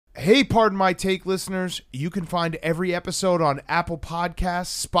Hey, pardon my take, listeners. You can find every episode on Apple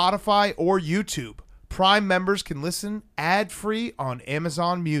Podcasts, Spotify, or YouTube. Prime members can listen ad-free on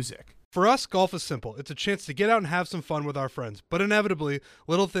Amazon Music. For us, golf is simple. It's a chance to get out and have some fun with our friends. But inevitably,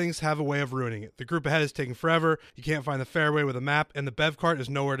 little things have a way of ruining it. The group ahead is taking forever, you can't find the fairway with a map, and the bev cart is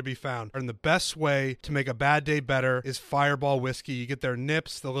nowhere to be found. And the best way to make a bad day better is Fireball Whiskey. You get their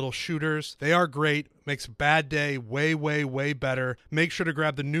nips, the little shooters. They are great. Makes a bad day way, way, way better. Make sure to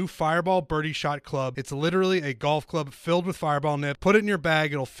grab the new Fireball Birdie Shot Club. It's literally a golf club filled with Fireball nips. Put it in your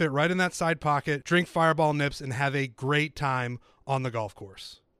bag. It'll fit right in that side pocket. Drink Fireball nips and have a great time on the golf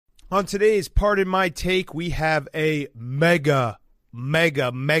course. On today's Pardon My Take, we have a mega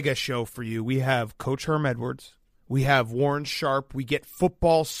show for you. We have Coach Herm Edwards. We have Warren Sharp. We get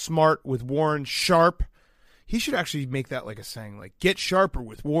football smart with Warren Sharp. He should actually make that like a saying, like, get sharper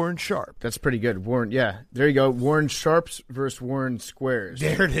with Warren Sharp. That's pretty good. Warren, yeah. There you go. Warren Sharps versus Warren Squares.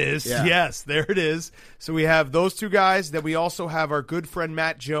 There it is. Yeah. Yes, there it is. So we have those two guys. Then we also have our good friend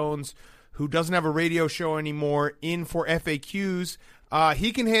Matt Jones, who doesn't have a radio show anymore, in for FAQs.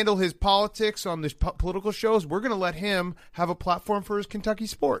 He can handle his politics on these political shows. We're going to let him have a platform for his Kentucky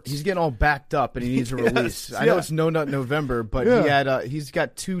sports. He's getting all backed up, and he needs a release. I know it's No Nut November, but he's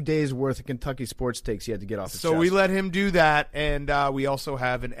got 2 days' worth of Kentucky sports takes he had to get off his chest. So we let him do that, and we also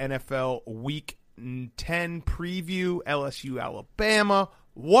have an NFL Week 10 preview, LSU, Alabama.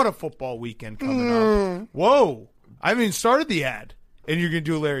 What a football weekend coming up. Whoa. I haven't even started the ad, and you're going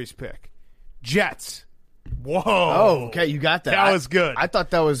to do Larry's pick. Jets. Whoa. Oh, okay, you got that. That was good. I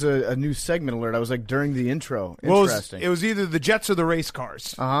thought that was a new segment alert. I was like, during the intro. Interesting. Well, it was either the Jets or the race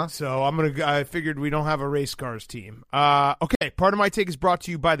cars. Uh-huh. So I figured we don't have a race cars team. Okay, Pardon My Take is brought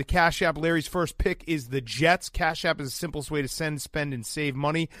to you by the Cash App. Larry's first pick is the Jets. Cash App is the simplest way to send, spend, and save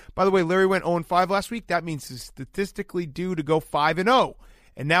money. By the way, Larry went 0-5 last week. That means he's statistically due to go 5-0.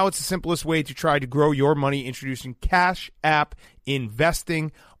 And now it's the simplest way to try to grow your money, introducing Cash App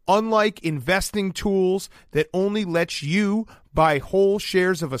Investing. Unlike investing tools that only lets you buy whole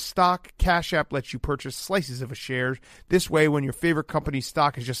shares of a stock, Cash App lets you purchase slices of a share. This way, when your favorite company's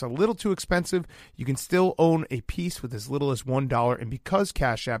stock is just a little too expensive, you can still own a piece with as little as $1. And because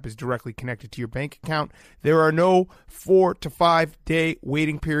Cash App is directly connected to your bank account, there are no 4 to 5 day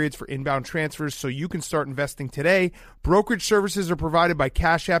waiting periods for inbound transfers, so you can start investing today. Brokerage services are provided by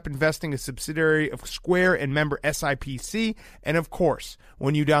Cash App Investing, a subsidiary of Square and member SIPC. And of course,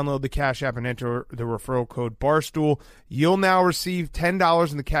 when you download the Cash App and enter the referral code Barstool, you'll now receive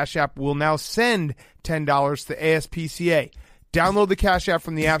 $10, and the Cash App will now send $10 to ASPCA. Download the Cash App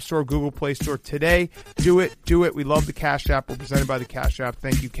from the App Store, Google Play Store today. Do it. We love the Cash App. We're presented by the Cash App.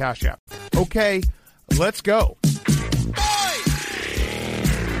 Thank you, Cash App. Okay, let's go.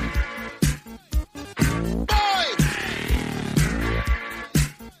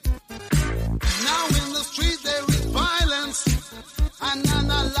 Now in the street there is violence, and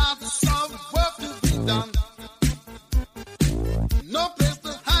a lot of work to be done. No place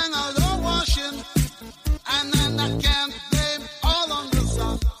to hang out or washing, and then I can't blame all on the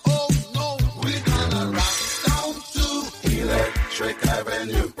sun. Oh no, we're gonna rock down to Electric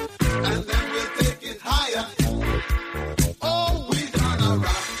Avenue, and then we'll take it higher. Oh, we're gonna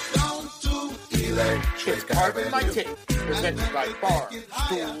rock down to Electric Avenue. My Take, presented by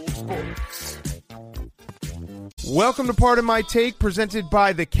Barstool Sports. Welcome to Pardon My Take, presented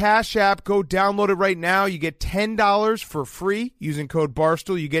by the Cash App. Go download it right now. You get $10 for free using code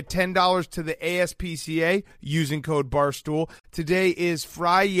Barstool. You get $10 to the ASPCA using code Barstool. Today is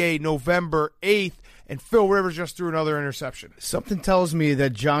Friday, November 8th, and Phil Rivers just threw another interception. Something tells me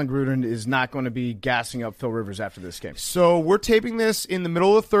that John Gruden is not going to be gassing up Phil Rivers after this game. So we're taping this in the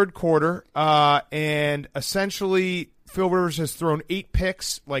middle of the third quarter, and essentially Phil Rivers has thrown 8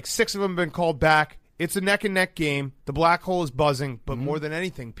 picks, like 6 of them have been called back. It's a neck-and-neck game. The black hole is buzzing, but more than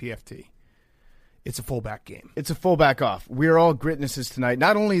anything, PFT, it's a fullback game. It's a fullback off. We're all gritnesses tonight.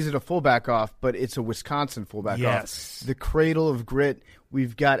 Not only is it a fullback off, but it's a Wisconsin fullback off. The cradle of grit.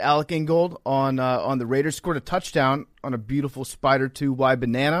 We've got Alec Ingold on the Raiders, scored a touchdown on a beautiful Spider 2Y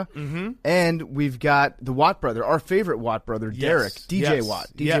banana. Mm-hmm. And we've got the Watt brother, our favorite Watt brother, Derek, DJ Watt.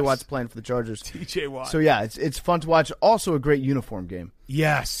 DJ Watt's playing for the Chargers. DJ Watt. So, yeah, it's fun to watch. Also a great uniform game.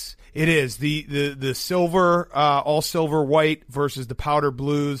 Yes. It is. The silver, all silver white versus the powder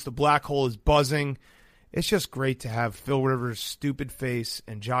blues. The black hole is buzzing. It's just great to have Phil Rivers' stupid face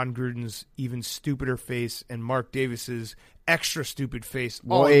and John Gruden's even stupider face and Mark Davis's extra stupid face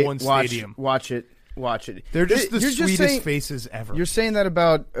all in one stadium. Watch it. They're just the sweetest faces ever. You're saying that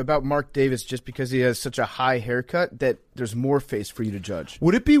about Mark Davis just because he has such a high haircut that there's more face for you to judge.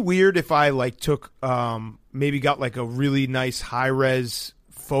 Would it be weird if I took maybe got like a really nice high res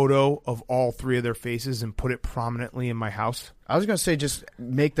photo of all three of their faces and put it prominently in my house? I was going to say just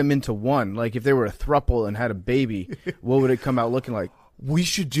make them into one. Like if they were a throuple and had a baby, what would it come out looking like? We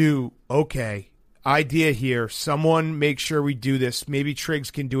should do, idea here. Someone make sure we do this. Maybe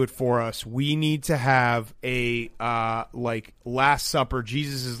Triggs can do it for us. We need to have a, Last Supper,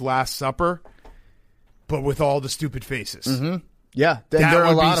 Jesus' Last Supper, but with all the stupid faces. Mm-hmm. Yeah, that there are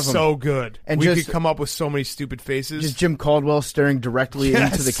would a lot be of them. so good. And we just, could come up with so many stupid faces. Just Jim Caldwell staring directly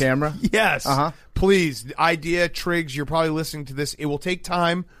into the camera. Yes. Uh-huh. Please, the idea, Triggs, you're probably listening to this. It will take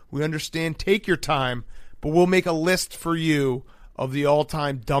time. We understand. Take your time. But we'll make a list for you of the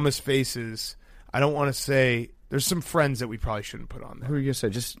all-time dumbest faces. I don't want to say – there's some friends that we probably shouldn't put on there. Who are you going to say?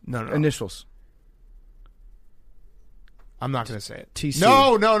 Just no. Initials. I'm not going to say it. TC.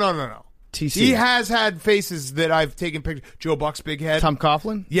 No. TC. He has had faces that I've taken pictures. Joe Buck's big head. Tom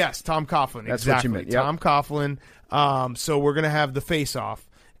Coughlin? Yes, Tom Coughlin. That's exactly. what you meant. Yep. Tom Coughlin. So we're going to have the face-off.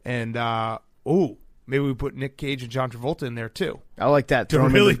 And, maybe we put Nick Cage and John Travolta in there, too. I like that. To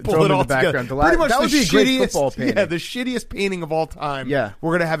really pull it all together. Pretty much that would be a great football painting. Yeah, the shittiest painting of all time. Yeah.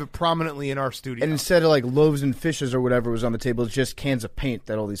 We're going to have it prominently in our studio. And instead of like loaves and fishes or whatever was on the table, it's just cans of paint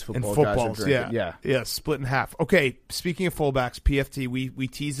that all these football guys are drinking. Yeah, split in half. Okay, speaking of fullbacks, PFT, we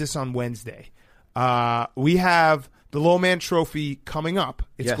teased this on Wednesday. We have the Low Man Trophy coming up.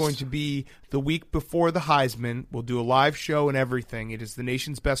 It's going to be the week before the Heisman. We'll do a live show and everything. It is the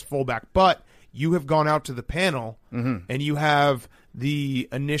nation's best fullback. But you have gone out to the panel, and you have the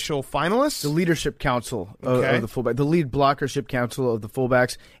initial finalists? The leadership council of the fullback, the lead blockership council of the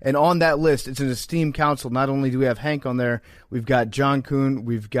fullbacks. And on that list, it's an esteemed council. Not only do we have Hank on there, we've got John Kuhn,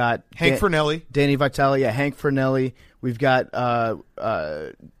 we've got Hank Fernelli. Danny Vitale, Hank Fernelli. We've got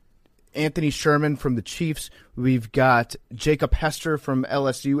Anthony Sherman from the Chiefs. We've got Jacob Hester from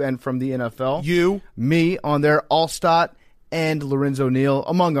LSU and from the NFL. Me on there, Allstott, and Lorenzo Neal,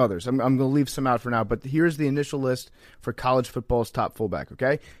 among others. I'm going to leave some out for now, but here's the initial list for college football's top fullback,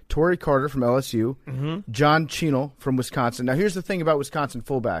 okay? Torrey Carter from LSU, John Chenal from Wisconsin. Now, here's the thing about Wisconsin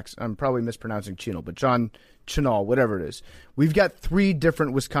fullbacks. I'm probably mispronouncing Chenal, but John Chenal, whatever it is. We've got 3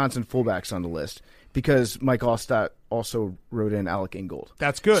 different Wisconsin fullbacks on the list because Mike Allstott also wrote in Alec Ingold.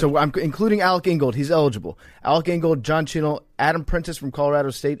 That's good. So I'm including Alec Ingold. He's eligible. Alec Ingold, John Chenal, Adam Prentice from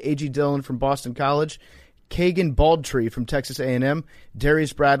Colorado State, A.G. Dillon from Boston College, Kagan Baldtree from Texas A&M,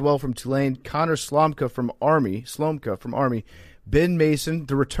 Darius Bradwell from Tulane, Connor Slomka from Army, Ben Mason,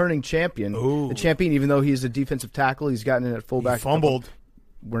 the returning champion, the champion, even though he's a defensive tackle, he's gotten in at fullback. He fumbled.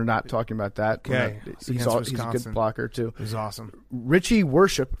 We're not talking about that. Okay. He's a good blocker, too. It was awesome. Richie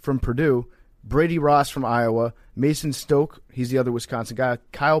Worship from Purdue, Brady Ross from Iowa, Mason Stoke, he's the other Wisconsin guy,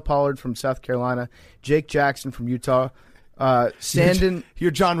 Kyle Pollard from South Carolina, Jake Jackson from Utah, Sandon. You're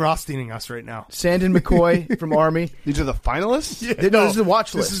John Rothsteining us right now. Sandon McCoy from Army. These are the finalists? Yeah, no, this is the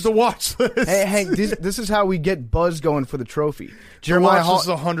watch list. This is the watch list. Hey, Hank, this is how we get buzz going for the trophy. Jeremiah Hall is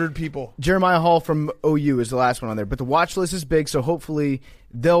 100 people. Jeremiah Hall from OU is the last one on there. But the watch list is big, so hopefully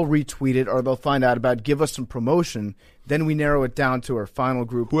they'll retweet it or they'll find out about it, give us some promotion. Then we narrow it down to our final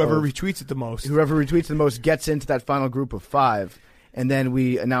group. Whoever retweets it the most gets into that final group of 5. And then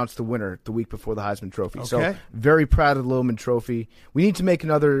we announce the winner the week before the Heisman Trophy. Okay. So very proud of the Loman Trophy. We need to make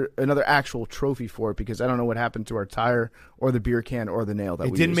another actual trophy for it because I don't know what happened to our tire or the beer can or the nail that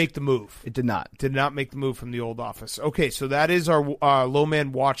we didn't used. make the move. It did not. Did not make the move from the old office. Okay, so that is our Low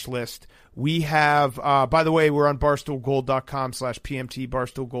Man watch list. We have, by the way, we're on barstoolgold.com/PMT,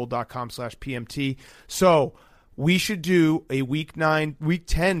 barstoolgold.com/PMT. So we should do a Week 10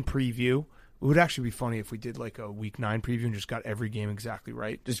 preview. It would actually be funny if we did like a Week 9 preview and just got every game exactly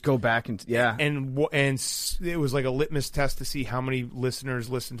right. Just go back and and it was like a litmus test to see how many listeners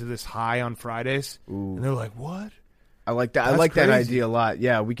listen to this high on Fridays. Ooh. And they're like, "What?" I like that. That's I like crazy. that idea a lot.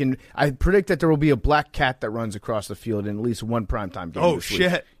 Yeah, we can. I predict that there will be a black cat that runs across the field in at least one primetime game. Oh this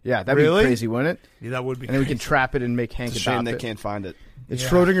shit! Week. Yeah, that'd really? be crazy, wouldn't it? Yeah, that would be. And then we can trap it and make Hank It's a shame adopt they it. can't find it. It's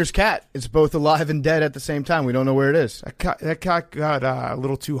Schrodinger's cat. It's both alive and dead at the same time. We don't know where it is. That cat got a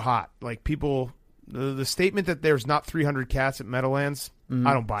little too hot. Like people. The statement that there's not 300 cats at Meadowlands,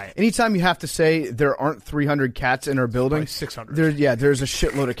 I don't buy it. Anytime you have to say there aren't 300 cats in our building, 600. There's a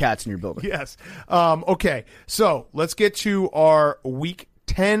shitload of cats in your building. Yes. Okay, so let's get to our Week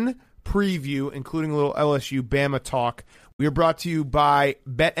 10 preview, including a little LSU Bama talk. We are brought to you by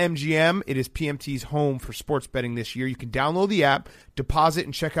BetMGM. It is PMT's home for sports betting this year. You can download the app, deposit,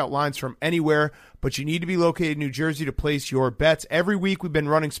 and check out lines from anywhere, but you need to be located in New Jersey to place your bets. Every week, we've been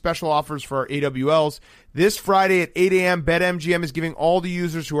running special offers for our AWLs. This Friday at 8 a.m., BetMGM is giving all the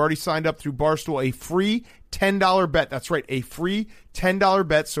users who already signed up through Barstool a free $10 bet. That's right, a free $10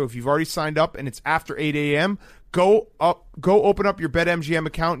 bet. So if you've already signed up and it's after 8 a.m., Go open up your BetMGM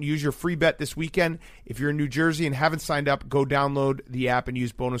account and use your free bet this weekend. If you're in New Jersey and haven't signed up, go download the app and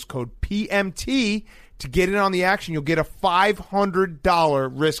use bonus code PMT to get in on the action. You'll get a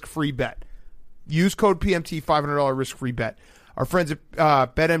 $500 risk-free bet. Use code PMT, $500 risk-free bet. Our friends at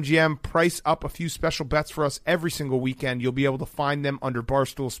BetMGM price up a few special bets for us every single weekend. You'll be able to find them under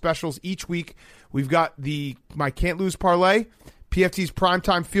Barstool Specials. Each week, we've got my Can't Lose Parlay, PFT's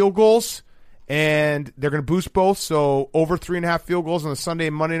Primetime Field Goals, and they're going to boost both. So over 3.5 field goals on the Sunday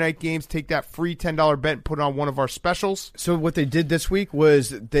and Monday night games. Take that free $10 bet and put it on one of our specials. So what they did this week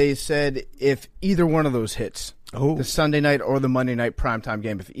was they said if either one of those hits, the Sunday night or the Monday night primetime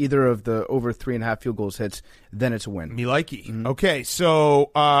game, if either of the over 3.5 field goals hits, then it's a win. Me likey. Mm-hmm. Okay,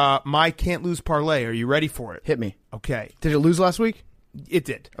 so my Can't Lose Parlay. Are you ready for it? Hit me. Okay. Did it lose last week? It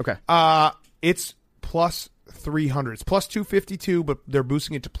did. Okay. It's plus 300. It's plus 252, but they're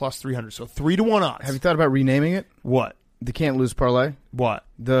boosting it to plus 300. So 3-1 odds. Have you thought about renaming it? What? The Can't Lose Parlay? What?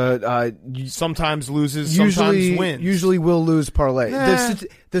 Sometimes loses, sometimes wins. Usually will lose parlay.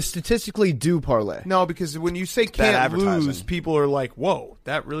 The statistically do parlay. No, because when you say can't lose, people are like, whoa,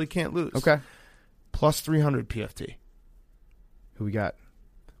 that really can't lose. Okay. Plus 300 PFT. Who we got?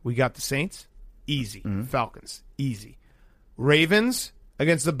 We got the Saints. Easy. Mm-hmm. Falcons. Easy. Ravens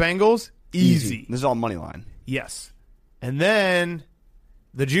against the Bengals. Easy. This is all money line. Yes. And then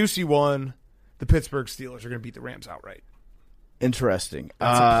the juicy one, the Pittsburgh Steelers are going to beat the Rams outright. Interesting.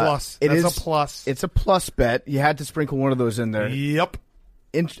 That's a plus. That's a plus. It's a plus bet. You had to sprinkle one of those in there. Yep.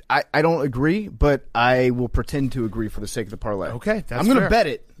 I don't agree, but I will pretend to agree for the sake of the parlay. Okay, that's I'm going to bet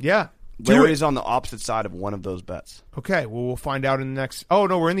it. Yeah. Larry's on the opposite side of one of those bets. Okay, well, we'll find out in the next... Oh,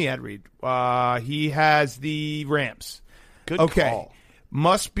 no, we're in the ad read. He has the Rams. Good call.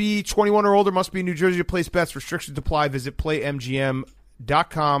 Must be 21 or older, must be in New Jersey to place bets. Restrictions apply. Visit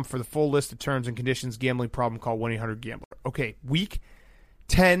PlayMGM.com for the full list of terms and conditions. Gambling problem, call 1-800-GAMBLER. Okay, Week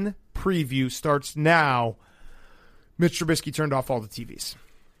 10 preview starts now. Mitch Trubisky turned off all the TVs.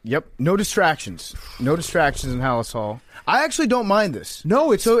 Yep, no distractions. No distractions in Hallis Hall. I actually don't mind this.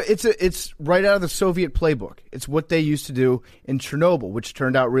 No, it's right out of the Soviet playbook. It's what they used to do in Chernobyl, which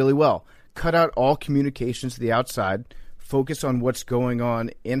turned out really well. Cut out all communications to the outside. Focus on what's going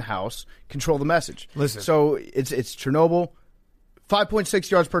on in-house. Control the message. Listen. So it's Chernobyl. 5.6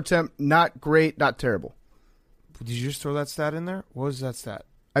 yards per attempt. Not great, not terrible. Did you just throw that stat in there? What was that stat?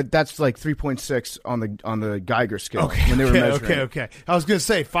 That's like 3.6 on the Geiger scale when they were measuring. Okay. I was going to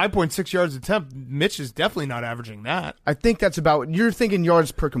say 5.6 yards a attempt. Mitch is definitely not averaging that. I think that's about. You're thinking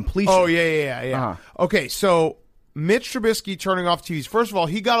yards per completion. Oh yeah. Uh-huh. Okay, so Mitch Trubisky turning off TVs. First of all,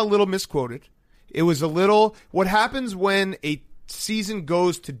 he got a little misquoted. It was a little. What happens when a season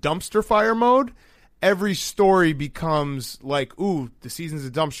goes to dumpster fire mode? Every story becomes like, ooh, the season's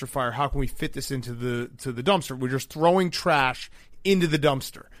a dumpster fire. How can we fit this into the dumpster? We're just throwing trash into the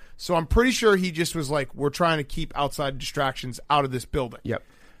dumpster. So I'm pretty sure he just was like, we're trying to keep outside distractions out of this building. Yep.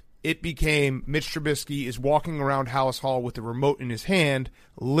 It became Mitch Trubisky is walking around Hallis Hall with a remote in his hand,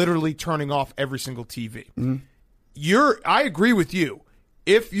 literally turning off every single TV. Mm-hmm. I agree with you.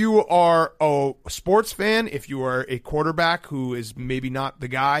 If you are a sports fan, if you are a quarterback who is maybe not the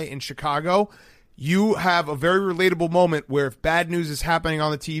guy in Chicago, you have a very relatable moment where if bad news is happening on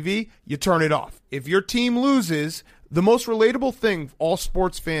the TV, you turn it off. If your team loses, the most relatable thing all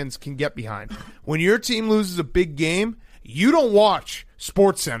sports fans can get behind, when your team loses a big game, you don't watch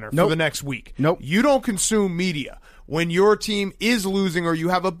SportsCenter for the next week. Nope. You don't consume media. When your team is losing or you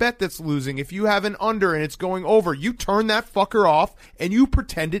have a bet that's losing, if you have an under and it's going over, you turn that fucker off and you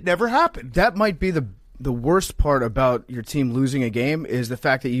pretend it never happened. That might be the worst part about your team losing a game is the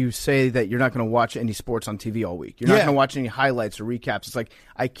fact that you say that you're not going to watch any sports on TV all week. You're not going to watch any highlights or recaps. It's like,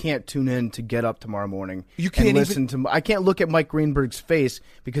 I can't tune in to get up tomorrow morning. You can't I can't look at Mike Greenberg's face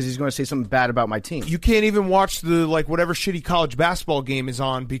because he's going to say something bad about my team. You can't even watch the whatever shitty college basketball game is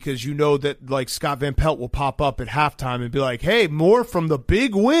on because you know that Scott Van Pelt will pop up at halftime and be like, hey, more from the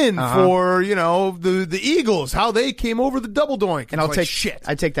big win for, the Eagles, how they came over the double doink. And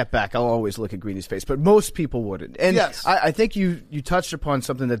I take that back. I'll always look at Greeny's face, but most people wouldn't. And yes. I think you touched upon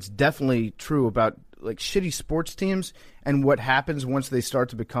something that's definitely true about shitty sports teams and what happens once they start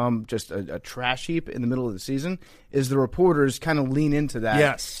to become just a trash heap in the middle of the season is the reporters kind of lean into that.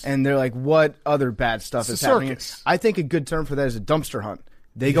 Yes. And they're like, what other bad stuff is happening? I think a good term for that is a dumpster hunt.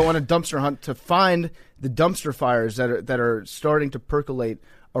 They go on a dumpster hunt to find the dumpster fires that are starting to percolate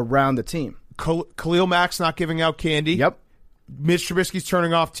around the team. Khalil Mack's not giving out candy. Yep. Mitch Trubisky's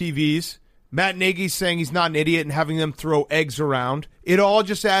turning off TVs. Matt Nagy's saying he's not an idiot and having them throw eggs around. It all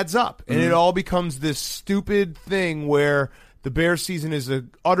just adds up, and it all becomes this stupid thing where the Bears season is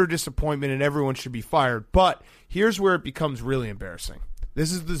an utter disappointment and everyone should be fired. But here's where it becomes really embarrassing.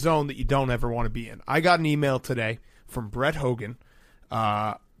 This is the zone that you don't ever want to be in. I got an email today from Brett Hogan.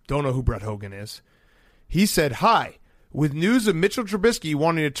 Don't know who Brett Hogan is. He said, "Hi. With news of Mitchell Trubisky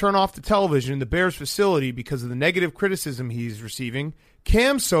wanting to turn off the television in the Bears facility because of the negative criticism he's receiving,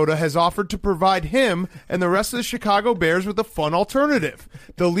 Cam Soda has offered to provide him and the rest of the Chicago Bears with a fun alternative.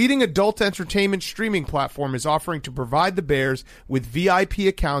 The leading adult entertainment streaming platform is offering to provide the Bears with VIP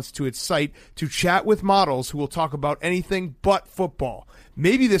accounts to its site to chat with models who will talk about anything but football.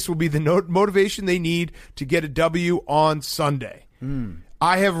 Maybe this will be the motivation they need to get a W on Sunday."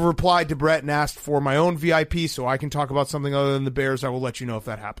 I have replied to Brett and asked for my own VIP so I can talk about something other than the Bears. I will let you know if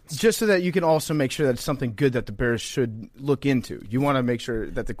that happens. Just so that you can also make sure that it's something good that the Bears should look into. You want to make sure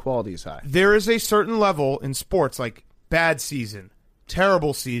that the quality is high. There is a certain level in sports, like bad season,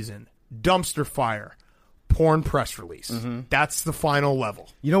 terrible season, dumpster fire, porn press release. That's the final level.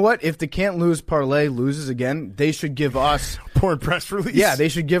 You know what? If the Can't Lose parlay loses again, they should give us porn press release. Yeah, they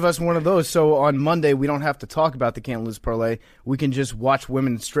should give us one of those. So on Monday, we don't have to talk about the Can't Lose parlay. We can just watch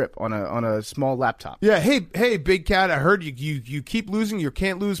women strip on a small laptop. Yeah. Hey, Big Cat. I heard you keep losing your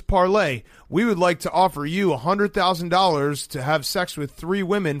Can't Lose parlay. We would like to offer you $100,000 to have sex with 3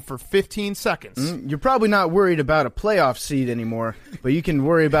 women for 15 seconds. You're probably not worried about a playoff seed anymore, but you can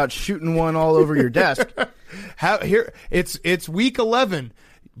worry about shooting one all over your desk. It's week 11.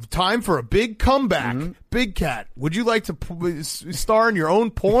 Time for a big comeback. Big Cat, would you like to star in your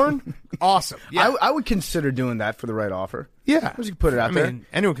own porn? Awesome. Yeah. I would consider doing that for the right offer. Yeah. Just put it out there.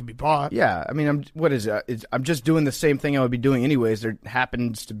 Anyone can be bought. Yeah. I mean, I'm just doing the same thing I would be doing anyways. There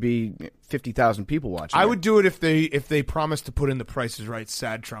happens to be 50,000 people watching. I would do it if they promised to put in the Price is Right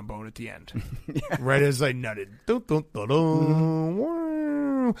sad trombone at the end. Right as I nutted. Dun, dun, dun,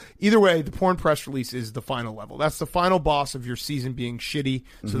 dun. Either way, the porn press release is the final level. That's the final boss of your season being shitty.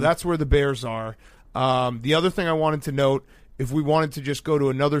 So that's where the Bears are. The other thing I wanted to note, if we wanted to just go to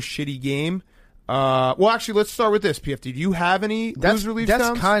another shitty game, well, actually, let's start with this, PFT. Do you have any loser leaves towns?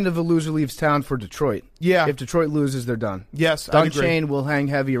 That's kind of a loser leaves town for Detroit. Yeah. If Detroit loses, they're done. Yes, Doug Chain will hang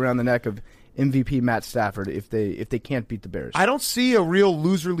heavy around the neck of MVP Matt Stafford if they can't beat the Bears. I don't see a real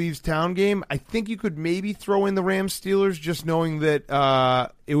loser leaves town game. I think you could maybe throw in the Rams Steelers, just knowing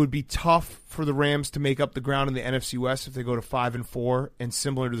that it would be tough for the Rams to make up the ground in the NFC West if they go to 5-4, and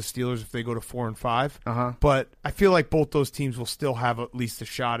similar to the Steelers if they go to 4-5. But I feel like both those teams will still have at least a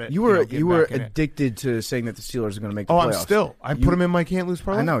shot at. You were addicted to saying that the Steelers are going to make the playoffs. I put them in my can't lose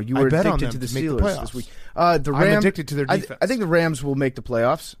parlay. I know you were addicted to the Steelers this week. The Rams, I'm addicted to their defense. I think the Rams will make the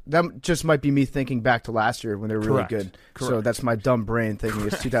playoffs. That just might be me thinking back to last year when they were really good. Correct. So that's my dumb brain thinking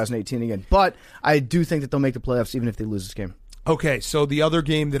it's 2018 again. But I do think that they'll make the playoffs even if they lose this game. Okay, so the other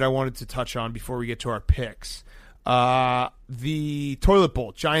game that I wanted to touch on before we get to our picks, the Toilet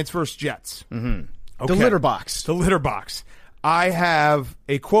Bowl, Giants versus Jets. Okay. The litter box. The litter box. I have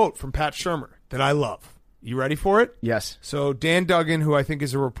a quote from Pat Shurmur that I love. You ready for it? Yes. So Dan Duggan, who I think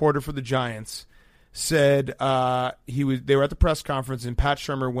is a reporter for the Giants, said they were at the press conference, and Pat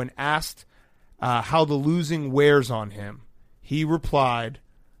Shurmur, when asked how the losing wears on him, he replied,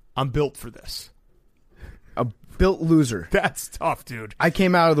 "I'm built for this." A built loser. That's tough, dude. I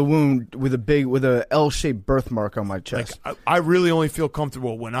came out of the womb with a L-shaped birthmark on my chest. I really only feel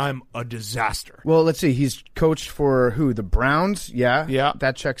comfortable when I'm a disaster. Well, let's see. He's coached for who? The Browns? Yeah.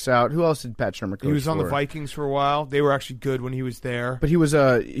 That checks out. Who else did Pat Shurmur coach for? He was on the Vikings for a while. They were actually good when he was there. But he was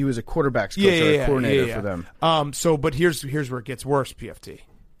a quarterbacks coach or a coordinator for them. But here's where it gets worse, PFT.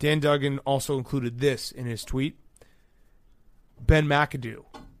 Dan Duggan also included this in his tweet. Ben McAdoo,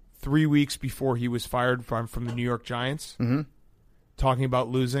 3 weeks before he was fired from the New York Giants, talking about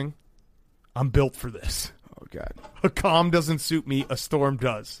losing. "I'm built for this. Oh, God. A calm doesn't suit me, a storm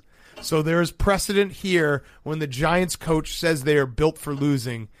does." So there is precedent here when the Giants coach says they are built for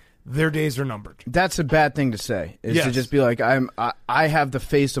losing. Their days are numbered. That's a bad thing to say. To just be like, I have the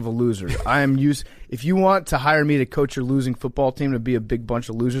face of a loser. I am used. If you want to hire me to coach your losing football team to be a big bunch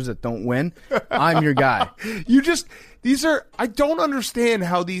of losers that don't win, I'm your guy. I don't understand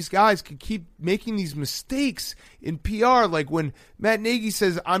how these guys could keep making these mistakes in PR. Like when Matt Nagy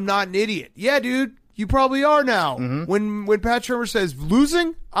says, "I'm not an idiot." Yeah, dude. You probably are now. When Pat Shurmur says,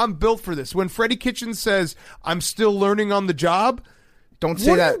 "Losing, I'm built for this." When Freddie Kitchens says, "I'm still learning on the job." Don't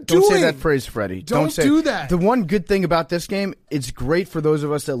say that. Don't say that phrase, Freddie. Don't do that. The one good thing about this game, it's great for those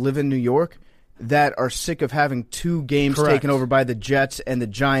of us that live in New York that are sick of having 2 games taken over by the Jets and the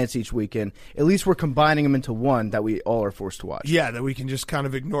Giants each weekend. At least we're combining them into one that we all are forced to watch. Yeah, that we can just kind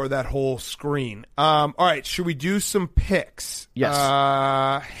of ignore that whole screen. All right, should we do some picks? Yes.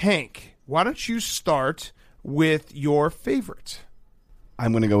 Hank, why don't you start with your favorite.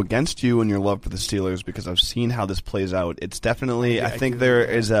 I'm going to go against you and your love for the Steelers because I've seen how this plays out. It's definitely, I think there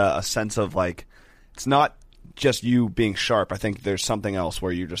is a sense of like, it's not just you being sharp. I think there's something else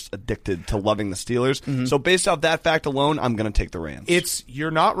where you're just addicted to loving the Steelers. Mm-hmm. So based off that fact alone, I'm going to take the Rams.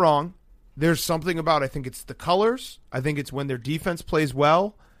 You're not wrong. There's something about, I think it's the colors. I think it's when their defense plays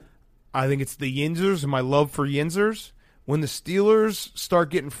well. I think it's the Yinzers and my love for Yinzers. When the Steelers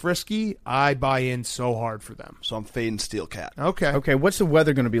start getting frisky, I buy in so hard for them. So I'm fading Steel Cat. Okay. Okay, what's the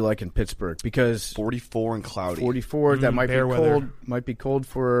weather going to be like in Pittsburgh? Because 44 and cloudy. 44, that might be bear cold. weather. Might be cold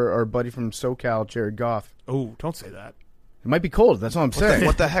for our buddy from SoCal, Jared Goff. Oh, don't say that. It might be cold. That's all I'm saying.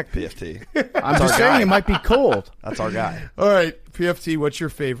 What the heck, PFT? I'm just saying it might be cold. That's our guy. All right, PFT, what's your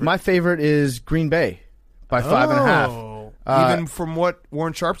favorite? My favorite is Green Bay by 5.5. Even from what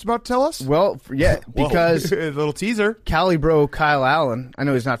Warren Sharp's about to tell us? Well, yeah, because a little teaser. Cali bro Kyle Allen, I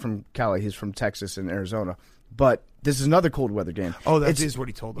know he's not from Cali, he's from Texas and Arizona, but this is another cold weather game. Oh, that is what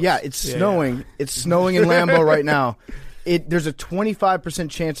he told us. Yeah, it's snowing. Yeah. It's snowing in Lambeau right now. There's a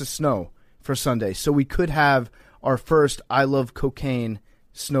 25% chance of snow for Sunday, so we could have our first I Love Cocaine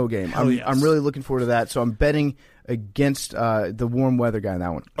snow game. I'm really looking forward to that, so I'm betting against the warm weather guy in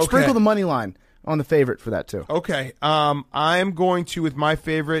that one. Okay. Sprinkle the money line on the favorite for that, too. Okay. I'm going to, with my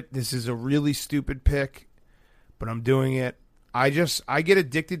favorite, this is a really stupid pick, but I'm doing it. I get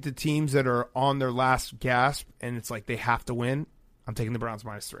addicted to teams that are on their last gasp, and it's like they have to win. I'm taking the Browns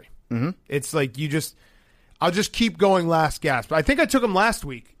 -3. Mm-hmm. It's like I'll just keep going last gasp. I think I took them last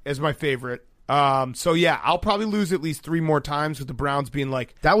week as my favorite. So yeah, I'll probably lose at least 3 more times with the Browns being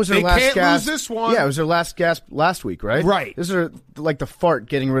like, that was their they last can't gasp. lose this one. Yeah, it was their last gasp last week, right? Right. This is like the fart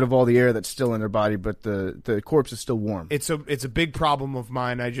getting rid of all the air that's still in their body, but the corpse is still warm. It's a big problem of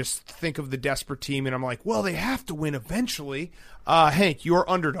mine. I just think of the desperate team, and I'm like, well, they have to win eventually. Hank, your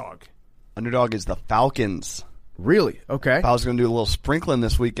underdog. Underdog is the Falcons. Really? Okay. If I was going to do a little sprinkling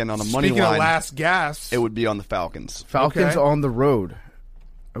this weekend on a money Speaking line, of last gasp, it would be on the Falcons. Falcons Okay. on the road.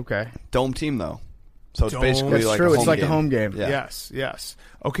 Okay. Dome team, though. So it's Dome. basically That's like true. a home It's like game. a home game. Yeah. Yes.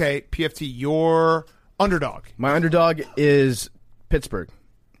 Okay, PFT, your underdog. My underdog is Pittsburgh,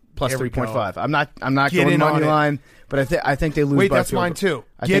 plus There we go. 3.5. I'm not Get going in on money it. line, but I think they lose. Wait, by that's field mine goal. too.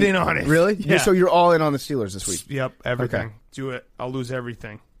 I Get think- in on it. Really? Yeah. So you're all in on the Steelers this week. Yep, everything. Okay. Do it. I'll lose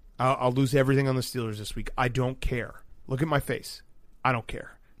everything. I'll lose everything on the Steelers this week. I don't care. Look at my face. I don't care.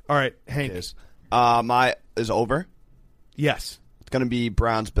 All right, Hank. My is over. Yes. It's going to be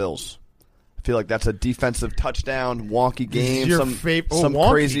Browns-Bills. I feel like that's a defensive touchdown, wonky game. your Some wonky.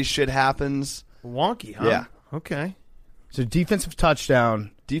 crazy shit happens. Wonky, huh? Yeah. Okay. So defensive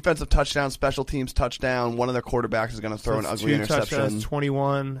touchdown. Defensive touchdown, special teams touchdown. One of their quarterbacks is going to throw an That's ugly 2 interception. touchdowns,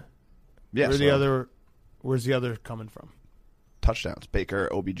 21. Yeah, Where's the other coming from? touchdowns. Baker,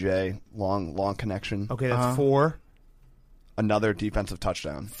 OBJ, long connection. Okay, that's 4. Another defensive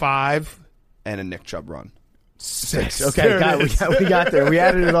touchdown 5. and a Nick Chubb run. 6. Okay, There it is. we got there. We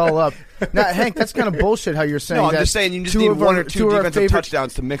added it all up. Now, Hank, that's kind of bullshit how you're saying No, I'm that. just saying you just two need of one our- or two two of our defensive favorite-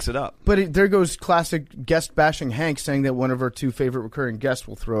 touchdowns to mix it up. But there goes classic guest bashing Hank saying that one of our 2 favorite recurring guests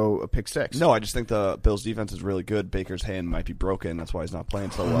will throw a pick 6. No, I just think the Bills' defense is really good. Baker's hand might be broken. That's why he's not playing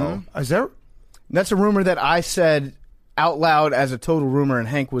so well. Is there? That's a rumor that I said out loud as a total rumor, and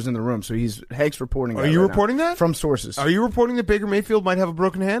Hank was in the room. So Hank's reporting that. Are you right reporting now. that? From sources. Are you reporting that Baker Mayfield might have a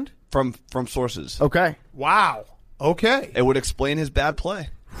broken hand? From sources. Okay. Wow. Okay. It would explain his bad play.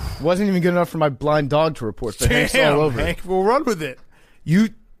 Wasn't even good enough for my blind dog to report, but Hank's all over it. Hank, we'll run with it.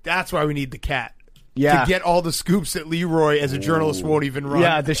 That's why we need the cat. Yeah. To get all the scoops that Leroy, as a journalist, won't even run.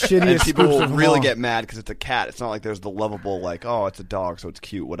 Yeah, the And shittiest people scoops will of them really all. get mad because it's a cat. It's not like there's the lovable, like, oh, it's a dog, so it's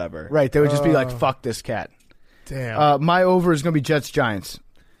cute, whatever. Right, they would just be like, fuck this cat. Damn. My over is going to be Jets-Giants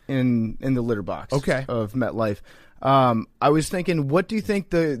in the litter box Okay. of MetLife. I was thinking, what do you think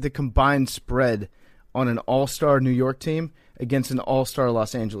the combined spread on an all-star New York team against an all-star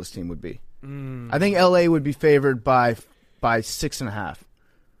Los Angeles team would be? I think L.A. would be favored by 6.5.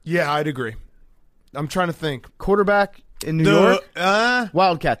 Yeah, I'd agree. I'm trying to think. Quarterback in New York? York?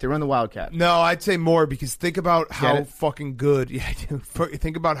 Wildcat. They run the Wildcat. No, I'd say more because think about how it? fucking good. Yeah, I do.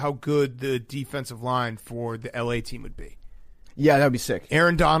 Think about how good the defensive line for the LA team would be. Yeah, that would be sick.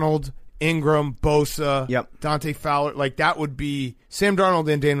 Aaron Donald, Ingram, Bosa, Yep. Dante Fowler. Like that would be Sam Darnold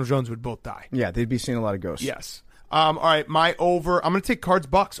and Daniel Jones would both die. Yeah, they'd be seeing a lot of ghosts. Yes. All right, my over. I'm going to take Cards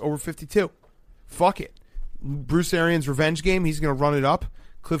Bucks over 52. Fuck it. Bruce Arians' revenge game. He's going to run it up.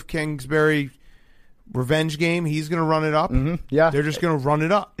 Cliff Kingsbury Revenge game. He's going to run it up. Yeah. They're just going to run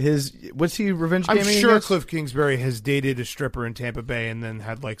it up. What's he revenge I'm gaming sure against? Cliff Kingsbury has dated a stripper in Tampa Bay and then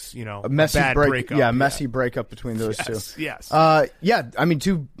had A messy bad breakup. Yeah, messy breakup between those two. Yes. Yeah, I mean,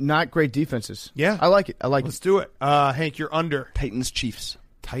 two not great defenses. Yeah. I like it. Let's do it. Hank, you're under. Titans Chiefs.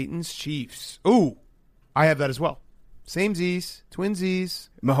 Titans Chiefs. Ooh, I have that as well. Same Z's, twinsies.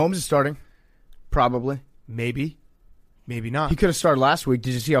 Mahomes is starting, probably. Maybe not. He could have started last week.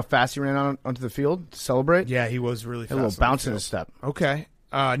 Did you see how fast he ran onto the field to celebrate? Yeah, he was really fast. Had a little bounce in his step. Okay.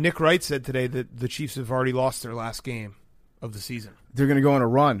 Nick Wright said today that the Chiefs have already lost their last game of the season. They're going to go on a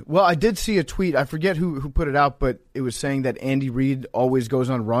run. Well, I did see a tweet. I forget who put it out, but it was saying that Andy Reid always goes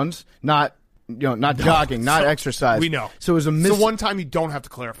on runs, not jogging, not exercise. We know. So it was So one time you don't have to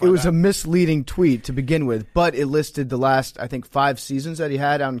clarify. It was that. a misleading tweet to begin with, but it listed the last, I think, 5 seasons that he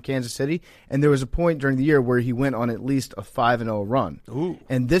had out in Kansas City, and there was a point during the year where he went on at least a 5-0 run. Ooh.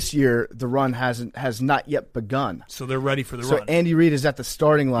 And this year, the run has not yet begun. So they're ready for the So run. Andy Reid is at the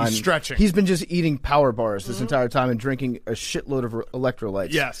starting line. He's stretching. He's been just eating power bars this entire time and drinking a shitload of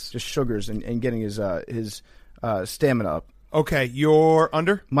electrolytes. Yes. Just sugars and getting his stamina up. Okay, you're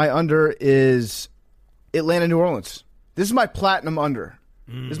under? My under is Atlanta, New Orleans. This is my platinum under.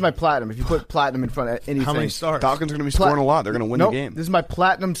 This is my platinum. If you put platinum in front of anything. How many stars? Falcons are going to be scoring a lot. They're going to win Nope, the game. This is my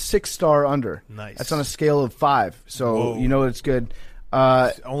platinum 6-star under. Nice. That's on a scale of 5. So Whoa. you know it's good.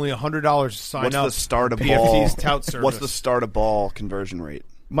 Only $100 to sign What's up. the start to ball? PFT's tout service. What's the start to ball conversion rate?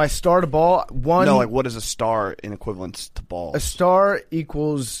 My star to ball, What is a star in equivalence to balls? a star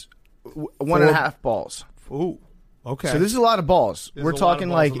equals 1.5 balls. Ooh. Okay. So this is a lot of balls. There's We're a lot of talking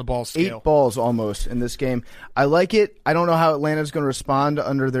balls like on the ball scale. 8 balls almost in this game. I like it. I don't know how Atlanta's going to respond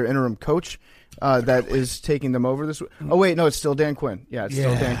under their interim coach that is taking them over this week. Oh, wait, no, it's still Dan Quinn. Yeah, it's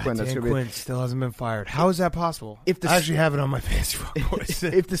still Dan Quinn. That's Dan gonna Quinn still hasn't been fired. How is that possible? If the- I actually have it on my fantasy football.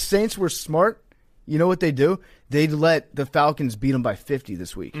 If the Saints were smart, you know what they do? They'd let the Falcons beat them by 50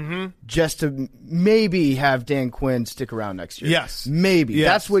 this week, just to maybe have Dan Quinn stick around next year. Yes. Maybe. Yes.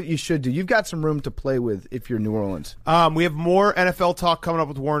 That's what you should do. You've got some room to play with if you're New Orleans. We have more NFL talk coming up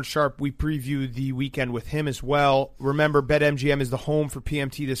with Warren Sharp. We preview the weekend with him as well. Remember, BetMGM is the home for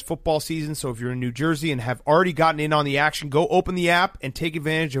PMT this football season, so if you're in New Jersey and have already gotten in on the action, go open the app and take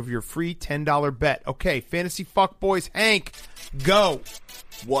advantage of your free $10 bet. Okay, Fantasy Fuckboys, Hank, go.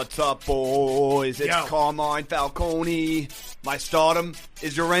 What's up, boys? It's Yo. Carmine Falcone. My stardom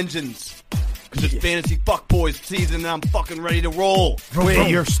is your engines. Because it's fantasy fuckboys season and I'm fucking ready to roll.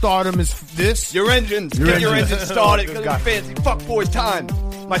 Wait, your stardom is this? Your engines. Get your engines started because it's fantasy fuckboys time.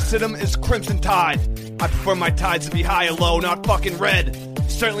 My situm is Crimson Tide. I prefer my tides to be high or low, not fucking red.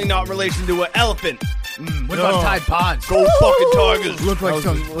 Certainly not in relation to an elephant. What about Tide Pods? Go fucking Tigers. Look like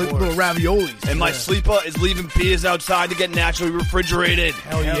some little raviolis. And my sleeper is leaving beers outside to get naturally refrigerated.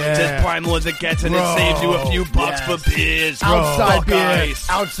 Hell yeah. It's as primal as it gets, and it saves you a few bucks for beers. Outside Fuck beer. ice.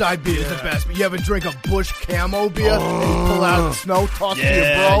 Outside beer is the best. But you ever drink a Busch Camo beer and you pull out of the snow, talk to your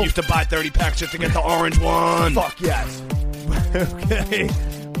Yeah, I bro? used to buy 30 packs just to get the orange one. Fuck yes. Okay.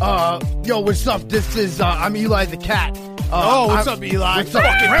 Yo, what's up? This is I'm Eli the Cat. What's up, Eli? What's up?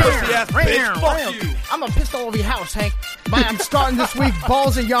 Fucking pussy-ass bitch. Fuck you. I'm gonna piss all over your house, Hank. I'm starting this week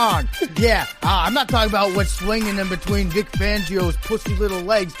balls and yarn. Yeah, I'm not talking about what's swinging in between Vic Fangio's pussy little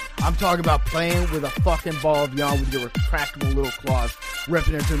legs. I'm talking about playing with a fucking ball of yarn with your retractable little claws,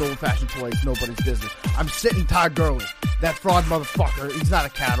 ripping into an old-fashioned toy. It's nobody's business. I'm sitting Todd Gurley, that fraud motherfucker. He's not a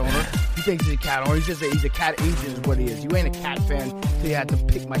cat owner. He thinks he's a cat owner. He's a cat agent is what he is. You ain't a cat fan till you had to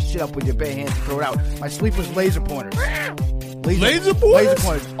pick my shit up with your bare hands and throw it out. My sleeper's laser pointers. Laser pointers? Laser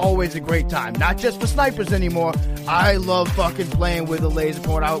pointers. Always a great time. Not just for snipers anymore. I love fucking playing with a laser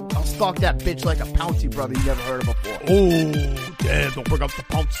pointer. I'll stalk that bitch like a Pouncy brother you never heard of before. Oh, damn, don't bring up the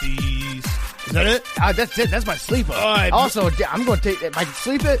Pouncies. Is that it? That's it. That's my sleeper. All right. Also, I'm going to take my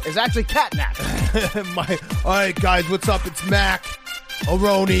sleeper is actually catnap. All right, guys, what's up? It's Mac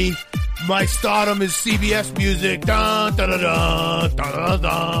Aroni. My stardom is CBS Music. Dun, dun, dun, dun, dun,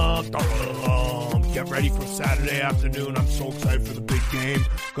 dun, dun, dun. Get ready for Saturday afternoon. I'm so excited for the big game.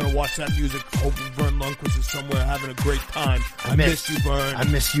 Gonna watch that music. Hoping Vern Lundquist is somewhere having a great time. I miss you, Vern. I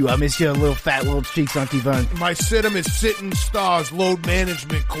miss you. I miss your little fat little cheeks, Auntie Vern. My situm is sitting stars, load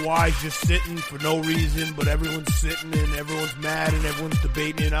management. Kawhi's just sitting for no reason, but everyone's sitting and everyone's mad and everyone's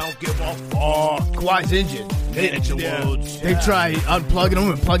debating and I don't give a fuck. Kawhi's injured. Manage your loads. They try unplugging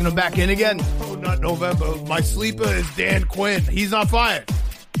him and plugging him back in again. Oh, not November. My sleeper is Dan Quinn. He's not fired.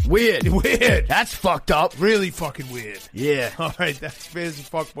 Weird. Weird. That's fucked up. Really fucking weird. Yeah. All right, that's Fantasy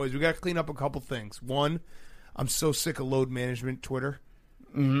Fuckboys. We got to clean up a couple things. One, I'm so sick of load management Twitter.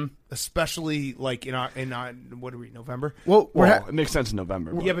 Mm-hmm. Especially like in our what are we, November? Well, Well, it makes sense in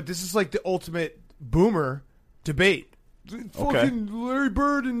November. Yeah, but this is like the ultimate Boomer debate. Fucking Larry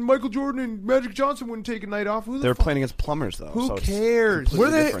Bird and Michael Jordan and Magic Johnson wouldn't take a night off. They were playing against plumbers, though. Who so it's cares?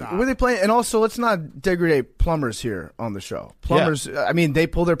 completely different. Were they playing? And also, let's not degrade plumbers here on the show. Plumbers, I mean, they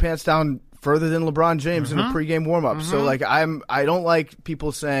pull their pants down further than LeBron James in a pregame warm-up. So, like, I don't like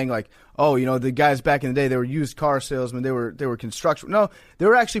people saying, like, oh, you know, the guys back in the day, they were used car salesmen, they were construction. No, they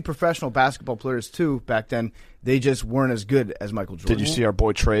were actually professional basketball players, too, back then. They just weren't as good as Michael Jordan. Did you see our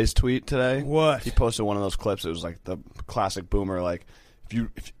boy Trey's tweet today? What? He posted one of those clips. It was like the classic Boomer, like,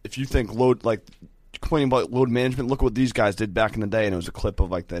 if you think complaining about load management, look what these guys did back in the day. And it was a clip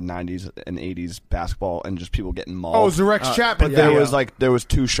of like the 90s and 80s basketball and just people getting mauled. Oh, it was the Rex Chapman. But there was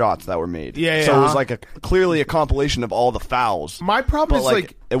 2 shots that were made. Yeah. So it was like clearly a compilation of all the fouls. My problem is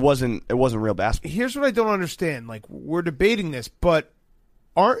like it wasn't real basketball. Here's what I don't understand. Like, we're debating this, but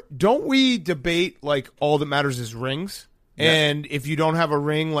don't we debate like all that matters is rings? And if you don't have a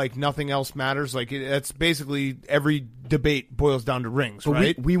ring, like nothing else matters. Like that's basically every debate boils down to rings, but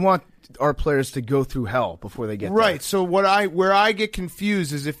right? We want our players to go through hell before they get right. there. So where I get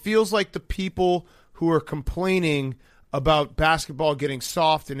confused is it feels like the people who are complaining about basketball getting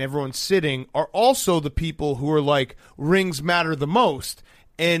soft and everyone sitting are also the people who are like rings matter the most,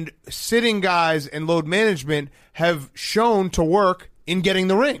 and sitting guys and load management have shown to work in getting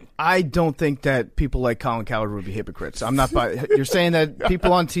the ring. I don't think that people like Colin Cowherd would be hypocrites. I'm not. You're saying that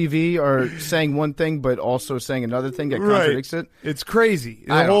people on TV are saying one thing, but also saying another thing that contradicts it. It's crazy.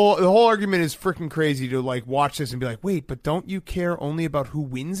 The whole argument is freaking crazy to like watch this and be like, wait, but don't you care only about who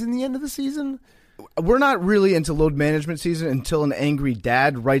wins in the end of the season? We're not really into load management season until an angry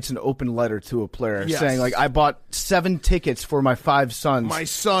dad writes an open letter to a player saying, like, I bought 7 tickets for my 5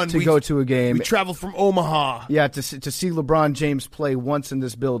 sons. To go to a game. We traveled from Omaha. Yeah, to see LeBron James play once in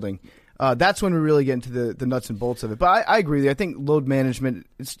this building. That's when we really get into the nuts and bolts of it. But I agree with you. I think load management,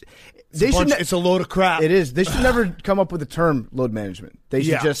 it's a load of crap. It is. They should never come up with the term load management. They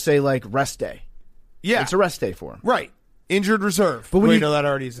should just say, like, rest day. Yeah. It's a rest day for them. Right. Injured reserve. But when that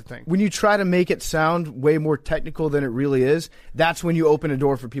already is a thing. When you try to make it sound way more technical than it really is, that's when you open a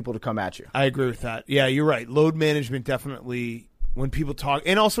door for people to come at you. I agree with that. Yeah, you're right. Load management definitely, when people talk,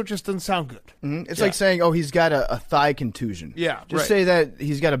 and also just doesn't sound good. Mm-hmm. It's like saying, oh, he's got a thigh contusion. Yeah, Just say that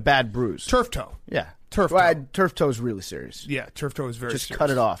he's got a bad bruise. Turf toe. Yeah. Turf toe. Turf toe is really serious. Yeah, turf toe is very just serious.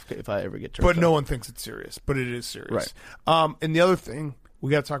 Cut it off if I ever get turf toe. But no one thinks it's serious, but it is serious. Right. And the other thing,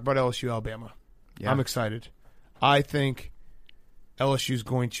 we got to talk about LSU Alabama. Yeah. I'm excited. I think LSU is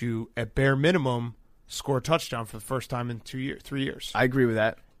going to, at bare minimum, score a touchdown for the first time in 3 years. I agree with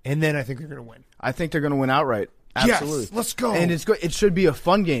that. And then I think they're going to win. I think they're going to win outright. Absolutely. Yes, let's go. And it should be a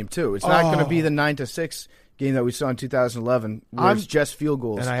fun game, too. It's not going to be the 9-6 game that we saw in 2011 where it's just field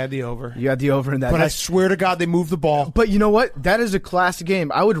goals. And I had the over. You had the over in that. But I swear to God, they moved the ball. But you know what? That is a classic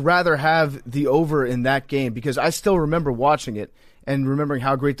game. I would rather have the over in that game because I still remember watching it and remembering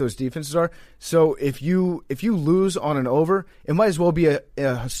how great those defenses are. So if you lose on an over, it might as well be a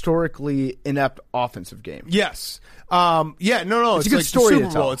historically inept offensive game. Yes. No. It's a good like story the to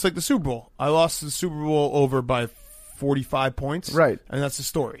Super tell. Bowl. It's like the Super Bowl. I lost the Super Bowl over by 45 points. Right. And that's the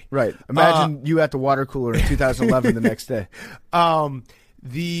story. Right. Imagine you at the water cooler in 2011 the next day.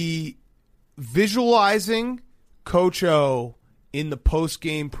 The visualizing Coach O in the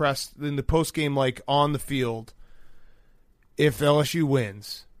post-game press, in the post-game, like on the field, if LSU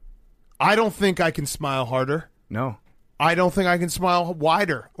wins, I don't think I can smile harder. No. I don't think I can smile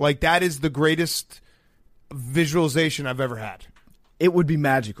wider. Like, that is the greatest visualization I've ever had. It would be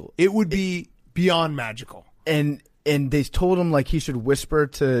magical. It would be beyond magical. And they told him, like, he should whisper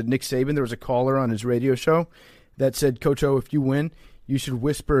to Nick Saban. There was a caller on his radio show that said, Coach O, if you win, you should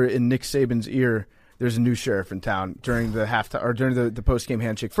whisper in Nick Saban's ear, there's a new sheriff in town during the halftime or during the post-game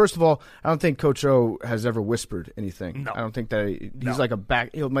handshake. First of all, I don't think Coach O has ever whispered anything. No. I don't think that he's like a back.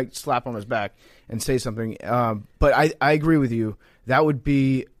 He might slap on his back and say something. But I agree with you. That would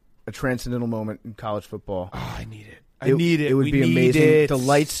be a transcendental moment in college football. Oh, I need it. I need it. It would We be need amazing. it.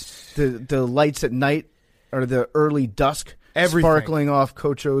 The lights at night or the early dusk. Everything. Sparkling off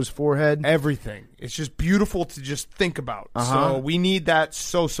Coach O's forehead. Everything. It's just beautiful to just think about. So we need that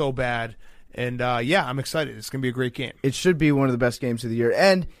so bad. And, I'm excited. It's going to be a great game. It should be one of the best games of the year.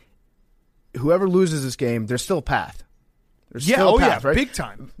 And whoever loses this game, there's still a path. There's still a path, right? Big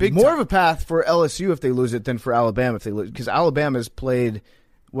time. More of a path for LSU if they lose it than for Alabama if they lose. Because Alabama's played,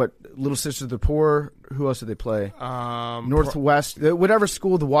 Little Sisters of the Poor? Who else did they play? Northwest. Whatever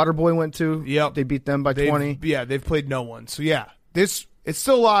school the Water Boy went to, they beat them by 20. Yeah, they've played no one. So, it's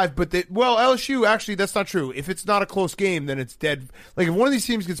still alive, but LSU, actually, that's not true. If it's not a close game, then it's dead. Like, if one of these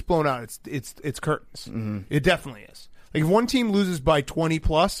teams gets blown out, it's curtains. Mm-hmm. It definitely is. Like, if one team loses by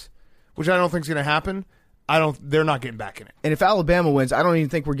 20+, which I don't think is going to happen, they're not getting back in it. And if Alabama wins, I don't even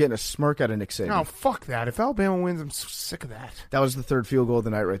think we're getting a smirk out of Nick Saban. No, fuck that. If Alabama wins, I'm so sick of that. That was the third field goal of the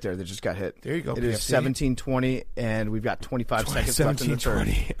night right there that just got hit. There you go, It is 17-20, and we've got 25 seconds left in the third.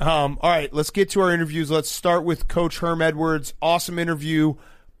 17-20. All right, let's get to our interviews. Let's start with Coach Herm Edwards. Awesome interview.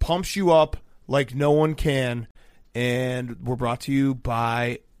 Pumps you up like no one can. And we're brought to you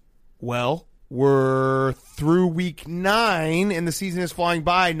by, we're through week 9, and the season is flying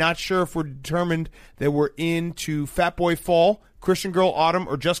by. Not sure if we're determined that we're into Fat Boy Fall, Christian Girl Autumn,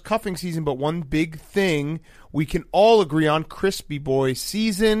 or just cuffing season, but one big thing we can all agree on, Crispy Boy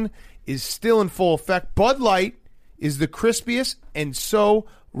season is still in full effect. Bud Light is the crispiest, and so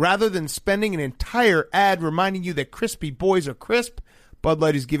rather than spending an entire ad reminding you that Crispy Boys are crisp, Bud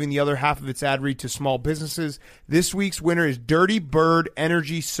Light is giving the other half of its ad read to small businesses. This week's winner is Dirty Bird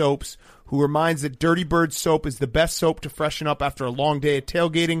Energy Soaps, who reminds that Dirty Bird soap is the best soap to freshen up after a long day of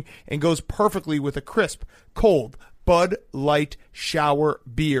tailgating and goes perfectly with a crisp, cold Bud Light shower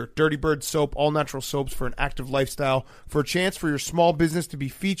beer. Dirty Bird soap, all natural soaps for an active lifestyle. For a chance for your small business to be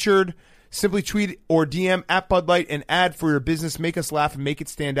featured, simply tweet or DM at Bud Light and add for your business. Make us laugh and make it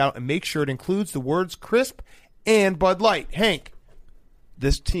stand out, and make sure it includes the words crisp and Bud Light. Hank.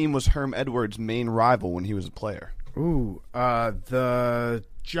 This team was Herm Edwards' main rival when he was a player. Ooh, the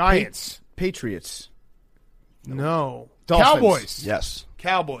Giants. Patriots. No. Dolphins. Cowboys. Yes.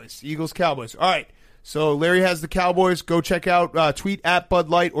 Cowboys. Eagles, Cowboys. All right. So Larry has the Cowboys. Go check out, tweet at Bud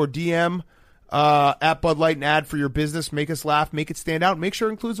Light or DM at Bud Light and add for your business. Make us laugh. Make it stand out. Make sure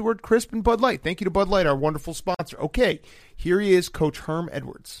it includes the word crisp and Bud Light. Thank you to Bud Light, our wonderful sponsor. Okay. Here he is, Coach Herm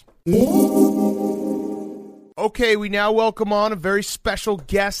Edwards. Okay, we now welcome on a very special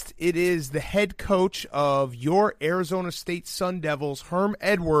guest. It is the head coach of your Arizona State Sun Devils, Herm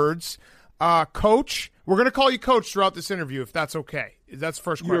Edwards. Coach, we're going to call you Coach throughout this interview, if that's okay. That's the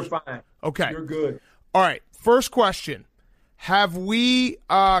first question. You're fine. Okay. You're good. All right, first question. Have we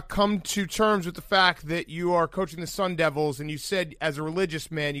come to terms with the fact that you are coaching the Sun Devils, and you said as a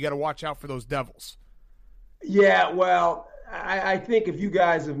religious man you got to watch out for those Devils? Yeah, well, I think if you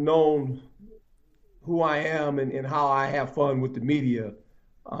guys have known who I am and how I have fun with the media,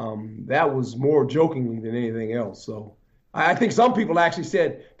 that was more jokingly than anything else. So I think some people actually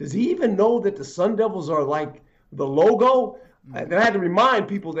said, does he even know that the Sun Devils are like the logo? Then I had to remind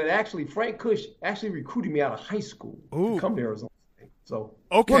people that actually Frank Kush actually recruited me out of high school to come to Arizona State. So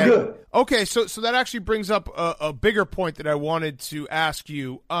okay. We're good. Okay, so that actually brings up a bigger point that I wanted to ask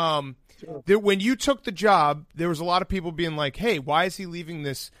you. That when you took the job, there was a lot of people being like, hey, why is he leaving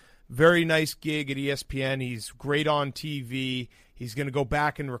this very nice gig at ESPN? He's great on TV. He's going to go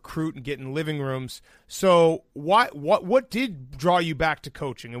back and recruit and get in living rooms. So what did draw you back to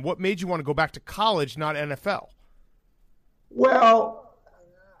coaching, and what made you want to go back to college, not NFL? Well,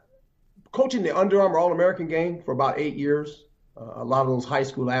 coaching the Under Armour All-American game for about 8 years, a lot of those high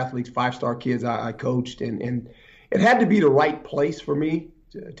school athletes, five-star kids I coached, and it had to be the right place for me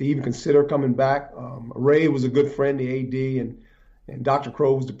to even consider coming back. Ray was a good friend, the AD, and Dr.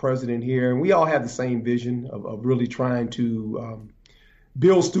 Crow was the president here, and we all had the same vision of really trying to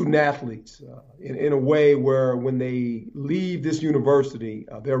build student athletes in a way where when they leave this university,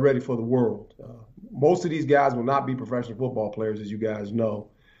 they're ready for the world. Most of these guys will not be professional football players, as you guys know,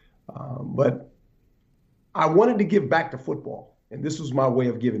 but I wanted to give back to football, and this was my way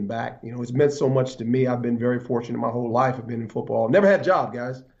of giving back. You know, it's meant so much to me. I've been very fortunate my whole life. I've been in football. Never had a job,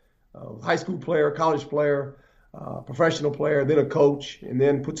 guys. High school player, college player, professional player, then a coach, and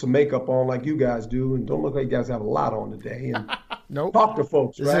then put some makeup on like you guys do, and don't look like you guys have a lot on today. And Nope. talk to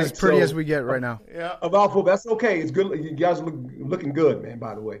folks, This right? is as pretty So, as we get right now. Yeah. about football. That's okay. It's good. You guys are looking good, man,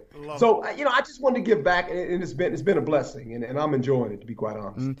 by the way. So, you know, I just wanted to give back, and it's been a blessing, and I'm enjoying it, to be quite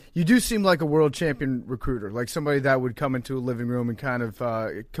honest. You do seem like a world champion recruiter, like somebody that would come into a living room and kind of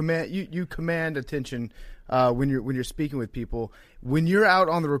command. You command attention when you're speaking with people. When you're out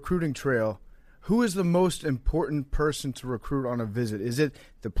on the recruiting trail, who is the most important person to recruit on a visit? Is it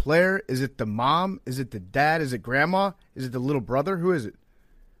the player? Is it the mom? Is it the dad? Is it grandma? Is it the little brother? Who is it?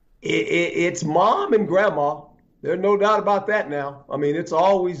 It's mom and grandma. There's no doubt about that now. I mean, it's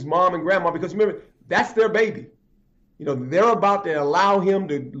always mom and grandma because remember, that's their baby. You know, they're about to allow him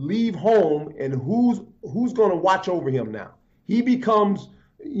to leave home, and who's going to watch over him now? He becomes,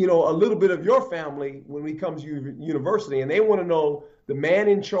 you know, a little bit of your family when he comes to university, and they want to know the man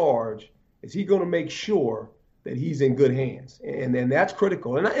in charge. Is he going to make sure that he's in good hands? And that's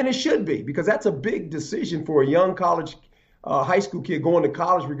critical. And it should be, because that's a big decision for a young college, high school kid going to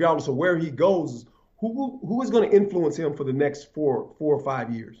college, regardless of where he goes. Who is going to influence him for the next 4 or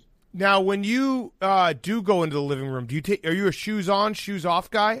 5 years? Now, when you do go into the living room, are you a shoes on, shoes off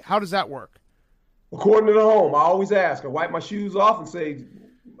guy? How does that work? According to the home, I always ask. I wipe my shoes off and say,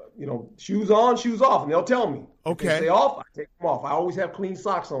 shoes on, shoes off, and they'll tell me. Okay. If they say off, I take them off. I always have clean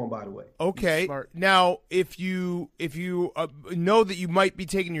socks on, by the way. Okay. Now, if you know that you might be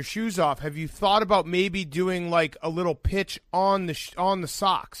taking your shoes off, have you thought about maybe doing like a little pitch on the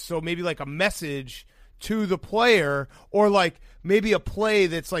socks? So maybe like a message to the player, or like maybe a play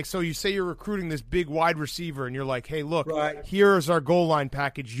that's like, so you say you're recruiting this big wide receiver and you're like, hey, look, here's our goal line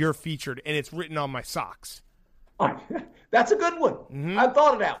package, you're featured, and it's written on my socks. That's a good one. Mm-hmm. I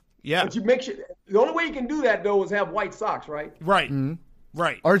thought of that. Yeah. But you make sure, the only way you can do that, though, is have white socks, right? Right. Mm-hmm.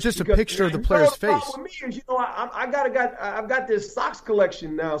 Right. Or just a picture of the player's face. The problem with me is, I've got this socks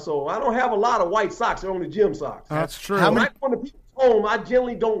collection now, so I don't have a lot of white socks. They're only gym socks. That's true. When I go to people's home, I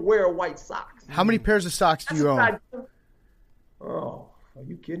generally don't wear white socks. How many pairs of socks do you own? Oh, are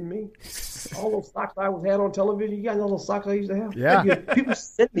you kidding me? All those socks I had on television, you guys know those socks I used to have? Yeah. People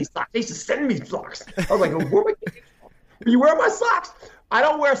send me socks. They used to send me socks. I was like, where am I getting these from? You wear my socks? I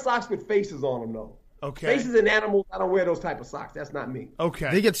don't wear socks with faces on them, though. Okay. Faces and animals, I don't wear those type of socks. That's not me.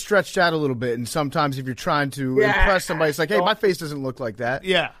 Okay. They get stretched out a little bit, and sometimes if you're trying to impress somebody, it's like, hey, my face doesn't look like that.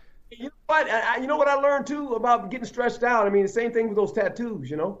 Yeah. You know what? You know what I learned, too, about getting stretched out? I mean, the same thing with those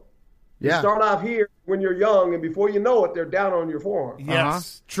tattoos, You start off here when you're young, and before you know it, they're down on your forearm.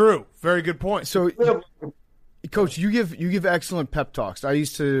 Yes. True. Very good point. So, Coach, you give excellent pep talks. I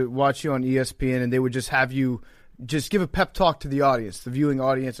used to watch you on ESPN, and they would just have you just give a pep talk to the audience, the viewing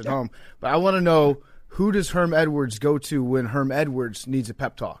audience at home. But I want to know, who does Herm Edwards go to when Herm Edwards needs a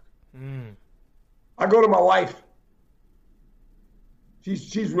pep talk? I go to my wife.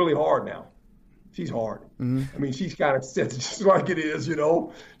 She's really hard now. She's hard. Mm-hmm. I mean, she's kind of sensitive, just like it is,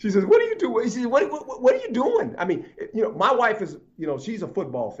 She says, "What are you doing?" She says, "What are you doing?" I mean, my wife is, she's a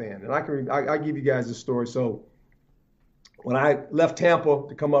football fan, and I give you guys this story. So, when I left Tampa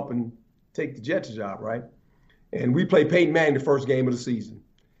to come up and take the Jets job, right, and we played Peyton Manning the first game of the season,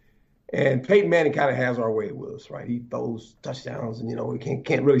 and Peyton Manning kind of has our way with us, right? He throws touchdowns, and we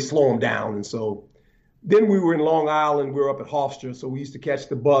can't really slow him down, and so. Then we were in Long Island. We were up at Hofstra, so we used to catch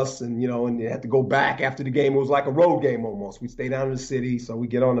the bus, and and you had to go back after the game. It was like a road game almost. We'd stay down in the city, so we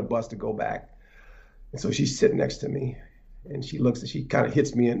get on the bus to go back. And so she's sitting next to me, and she kind of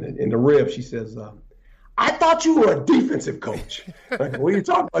hits me in the rib. She says, "I thought you were a defensive coach." Like, what are you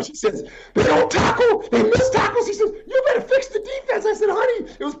talking about? She says, "They don't tackle, they miss tackles." She says, "You better fix the defense." I said,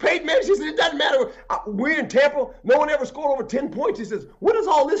 "Honey, it was Peyton Manning." She said, "It doesn't matter. We're in Tampa. No one ever scored over 10 points." She says, "What is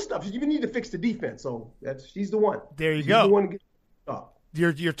all this stuff?" She says, "You need to fix the defense." So she's the one. There you she's go. The one to get up.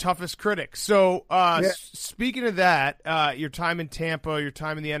 Your toughest critic. So speaking of that, your time in Tampa, your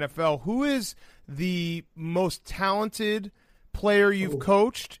time in the NFL, who is the most talented player you've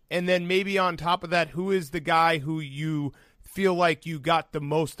coached, and then maybe on top of that, who is the guy who you feel like you got the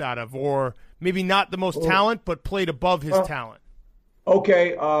most out of, or maybe not the most talent, but played above his talent?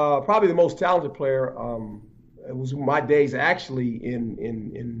 Okay, probably the most talented player. It was my days actually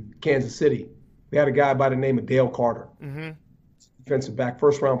in Kansas City. We had a guy by the name of Dale Carter, defensive back,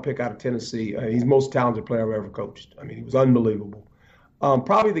 first-round pick out of Tennessee. He's the most talented player I've ever coached. I mean, he was unbelievable.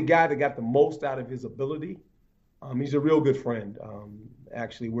 Probably the guy that got the most out of his ability. He's a real good friend.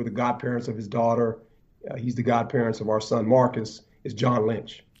 Actually, we're the godparents of his daughter. He's the godparents of our son, Marcus, is John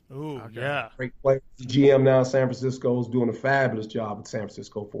Lynch. Ooh, yeah. Great player. He's GM now in San Francisco, is doing a fabulous job at San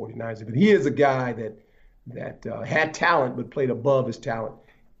Francisco 49ers. But he is a guy that had talent but played above his talent.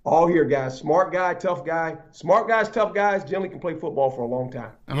 All here, guys. Smart guy, tough guy. Smart guys, tough guys generally can play football for a long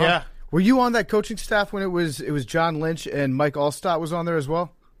time. Yeah. Were you on that coaching staff when it was John Lynch and Mike Allstott was on there as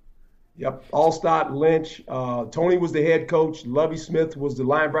well? Yep, Allstott, Lynch. Tony was the head coach. Lovie Smith was the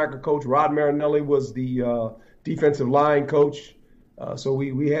linebacker coach. Rod Marinelli was the defensive line coach. So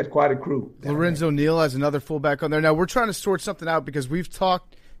we had quite a crew. Lorenzo Neal has another fullback on there. Now, we're trying to sort something out because we've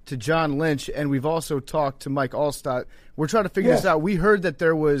talked to John Lynch and we've also talked to Mike Allstott. We're trying to figure this out. We heard that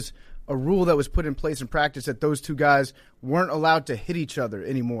there was a rule that was put in place in practice that those two guys weren't allowed to hit each other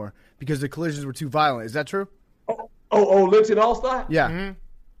anymore because the collisions were too violent. Is that true? Oh, Lynch and Allstott? Yeah. Mm-hmm.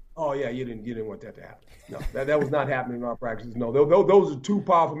 Oh, yeah, you didn't want that to happen. No, that was not happening in our practices. No, those are two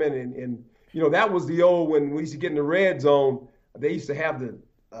powerful men. And that was the old, when we used to get in the red zone, they used to have the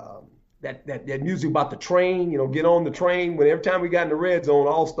that music about the train, get on the train. When every time we got in the red zone,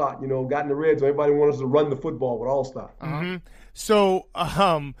 Allstott, got in the red zone, everybody wanted us to run the football with Allstott. Mm-hmm. So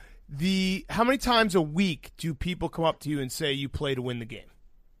how many times a week do people come up to you and say you play to win the game?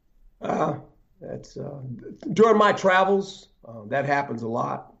 That's during my travels, that happens a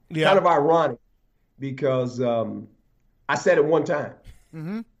lot. Yeah. Kind of ironic because I said it one time.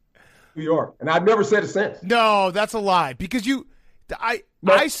 Mm-hmm. New York, and I've never said it since. No, that's a lie because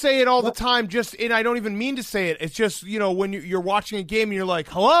I say it all the time, and I don't even mean to say it. It's just, when you're watching a game and you're like,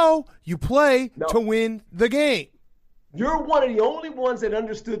 hello, you play to win the game. You're one of the only ones that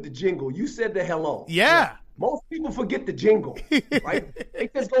understood the jingle. You said the hello. Yeah. Most people forget the jingle, right? They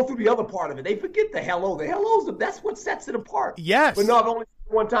just go through the other part of it. They forget the hello. The hello's that's what sets it apart. Yes. But no, I've only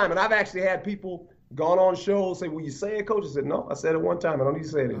said it one time, and I've actually had people gone on shows say, "Will you say it, Coach?" I said, "No, I said it one time. I don't need to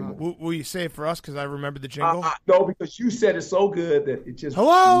say it anymore." Will you say it for us because I remember the jingle? No, because you said it so good that it just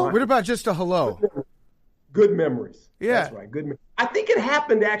hello. What about just a hello? Good memories. Yeah, that's right. Good memories. I think it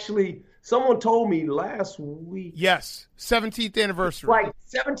happened actually. Someone told me last week. Yes, 17th anniversary. Like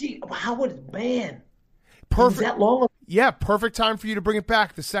 17. How was man? Perfect. Was that long? Yeah, perfect time for you to bring it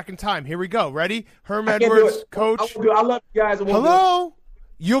back the second time. Here we go. Ready? Herm Edwards, Coach. I love you guys. Hello.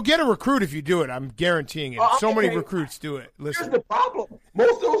 You'll get a recruit if you do it. I'm guaranteeing it. So many recruits do it. Listen. Here's the problem.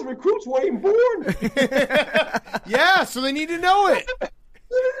 Most of those recruits weren't even born. Yeah, so they need to know it.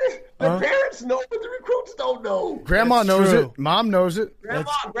 The parents know, but the recruits don't know. Grandma knows it. Mom knows it.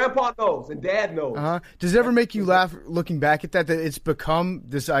 Grandpa knows, and Dad knows. Does it ever make you laugh looking back at that it's become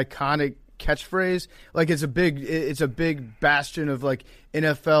this iconic catchphrase? Like it's a big bastion of like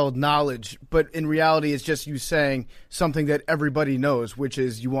NFL knowledge, but in reality it's just you saying something that everybody knows, which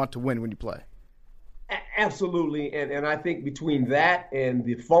is you want to win when you play. Absolutely, and I think between that and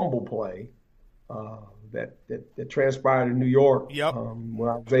the fumble play that transpired in New York,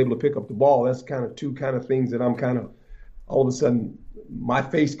 where I was able to pick up the ball, that's kind of two kind of things that I'm kind of all of a sudden my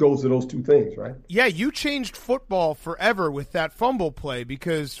face goes to those two things, right? Yeah, you changed football forever with that fumble play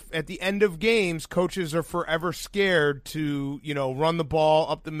because at the end of games, coaches are forever scared to, run the ball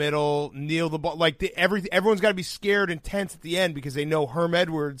up the middle, kneel the ball. Like everyone's got to be scared and tense at the end because they know Herm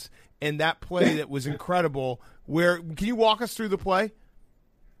Edwards and that play that was incredible. Can you walk us through the play?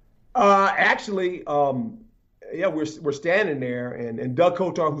 Actually, we're standing there, and Doug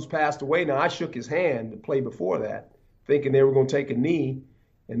Kotar, who's passed away now, I shook his hand the play before that, thinking they were going to take a knee,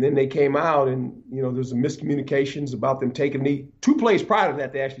 and then they came out, and there's some miscommunications about them taking a knee. 2 plays prior to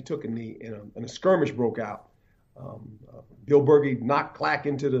that, they actually took a knee, and a skirmish broke out. Bill Berge knocked Clack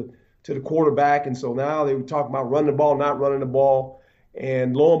into the quarterback, and so now they were talking about running the ball, not running the ball,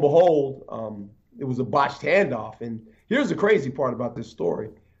 and lo and behold, it was a botched handoff. And here's the crazy part about this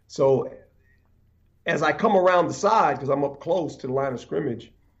story. So as I come around the side, because I'm up close to the line of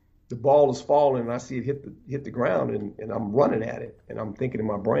scrimmage, the ball is falling, and I see it hit the ground, and I'm running at it. And I'm thinking in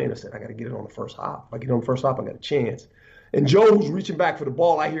my brain, I said, I got to get it on the first hop. If I get it on the first hop, I got a chance. And Joe, who's reaching back for the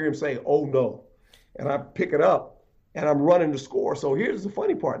ball, I hear him say, oh, no. And I pick it up, and I'm running to score. So here's the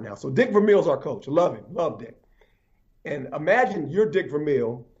funny part now. So Dick Vermeil's our coach. I love him. Love Dick. And imagine you're Dick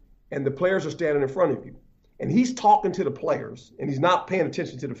Vermeil, and the players are standing in front of you. And he's talking to the players, and he's not paying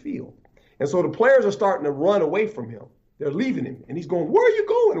attention to the field. And so the players are starting to run away from him. They're leaving him, and he's going, where are you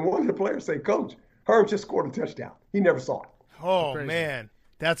going? And one of the players say, Coach, Herm just scored a touchdown. He never saw it. Oh, man,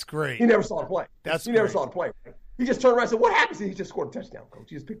 that's great. He never saw the play. He never saw the play. He just turned around and said, what happened? He just scored a touchdown, Coach.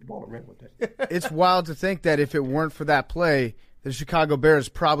 He just picked the ball and ran with a touchdown. It's wild to think that if it weren't for that play, the Chicago Bears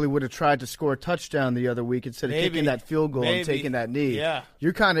probably would have tried to score a touchdown the other week instead of kicking that field goal and taking that knee. Yeah.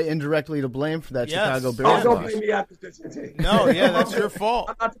 You're kind of indirectly to blame for that Chicago Bears. Don't blame me after this. No, that's your fault.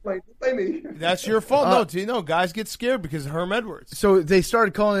 I'm not to blame. Blame me. That's your fault. No, guys get scared because of Herm Edwards. So they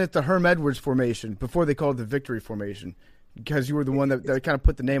started calling it the Herm Edwards formation before they called it the victory formation because you were the one that kind of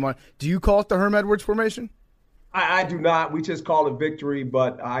put the name on. Do you call it the Herm Edwards formation? I do not. We just call it victory,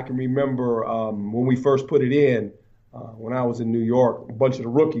 but I can remember when we first put it in, when I was in New York, a bunch of the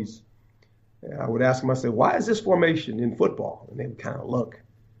rookies, I would ask them, I said, why is this formation in football? And they would kind of look.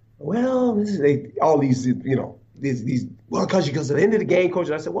 Well, because at the end of the game, Coach,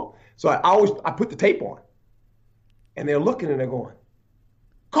 and I said, well, so I put the tape on. And they're looking and they're going,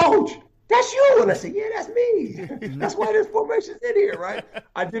 Coach, that's you. And I said, yeah, that's me. That's why this formation's in here, right?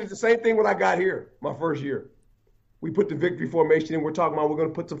 I did the same thing when I got here, my first year. We put the victory formation in. We're talking about we're going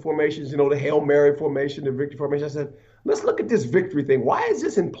to put some formations, the Hail Mary formation, the victory formation. I said, let's look at this victory thing. Why is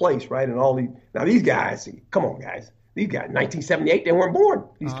this in place, right? And all these guys, come on, guys. These guys, 1978, they weren't born,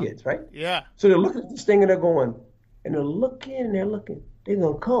 these kids, right? Yeah. So they're looking at this thing and they're going, and they're looking and they're looking. They're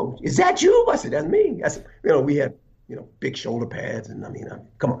going, Coach, is that you? I said, that's me. I said, we had, big shoulder pads and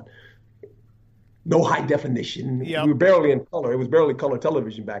come on. No high definition. Yep. We were barely in color. It was barely color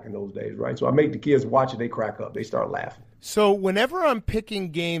television back in those days, right? So I make the kids watch it. They crack up. They start laughing. So whenever I'm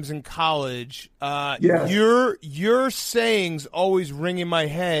picking games in college, your sayings always ring in my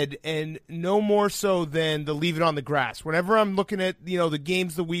head, and no more so than the leave it on the grass. Whenever I'm looking at the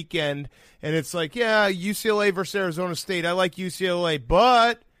games the weekend, and it's like, yeah, UCLA versus Arizona State. I like UCLA,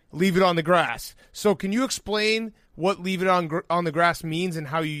 but leave it on the grass. So can you explain what leave it on the grass means and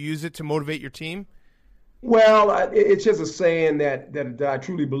how you use it to motivate your team? Well, it's just a saying that I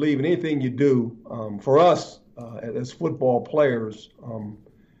truly believe in. Anything you do, for us as football players,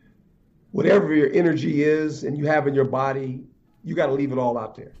 whatever your energy is and you have in your body, you got to leave it all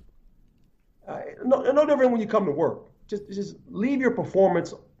out there. No different when you come to work. Just leave your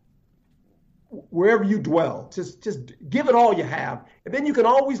performance wherever you dwell. Just give it all you have, and then you can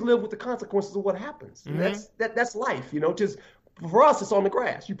always live with the consequences of what happens. Mm-hmm. That's life, Just for us, it's on the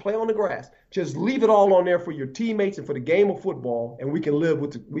grass. You play on the grass. Just leave it all on there for your teammates and for the game of football, and we can live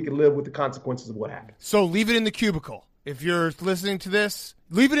with the consequences of what happens. So leave it in the cubicle. If you're listening to this,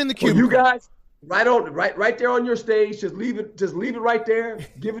 leave it in the cubicle. You guys. Right there on your stage. Just leave it right there.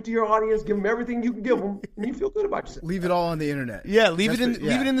 Give it to your audience. Give them everything you can give them, and you feel good about yourself. Leave it all on the internet. Yeah, leave it in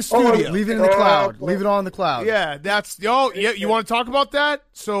the studio. Leave it in the cloud. Leave it all in the cloud. Yeah, you want to talk about that?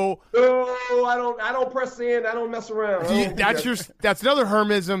 So no, I don't press send. I don't mess around. That's another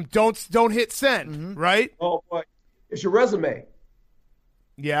Hermism. Don't hit send. Right? Oh boy, it's your resume.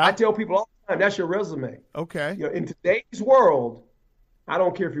 Yeah, I tell people all the time that's your resume. Okay. In today's world. I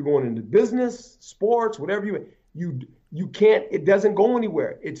don't care if you're going into business, sports, whatever you can't, it doesn't go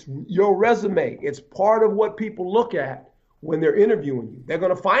anywhere. It's your resume. It's part of what people look at when they're interviewing you. They're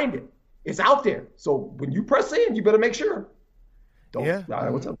going to find it. It's out there. So when you press in, you better make sure.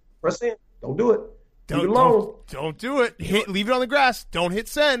 Press in. Don't do it. Leave it alone. Don't do it. Leave it on the grass. Don't hit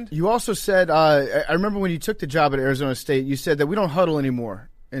send. You also said, I remember when you took the job at Arizona State, you said that we don't huddle anymore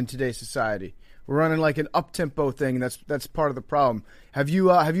in today's society. We're running like an up-tempo thing, and that's part of the problem. Have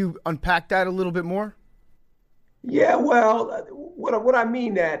you unpacked that a little bit more? Yeah, well, what I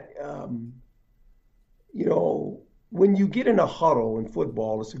mean that, when you get in a huddle in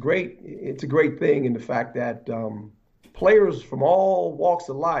football, it's a great thing in the fact that players from all walks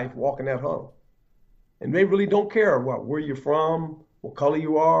of life walk in that huddle, and they really don't care where you're from, what color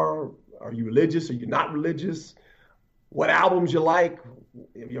you are you religious, are you not religious, what albums you like.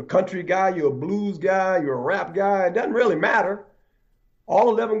 If you're a country guy, you're a blues guy, you're a rap guy, it doesn't really matter. All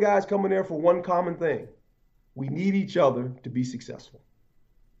 11 guys come in there for one common thing. We need each other to be successful.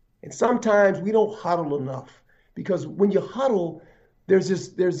 And sometimes we don't huddle enough because when you huddle, there's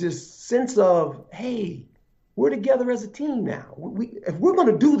this sense of, hey, we're together as a team now. If we're going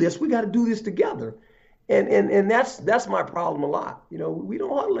to do this, we got to do this together. And that's my problem a lot. We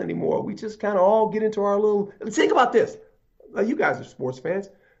don't huddle anymore. We just kind of all get into our little. Think about this. You guys are sports fans.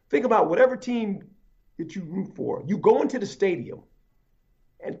 Think about whatever team that you root for. You go into the stadium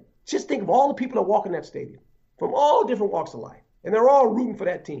and just think of all the people that walk in that stadium from all different walks of life. And they're all rooting for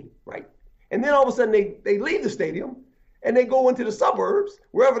that team, right? And then all of a sudden they leave the stadium and they go into the suburbs,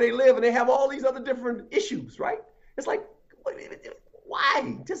 wherever they live, and they have all these other different issues, right? It's like,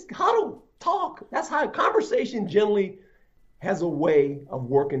 why? Just huddle, talk. That's how conversation generally has a way of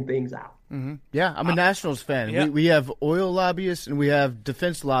working things out. Mm-hmm. Yeah, I'm a Nationals fan. Yeah. We have oil lobbyists and we have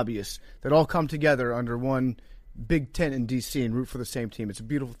defense lobbyists that all come together under one big tent in D.C. and root for the same team. It's a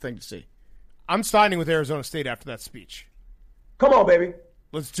beautiful thing to see. I'm signing with Arizona State after that speech. Come on, baby.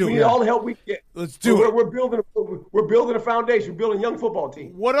 Let's do it. We need all the help we can get. Let's do it. We're building a foundation. We're building a young football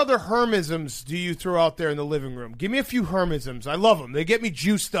team. What other Hermisms do you throw out there in the living room? Give me a few Hermisms. I love them. They get me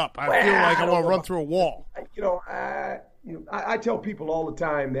juiced up. I feel like I want to run through a wall. I tell people all the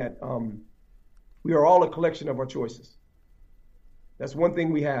time that we are all a collection of our choices. That's one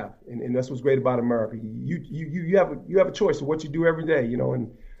thing we have, and that's what's great about America. You have a choice of what you do every day, and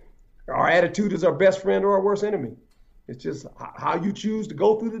our attitude is our best friend or our worst enemy. It's just how you choose to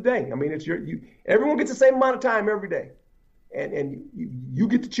go through the day. I mean, everyone gets the same amount of time every day, and you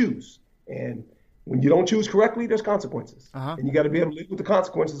get to choose. And when you don't choose correctly, there's consequences, and you got to be able to live with the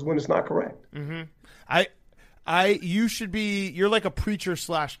consequences when it's not correct. Mm-hmm. You're like a preacher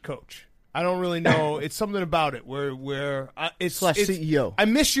 / coach. I don't really know. It's something about it where it's CEO. I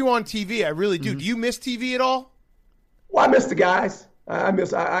miss you on TV. I really do. Mm-hmm. Do you miss TV at all? Well, I miss the guys.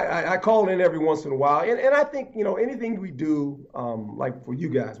 I call in every once in a while. And I think, anything we do, like for you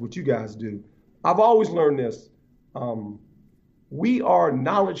guys, what you guys do, I've always learned this. We are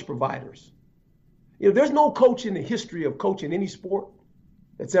knowledge providers. There's no coach in the history of coaching any sport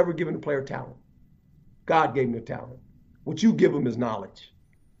that's ever given a player talent. God gave him the talent. What you give them is knowledge.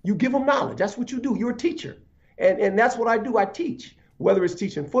 You give them knowledge. That's what you do. You're a teacher. And that's what I do. I teach, whether it's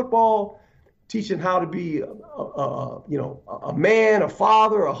teaching football, teaching how to be a man, a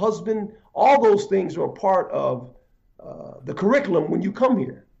father, a husband. All those things are a part of the curriculum when you come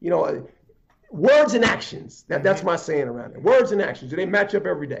here. Words and actions. That's my saying around it. Words and actions. Do they match up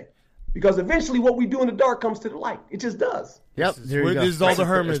every day? Because eventually what we do in the dark comes to the light. It just does. Yep. There you go. This is all the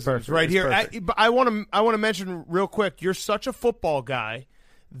It's Hermisms perfect. right It's here. perfect. I want to mention real quick, you're such a football guy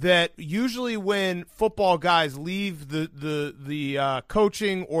that usually when football guys leave the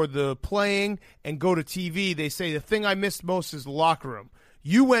coaching or the playing and go to TV, they say the thing I missed most is the locker room.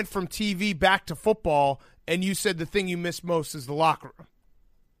 You went from TV back to football, and you said the thing you missed most is the locker room.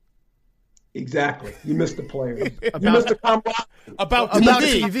 Exactly. You missed the players. You missed the camaraderie. About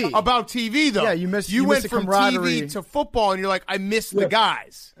TV, though. Yeah, you missed went the from camaraderie. TV to football, and you're like, I miss the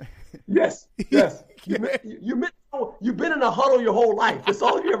guys. Yes. You've been in a huddle your whole life. That's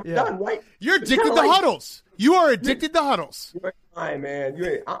all you've ever done, right? You're addicted to huddles. You are addicted to huddles. You're fine, man.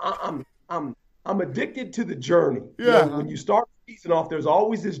 I'm addicted to the journey. Yeah. You know, when you start the season off, there's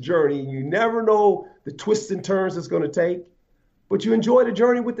always this journey. You never know the twists and turns it's going to take, but you enjoy the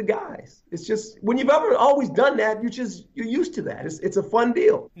journey with the guys. It's just when you've ever always done that, you're used to that. It's a fun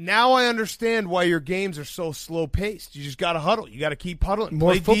deal. Now I understand why your games are so slow paced. You just got to huddle. You got to keep huddling.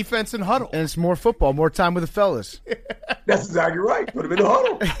 Play defense and huddle. And it's more football, more time with the fellas. That's exactly right. Put them in the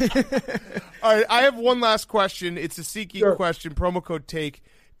huddle. All right, I have one last question. It's a SeatGeek question. Promo code TAKE.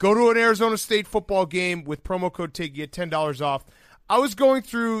 Go to an Arizona State football game with promo code TAKE. You get $10 off. I was going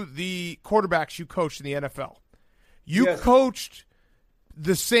through the quarterbacks you coached in the NFL. You coached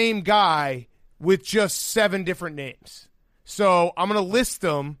the same guy with just 7 different names. So I'm going to list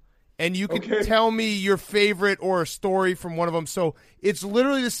them, and you can tell me your favorite or a story from one of them. So it's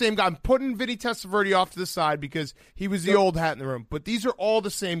literally the same guy. I'm putting Vinny Testaverde off to the side because he was the old hat in the room. But these are all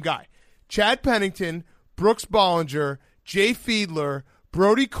the same guy. Chad Pennington, Brooks Bollinger, Jay Fiedler,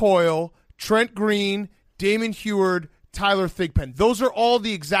 Brody Coyle, Trent Green, Damon Heward, Tyler Thigpen. Those are all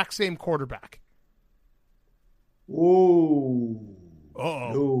the exact same quarterback. Ooh.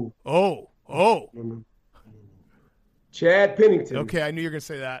 Uh-oh. No. Oh. Chad Pennington. Okay, I knew you were going to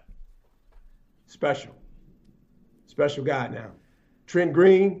say that. Special guy now. Trent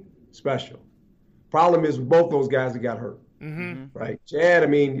Green, special. Problem is with both those guys that got hurt. Mm-hmm. Right? Chad, I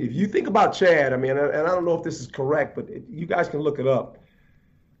mean, if you think about Chad, I mean, and I don't know if this is correct, but you guys can look it up.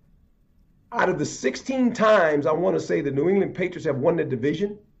 Out of the 16 times I want to say the New England Patriots have won the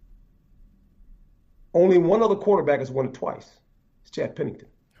division, only one other quarterback has won it twice. It's Chad Pennington.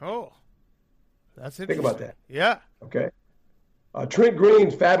 Oh, that's interesting. Think about that. Yeah. Okay. Trent Green,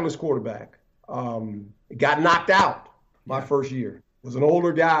 fabulous quarterback. Got knocked out my first year. Was an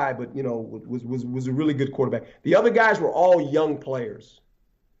older guy, but was a really good quarterback. The other guys were all young players.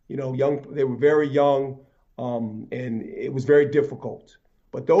 Young. They were very young, and it was very difficult.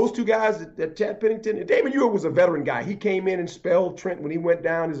 But those two guys, that Chad Pennington, and Damon Ewert was a veteran guy. He came in and spelled Trent when he went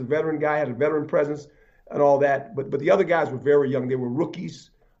down. He's a veteran guy, had a veteran presence and all that. But the other guys were very young. They were rookies.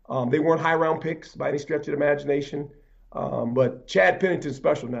 They weren't high-round picks by any stretch of the imagination. But Chad Pennington's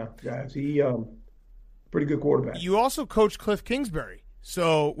special now, guys. He pretty good quarterback. You also coached Cliff Kingsbury.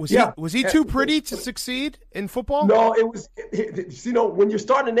 So was he too pretty to succeed in football? No, it was. When you're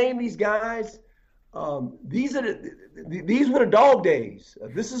starting to name these guys, these were the dog days.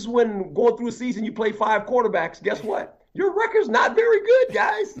 This is when going through a season you play 5 quarterbacks. Guess what? Your record's not very good,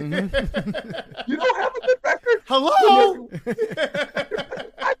 guys. Mm-hmm. You don't have a good record. Hello. 5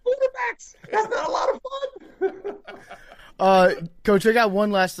 quarterbacks. That's not a lot of fun. Coach, I got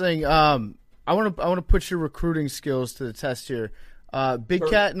one last thing. I want to put your recruiting skills to the test here. Big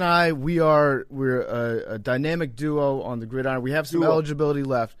Cat and I, we're a dynamic duo on the gridiron. We have some eligibility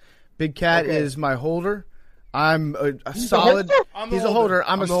left. Big Cat is my holder. I'm a solid. He's a holder.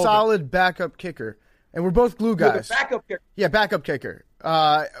 I'm a solid backup kicker, and we're both glue guys. Backup kicker. Yeah, backup kicker.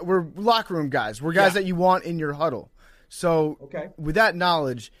 We're locker room guys. We're guys that you want in your huddle. So with that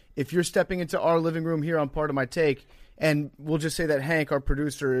knowledge, if you're stepping into our living room here on Part of My Take, and we'll just say that Hank, our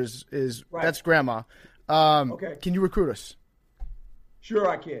producer, is that's Grandma. Can you recruit us? Sure,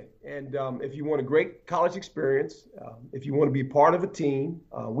 I can. And if you want a great college experience, if you want to be part of a team,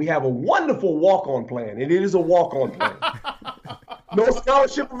 we have a wonderful walk-on plan. And it is a walk-on plan. No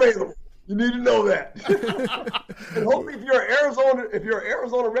scholarship available. You need to know that. And hopefully, if you're an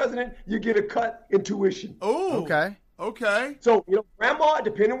Arizona resident, you get a cut in tuition. Oh, okay. So Grandma,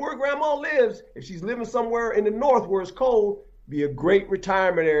 depending where Grandma lives, if she's living somewhere in the north where it's cold, be a great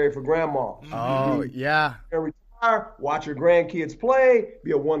retirement area for Grandma. Oh, yeah. Watch your grandkids play. Be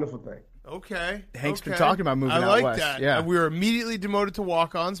a wonderful thing. Okay. Hank's been talking about moving out west. I like west. that. Yeah. We were immediately demoted to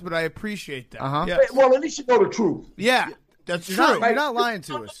walk-ons, but I appreciate that. Uh-huh. Yes. Well, at least you know the truth. Yeah, that's true. You're not lying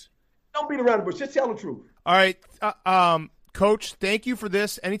to us. Don't beat around the bush. Just tell the truth. All right. Coach, thank you for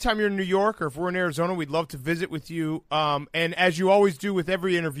this. Anytime you're in New York or if we're in Arizona, we'd love to visit with you. And as you always do with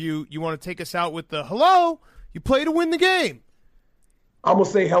every interview, you want to take us out with the, hello, you play to win the game. I'm going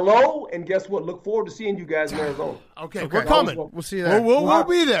to say hello, and guess what? Look forward to seeing you guys in Arizona. Okay, we're coming. We'll see you there. We'll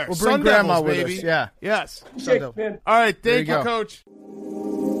be there. We'll bring Sun Grandma Devils, with baby. us. Yeah. Yes. Shakes, man. All right. Thank There you, you go. Coach.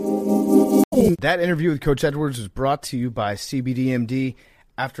 That interview with Coach Edwards was brought to you by CBDMD.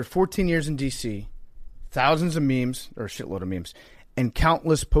 After 14 years in D.C., thousands of memes, or a shitload of memes, and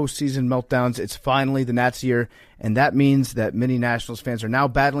countless postseason meltdowns, it's finally the Nats year, and that means that many Nationals fans are now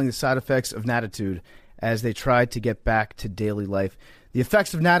battling the side effects of Natitude as they try to get back to daily life. The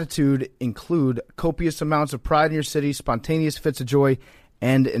effects of Natitude include copious amounts of pride in your city, spontaneous fits of joy,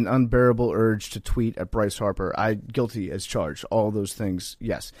 and an unbearable urge to tweet at Bryce Harper. I guilty as charged. All those things,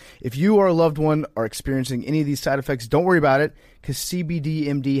 yes. If you or a loved one are experiencing any of these side effects, don't worry about it, because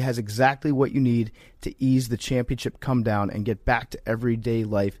CBDMD has exactly what you need to ease the championship come down and get back to everyday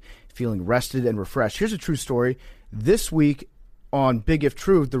life feeling rested and refreshed. Here's a true story. This week on Big If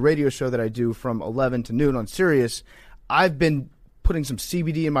True, the radio show that I do from 11 to noon on Sirius, I've been putting some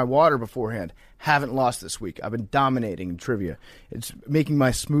CBD in my water beforehand. Haven't lost this week. I've been dominating in trivia. It's making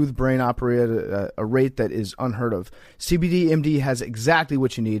my smooth brain operate at a rate that is unheard of. CBDMD has exactly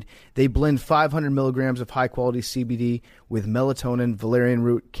what you need. They blend 500 milligrams of high-quality CBD with melatonin, valerian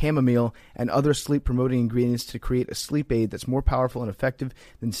root, chamomile, and other sleep-promoting ingredients to create a sleep aid that's more powerful and effective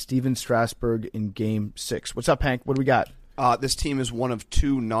than Steven Strasburg in Game 6. What's up, Hank? What do we got? This team is one of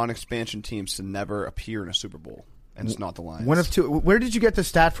 2 non-expansion teams to never appear in a Super Bowl. And it's not the Lions. One of 2. Where did you get the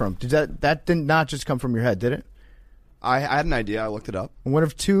stat from? Did that did not just come from your head, did it? I had an idea. I looked it up. One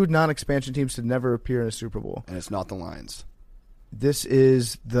of 2 non-expansion teams to never appear in a Super Bowl. And it's not the Lions. This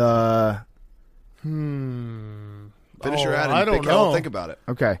is the... Finish your ad and I don't know. think about it.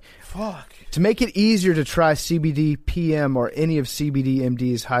 Okay. Fuck. To make it easier to try CBD PM or any of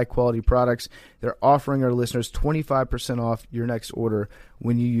CBDMD's high-quality products, they're offering our listeners 25% off your next order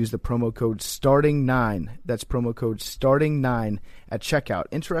when you use the promo code STARTING9. That's promo code STARTING9 at checkout.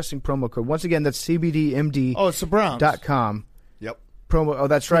 Interesting promo code. Once again, that's CBDMD.com. Oh, it's the Browns. Yep. Promo. Oh,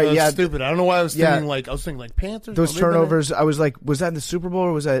 that's right. That's Yeah. stupid. I don't know why I was thinking like Panthers. Those Have they been turnovers, I was like, was that in the Super Bowl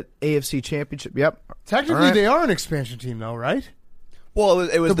or was that AFC Championship? Yep. in? Technically, All right. they are an expansion team, though, right? Well,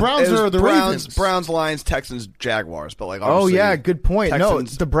 it was The Browns it was are the Browns, Ravens. Browns, Lions, Texans, Jaguars. But like, Oh, obviously, yeah, good point.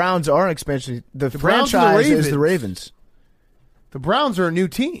 Texans, No, the Browns are an expansion. The Browns are the franchise is Ravens. the Ravens. The Browns are a new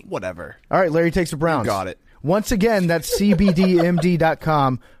team. whatever. All right, Larry takes the Browns. Got it. Once again, that's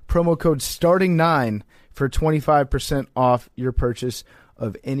CBDMD.com, promo code STARTING9 for 25% off your purchase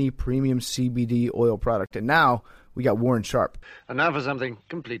of any premium CBD oil product. And now we got Warren Sharp. And now for something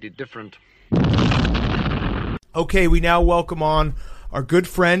completely different. Okay, we now welcome on our good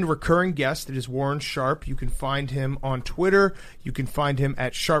friend, recurring guest. It is Warren Sharp. You can find him on Twitter. You can find him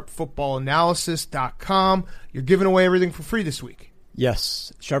at sharpfootballanalysis.com. You're giving away everything for free this week.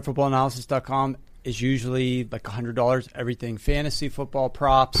 Yes, sharpfootballanalysis.com is usually like $100. Everything fantasy football,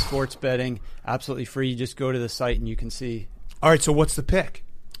 props, sports betting, absolutely free. You just go to the site and you can see. All right, so what's the pick?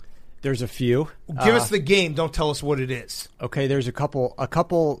 There's a few. Give us the game. Don't tell us what it is. Okay, there's a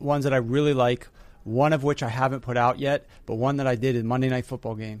couple ones that I really like. One of which I haven't put out yet, but one that I did is Monday Night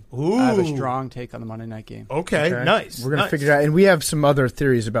Football game. Ooh. I have a strong take on the Monday night game. Okay, nice. We're going to nice. figure it out. And we have some other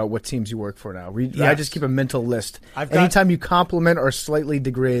theories about what teams you work for now. I Yes. just keep a mental list. I've got- Anytime you compliment or slightly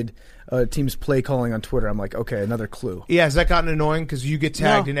degrade a team's play calling on Twitter, I'm like, okay, another clue. Yeah, has that gotten annoying? Because you get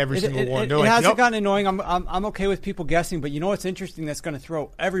tagged in every it, single it, one. It, They're it like, hasn't "Yup." gotten annoying. I'm okay with people guessing, but you know what's interesting that's going to throw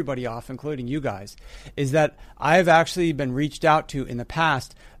everybody off, including you guys, is that I've actually been reached out to in the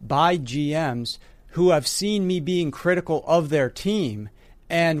past by GMs who have seen me being critical of their team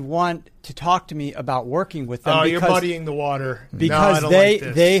and want to talk to me about working with them. Oh, you're muddying the water. Because no, I don't like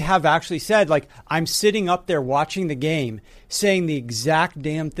this. they have actually said, like, I'm sitting up there watching the game, saying the exact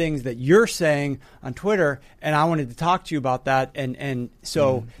damn things that you're saying on Twitter, and I wanted to talk to you about that. And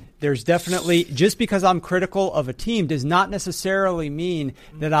so there's definitely, just because I'm critical of a team does not necessarily mean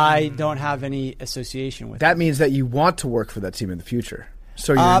that I don't have any association with That them. means that you want to work for that team in the future.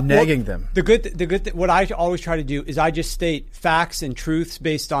 So you're Well, negging them. The good what I always try to do is I just state facts and truths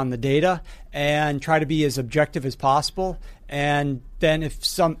based on the data and try to be as objective as possible. And then if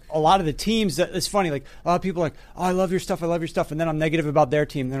a lot of the teams, it's funny, like a lot of people are like, oh, I love your stuff, and then I'm negative about their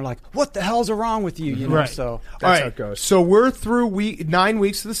team. And they're like, what the hell's wrong with you? You know, Right. so That's All right. how it goes. So we're through 9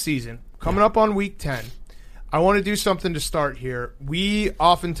 weeks of the season, coming up on week 10. I want to do something to start here. We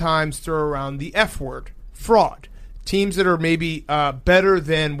oftentimes throw around the F word, fraud. Teams that are maybe better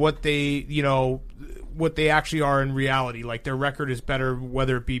than what they actually are in reality. Like their record is better,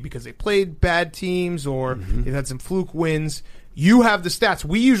 whether it be because they played bad teams or they've had some fluke wins. You have the stats.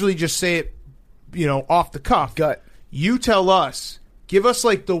 We usually just say it, off the cuff. Gut. You tell us, give us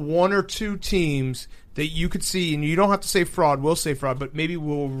like the one or two teams that you could see, and you don't have to say fraud, we'll say fraud, but maybe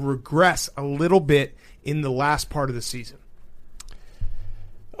will regress a little bit in the last part of the season?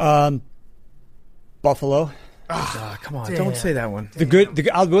 Buffalo. Come on, damn. don't say that one.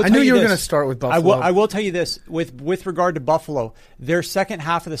 I knew you were going to start with Buffalo. I will tell you this, with regard to Buffalo, their second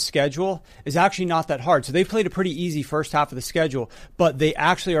half of the schedule is actually not that hard. So they've played a pretty easy first half of the schedule, but they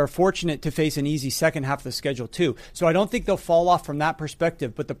actually are fortunate to face an easy second half of the schedule too. So I don't think they'll fall off from that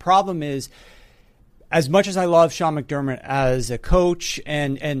perspective. But the problem is, as much as I love Sean McDermott as a coach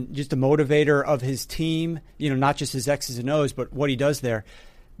and just a motivator of his team, not just his X's and O's, but what he does there,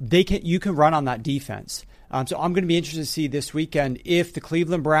 you can run on that defense. So I'm going to be interested to see this weekend if the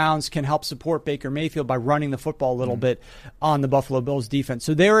Cleveland Browns can help support Baker Mayfield by running the football a little bit on the Buffalo Bills defense.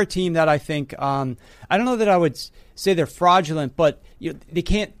 So they're a team that I think I don't know that I would say they're fraudulent, but they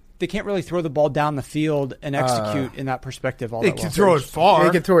can't really throw the ball down the field and execute in that perspective. They can throw it far. They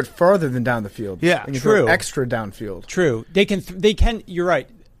can throw it farther than down the field. Yeah, they can true. Throw extra downfield. True. They can. You're right.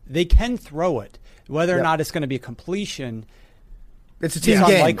 They can throw it. Whether or not it's going to be a completion. It's a team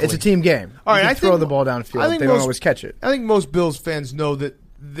game. Unlikely. It's a team game. All right, you can throw the ball downfield. They don't always catch it. I think most Bills fans know that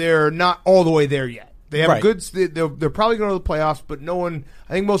they're not all the way there yet. They have Right. They're probably going to the playoffs, but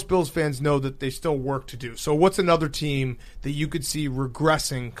I think most Bills fans know that they still work to do. So what's another team that you could see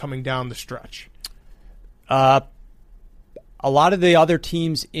regressing coming down the stretch? A lot of the other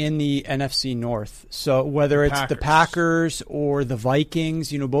teams in the NFC North. So whether it's the Packers or the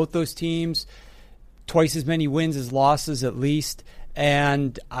Vikings, both those teams, twice as many wins as losses at least,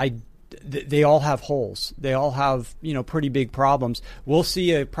 and they all have holes. They all have, pretty big problems. We'll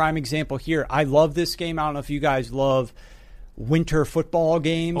see a prime example here. I love this game. I don't know if you guys love winter football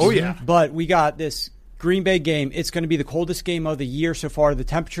games. Oh, yeah. But we got this Green Bay game. It's going to be the coldest game of the year so far. The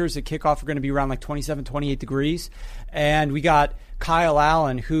temperatures at kickoff are going to be around like 27, 28 degrees. And we got Kyle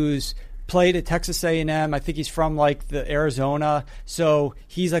Allen, who's played at Texas A&M. I think he's from like the Arizona. So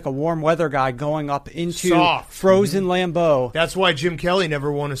he's like a warm weather guy going up into frozen Lambeau. That's why Jim Kelly never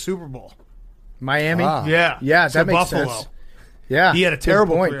won a Super Bowl. Miami? Yeah. That makes Buffalo. sense. Yeah. He had a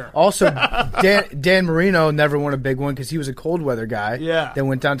terrible career. Also, Dan Marino never won a big one because he was a cold weather guy. Yeah. Then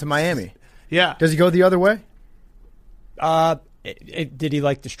went down to Miami. Yeah. Does he go the other way? Did he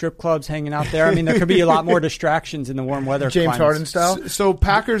like the strip clubs hanging out there? I mean, there could be a lot more distractions in the warm weather James climates. Harden style? So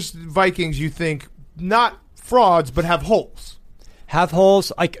Packers, Vikings, you think not frauds, but have holes. Have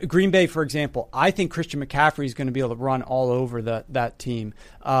holes. Like Green Bay, for example. I think Christian McCaffrey is going to be able to run all over that team.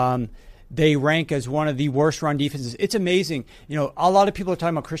 They rank as one of the worst run defenses. It's amazing. A lot of people are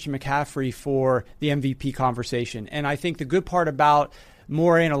talking about Christian McCaffrey for the MVP conversation. And I think the good part about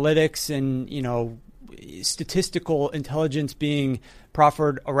more analytics and, statistical intelligence being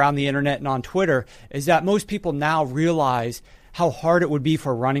proffered around the internet and on Twitter is that most people now realize how hard it would be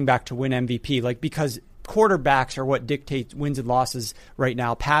for a running back to win MVP. Because quarterbacks are what dictate wins and losses right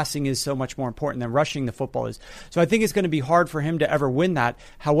now. Passing is so much more important than rushing the football is. So I think it's going to be hard for him to ever win that.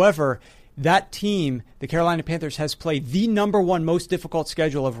 However, that team, the Carolina Panthers, has played the number one most difficult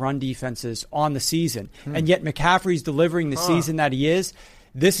schedule of run defenses on the season. And yet McCaffrey's delivering the season that he is.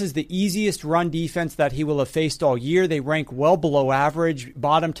 This is the easiest run defense that he will have faced all year. They rank well below average,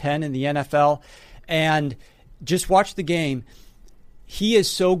 bottom 10 in the NFL. And just watch the game. He is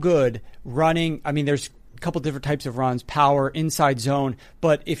so good running. I mean, there's a couple different types of runs, power, inside zone.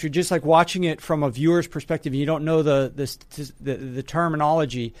 But if you're just like watching it from a viewer's perspective and you don't know the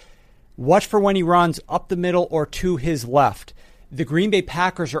terminology, watch for when he runs up the middle or to his left. The Green Bay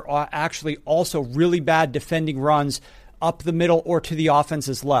Packers are actually also really bad defending runs up the middle or to the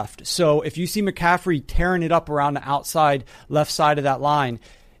offense's left. So if you see McCaffrey tearing it up around the outside left side of that line,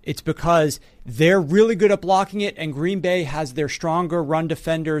 it's because they're really good at blocking it, and Green Bay has their stronger run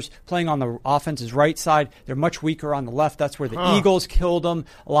defenders playing on the offense's right side. They're much weaker on the left. That's where the Eagles killed them.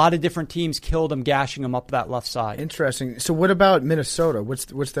 A lot of different teams killed them, gashing them up that left side. Interesting. So what about Minnesota? What's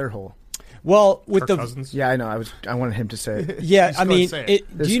their hole? Well, with Kirk Cousins. Yeah, I know. I wanted him to say it. Yeah, I mean, do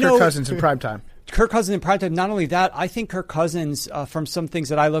you know Kirk Cousins in primetime? Kirk Cousins in primetime. Not only that, I think Kirk Cousins, from some things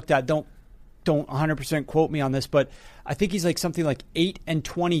that I looked at, don't 100% quote me on this, but I think he's like something like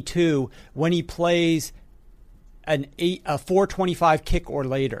 8-22 when he plays a 425 kick or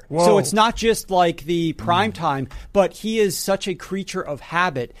later. Whoa. So it's not just like the prime time, but he is such a creature of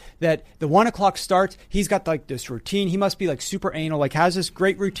habit that the 1 o'clock starts, he's got like this routine. He must be like super anal, like has this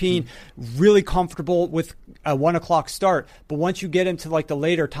great routine, really comfortable with a 1 o'clock start. But once you get into like the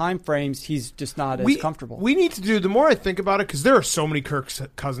later time frames, he's just not as comfortable. We need to do, the more I think about it, because there are so many Kirk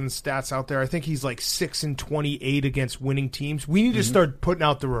Cousins stats out there. I think he's like 6-28 against winning teams. We need to start putting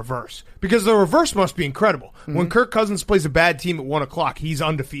out the reverse, because the reverse must be incredible. When Kirk Cousins plays a bad team at 1 o'clock, he's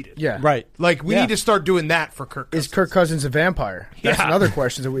undefeated. Yeah. Right. Like, we need to start doing that for Kirk Cousins. Is Kirk Cousins a vampire? That's another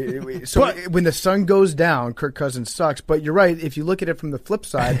question. When the sun goes down, Kirk Cousins sucks. But you're right. If you look at it from the flip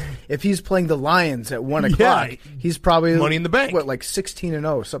side, if he's playing the Lions at 1 o'clock, he's probably Money in the bank. What, like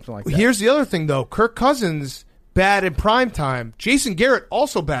 16-0, something like that. Here's the other thing, though. Kirk Cousins, bad in prime time. Jason Garrett,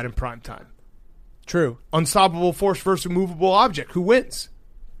 also bad in prime time. True. Unstoppable force versus movable object. Who wins?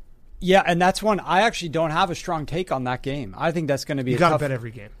 Yeah, and that's one I actually don't have a strong take on that game. I think that's going to be You got to bet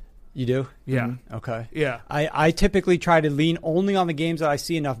every game. You do? Yeah. Okay. Yeah. I typically try to lean only on the games that I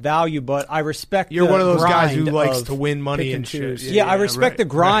see enough value, but I respect You're the one of those guys who grind likes of to win money pick and shit. choose. I respect the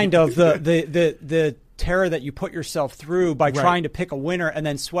grind of the terror that you put yourself through by trying to pick a winner and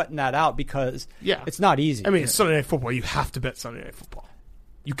then sweating that out, because it's not easy. I mean, it's Sunday Night Football. You have to bet Sunday Night Football.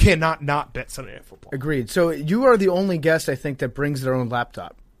 You cannot not bet Sunday Night Football. Agreed. So you are the only guest, I think, that brings their own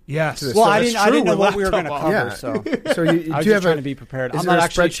laptop. Yes. Well, I didn't know what we were going to cover, Yeah. so So you, I was do you just have trying to be prepared. Is I'm there not a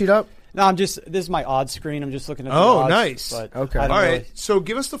actually, spreadsheet up? No, this is my odds screen. I'm just looking at the Oh, odds. nice. But Okay. I don't All right. really- So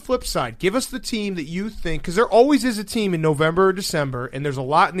give us the flip side. Give us the team that you think, because there always is a team in November or December, and there's a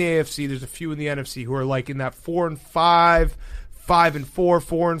lot in the AFC. There's a few in the NFC who are like in that 4-5, 5-4,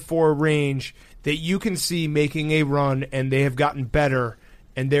 4-4 range that you can see making a run, and they have gotten better,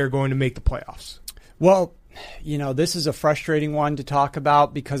 and they're going to make the playoffs. Well, this is a frustrating one to talk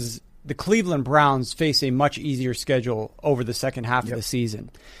about because the Cleveland Browns face a much easier schedule over the second half of the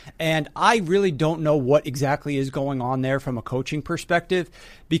season. And I really don't know what exactly is going on there from a coaching perspective,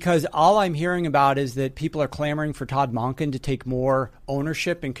 because all I'm hearing about is that people are clamoring for Todd Monken to take more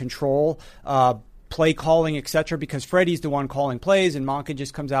ownership and control, play calling, etc., because Freddie's the one calling plays, and Monken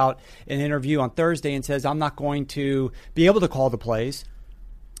just comes out in an interview on Thursday and says, I'm not going to be able to call the plays.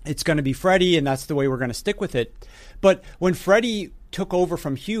 It's going to be Freddie, and that's the way we're going to stick with it. But when Freddie took over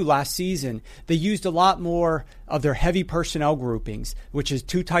from Hugh last season, they used a lot more of their heavy personnel groupings, which is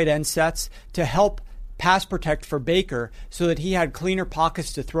 2 tight end sets, to help pass protect for Baker so that he had cleaner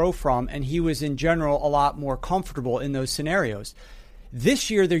pockets to throw from, and he was in general a lot more comfortable in those scenarios. This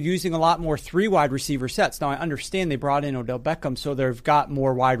year, they're using a lot more 3 wide receiver sets. Now, I understand they brought in Odell Beckham, so they've got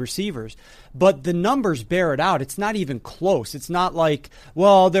more wide receivers. But the numbers bear it out. It's not even close. It's not like,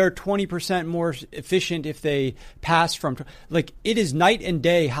 well, they're 20% more efficient if they pass from... Like, it is night and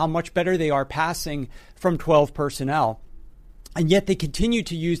day how much better they are passing from 12 personnel. And yet they continue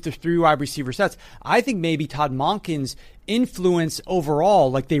to use the 3 wide receiver sets. I think maybe Todd Monken's influence overall,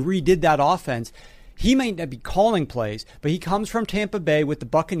 like they redid that offense... He might not be calling plays, but he comes from Tampa Bay with the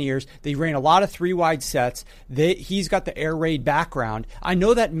Buccaneers. They ran a lot of 3 wide sets. He's got the air raid background. I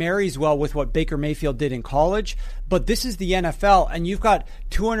know that marries well with what Baker Mayfield did in college, but this is the NFL, and you've got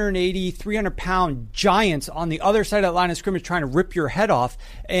 280, 300-pound giants on the other side of that line of scrimmage trying to rip your head off,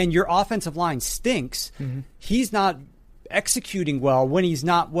 and your offensive line stinks. Mm-hmm. He's not executing well when he's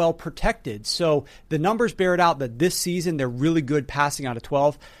not well protected. So the numbers bear it out that this season they're really good passing out of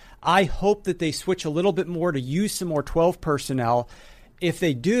 12. I hope that they switch a little bit more to use some more 12 personnel. If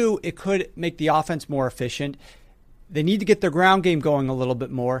they do, it could make the offense more efficient. They need to get their ground game going a little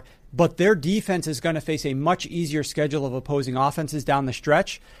bit more, but their defense is going to face a much easier schedule of opposing offenses down the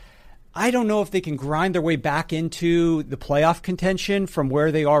stretch. I don't know if they can grind their way back into the playoff contention from where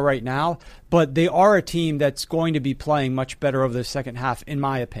they are right now, but they are a team that's going to be playing much better over the second half, in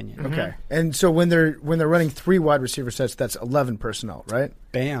my opinion. Okay. And so when they're running 3 wide receiver sets, that's 11 personnel, right?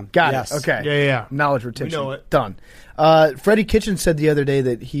 Bam. Got yes. it. Okay. Yeah. Knowledge retention. We know it. Done. Freddie Kitchen said the other day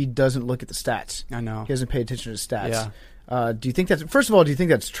that he doesn't look at the stats. I know. He doesn't pay attention to stats. Yeah. Do you think that's, first of all, do you think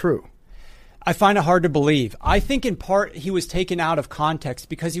that's true? I find it hard to believe. I think in part he was taken out of context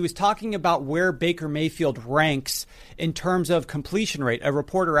because he was talking about where Baker Mayfield ranks in terms of completion rate. A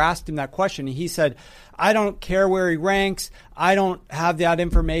reporter asked him that question, and he said, I don't care where he ranks. I don't have that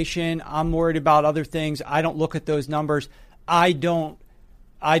information. I'm worried about other things. I don't look at those numbers. I don't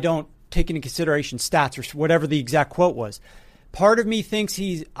take into consideration stats or whatever the exact quote was. Part of me thinks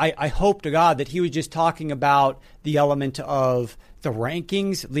I hope to God that he was just talking about the element of the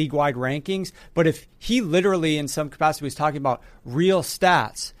rankings, league-wide rankings. But if he literally in some capacity was talking about real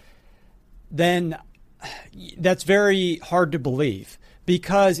stats, then that's very hard to believe.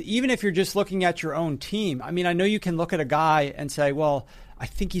 Because even if you're just looking at your own team, I mean, I know you can look at a guy and say, well, I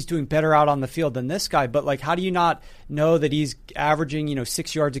think he's doing better out on the field than this guy. But, like, how do you not know that he's averaging,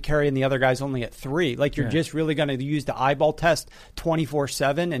 6 yards a carry and the other guy's only at 3? Like, you're just really going to use the eyeball test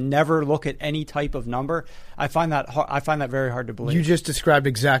 24/7 and never look at any type of number. I find that very hard to believe. You just described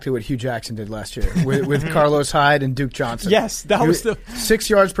exactly what Hugh Jackson did last year with Carlos Hyde and Duke Johnson. Yes, that was 6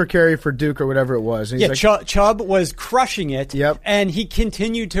 yards per carry for Duke or whatever it was. And he's Chubb was crushing it, and he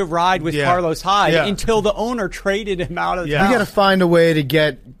continued to ride with Carlos Hyde until the owner traded him out of town. You got to find a way to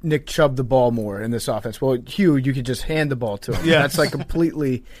get Nick Chubb the ball more in this offense. Well, Hugh, you could just hand the ball to him. That's like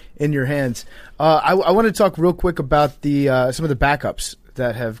completely in your hands. I want to talk real quick about some of the backups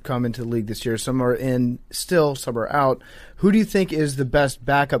that have come into the league this year. Some are in still, some are out. Who do you think is the best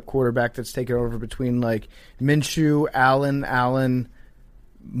backup quarterback that's taken over between like Minshew, Allen,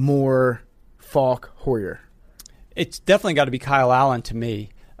 Moore, Falk, Hoyer? It's definitely got to be Kyle Allen to me.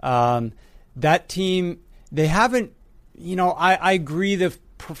 That team, they haven't, I agree the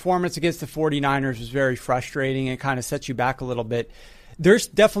performance against the 49ers was very frustrating and kind of sets you back a little bit. There's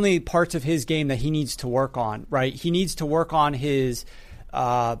definitely parts of his game that he needs to work on, right? He needs to work on his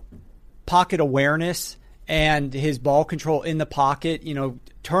pocket awareness and his ball control in the pocket.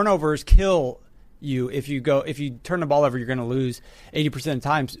 Turnovers kill you. If you turn the ball over, you're going to lose 80% of the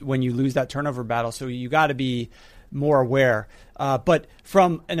times when you lose that turnover battle. So you got to be more aware. But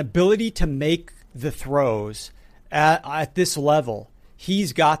from an ability to make the throws at this level,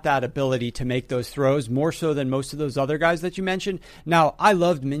 he's got that ability to make those throws more so than most of those other guys that you mentioned. Now, I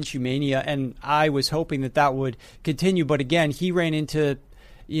loved Minshew Mania, and I was hoping that would continue. But again, he ran into,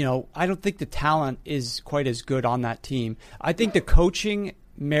 I don't think the talent is quite as good on that team. I think the coaching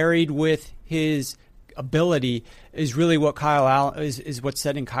married with his ability is really what Kyle Allen is what's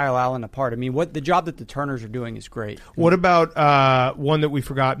setting Kyle Allen apart. I mean, the job that the Turners are doing is great. What about one that we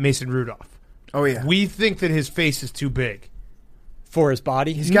forgot, Mason Rudolph? Oh, yeah. We think that his face is too big. For his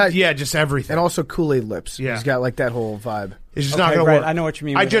body? He's got just everything. And also Kool-Aid lips. Yeah. He's got like that whole vibe. It's just not going to work. I know what you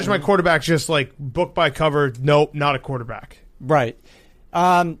mean. I judge my quarterback just like book by cover. Nope, not a quarterback. Right.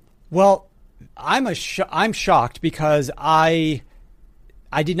 Well, I'm shocked because I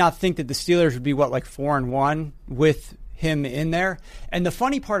did not think that the Steelers would be 4-1 with him in there. And the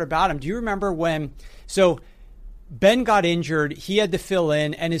funny part about him, do you remember when Ben got injured, he had to fill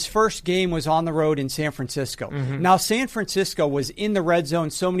in, and his first game was on the road in San Francisco. Mm-hmm. Now, San Francisco was in the red zone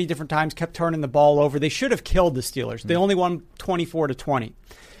so many different times, kept turning the ball over. They should have killed the Steelers. Mm-hmm. They only won 24-20.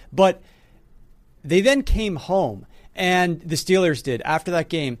 But they then came home, and the Steelers did after that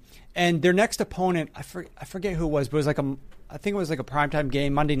game. And their next opponent, I forget who it was, but it was I think it was like a primetime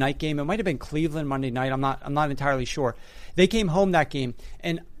game, Monday night game. It might have been Cleveland Monday night. I'm not entirely sure. They came home that game,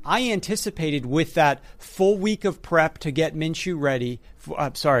 and I anticipated with that full week of prep to get Minshew ready,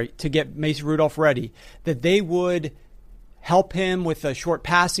 to get Mason Rudolph ready, that they would help him with a short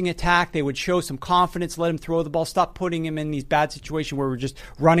passing attack. They would show some confidence, let him throw the ball, stop putting him in these bad situations where we're just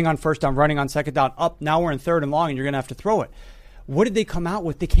running on first down, running on second down, now we're in third and long, and you're going to have to throw it. What did they come out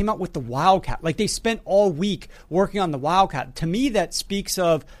with? They came out with the Wildcat. Like, they spent all week working on the Wildcat. To me, that speaks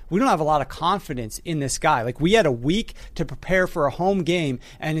of we don't have a lot of confidence in this guy. Like, we had a week to prepare for a home game,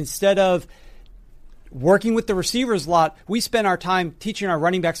 and instead of working with the receivers a lot, we spent our time teaching our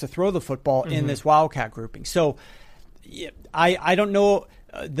running backs to throw the football in this Wildcat grouping. So I don't know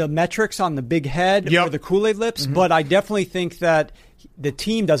the metrics on the big head or the Kool-Aid lips, but I definitely think that the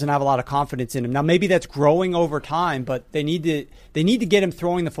team doesn't have a lot of confidence in him. Now, maybe that's growing over time, but they need to get him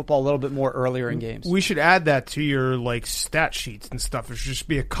throwing the football a little bit more earlier in games. We should add that to your stat sheets and stuff. There should just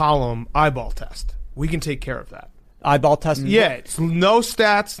be a column eyeball test. We can take care of that. Eyeball test? Yeah, it's no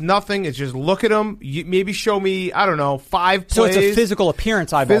stats, nothing. It's just look at them. Maybe show me, 5 plays. So it's a physical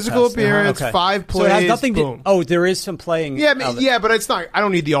appearance eyeball test. Physical appearance, okay. 5 plays. So it has nothing boom. There is some playing. Yeah, but it's not. I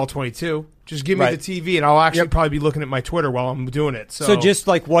don't need the all 22. Just give me the TV, and I'll actually probably be looking at my Twitter while I'm doing it. So just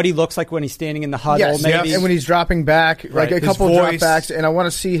like what he looks like when he's standing in the huddle, maybe. And when he's dropping back, like a couple of drop backs, and I want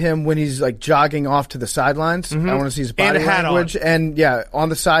to see him when he's jogging off to the sidelines. I want to see his body language, and on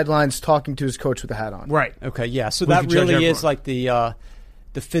the sidelines talking to his coach with the hat on. Right. Okay. Yeah. So that really is like the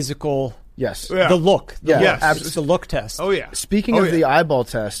physical. Yes. Yeah. The look. Yes. It's the look test. Oh yeah. Speaking of the eyeball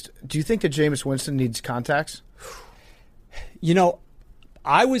test, do you think that Jameis Winston needs contacts?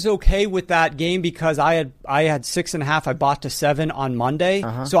 I was okay with that game because I had 6.5. I bought to 7 on Monday,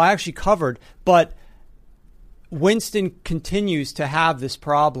 so I actually covered. But Winston continues to have this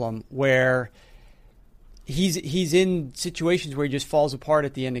problem where he's in situations where he just falls apart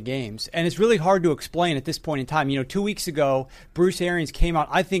at the end of games, and it's really hard to explain at this point in time. 2 weeks ago, Bruce Arians came out.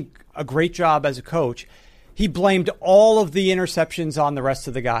 I think a great job as a coach. he blamed all of the interceptions on the rest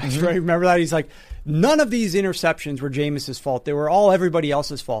of the guys, right? Remember that? He's like, none of these interceptions were Jameis's fault. They were all everybody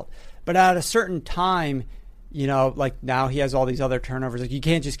else's fault. But at a certain time, you know, like now he has all these other turnovers. Like you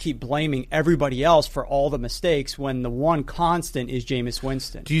can't just keep blaming everybody else for all the mistakes when the one constant is Jameis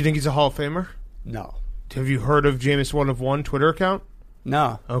Winston. Do you think he's a Hall of Famer? No. Have you heard of Jameis 1 of 1 Twitter account?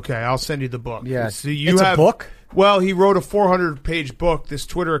 No. Okay, I'll send you the book. Yeah. So you It's a have book? Well, he wrote a 400-page book, this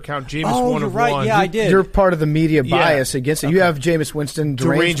Twitter account, Jameis 1 you're of right. 1. Yeah, I did. You're part of the media bias against it. You have Jameis Winston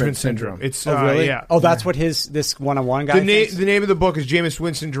derangement syndrome. It's really? yeah. Oh, that's what this one-on-one guy thinks? The name of the book is Jameis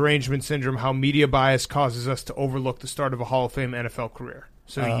Winston Derangement Syndrome: How Media Bias Causes Us to Overlook the Start of a Hall of Fame NFL Career.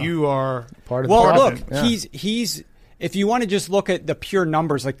 So you are part of the Well, problem. look, Yeah. he's if you want to just look at the pure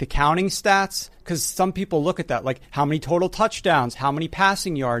numbers, like the counting stats, because some people look at that, like how many total touchdowns, how many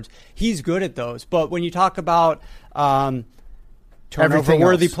passing yards, he's good at those. But when you talk about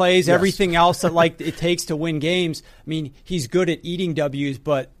turnover-worthy else. plays, Yes. everything else that like it takes to win games, I mean, he's good at eating W's,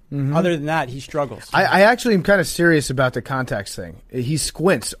 but other than that, he struggles. I actually am kind of serious about the contacts thing. He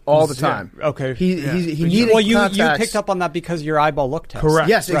squints all the time. okay. He needed Well, you contacts. picked up on that because your eyeball look test. Correct.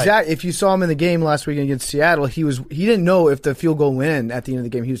 Yes, Right. exactly. If you saw him in the game last weekend against Seattle, he didn't know if the field goal went in at the end of the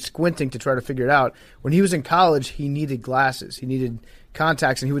game. He was squinting to try to figure it out. When he was in college, he needed glasses. He needed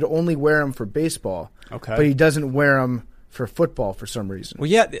contacts, and he would only wear them for baseball. Okay. But he doesn't wear them for football for some reason. Well,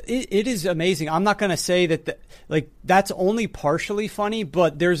 yeah, it is amazing. I'm not going to say that that's only partially funny,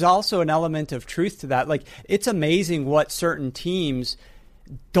 but there's also an element of truth to that. Like, it's amazing what certain teams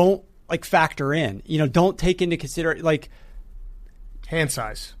don't like factor in. You know, don't take into consideration like hand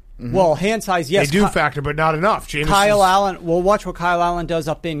size. well, hand size. Yes, They do factor, but not enough. Jameis Kyle is- Allen. Well, watch what Kyle Allen does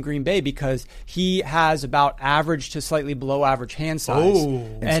up in Green Bay because he has about average to slightly below average hand size, Oh.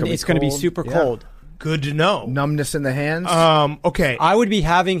 and it's going to be cold. super Yeah. cold. Good to know. Numbness in the hands. Okay. I would be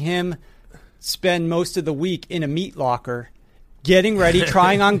having him spend most of the week in a meat locker, getting ready,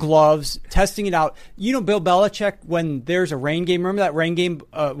 trying on gloves, testing it out. You know, Bill Belichick, when there's a rain game, remember that rain game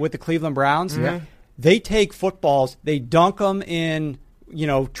with the Cleveland Browns? Yeah. They take footballs, they dunk them in, you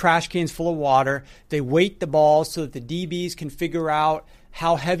know, trash cans full of water. They weight the balls so that the DBs can figure out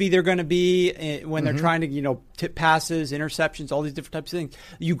how heavy they're going to be when they're trying to, you know, tip passes, interceptions, all these different types of things.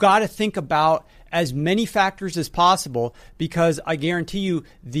 You got to think about as many factors as possible because I guarantee you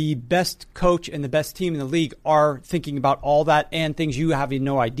the best coach and the best team in the league are thinking about all that and things you have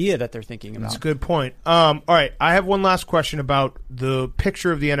no idea that they're thinking about. That's a good point. All right, I have one last question about the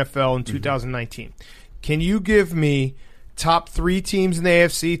picture of the NFL in 2019. Can you give me top 3 teams in the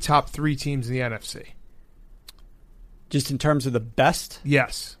AFC, top 3 teams in the NFC? Just in terms of the best?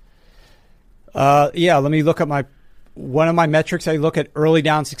 Yes. Yeah, let me look at one of my metrics. I look at early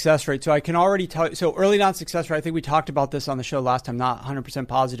down success rate. So I can already tell you. So early down success rate, I think we talked about this on the show last time, not 100%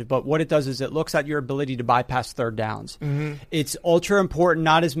 positive, but what it does is it looks at your ability to bypass third downs. It's ultra important.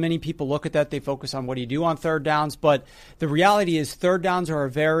 Not as many people look at that. They focus on what do you do on third downs, but the reality is third downs are a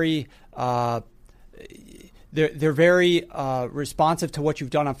very they're very responsive to what you've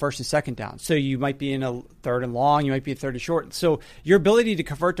done on first and second down. So you might be in a third and long, you might be a third and short. So your ability to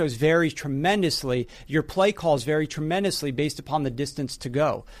convert those varies tremendously. Your play calls vary tremendously based upon the distance to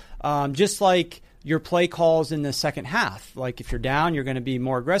go. Just like your play calls in the second half. Like if you're down, you're going to be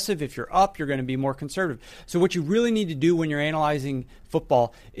more aggressive. If you're up, you're going to be more conservative. So what you really need to do when you're analyzing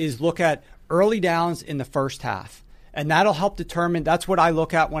football is look at early downs in the first half. And that'll help determine, that's what I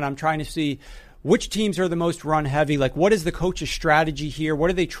look at when I'm trying to see which teams are the most run heavy? Like, what is the coach's strategy here?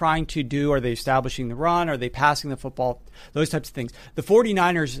 What are they trying to do? Are they establishing the run? Are they passing the football? Those types of things. The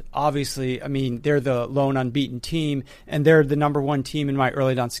 49ers, obviously, I mean, they're the lone unbeaten team, and they're the number one team in my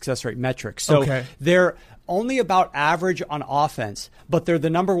early down success rate metrics. So they're only about average on offense, but they're the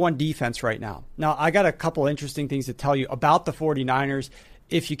number one defense right now. Now, I got a couple interesting things to tell you about the 49ers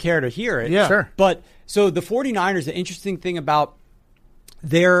if you care to hear it. Yeah. Sure. But so the 49ers, the interesting thing about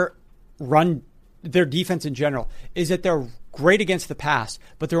their defense in general is that they're great against the pass,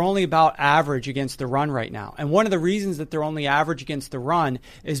 but they're only about average against the run right now. And one of the reasons that they're only average against the run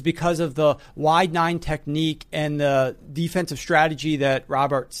is because of the wide nine technique and the defensive strategy that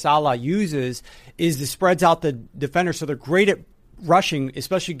Robert Saleh uses is the spreads out the defender. So they're great at rushing,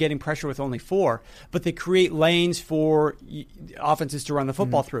 especially getting pressure with only 4, but they create lanes for offenses to run the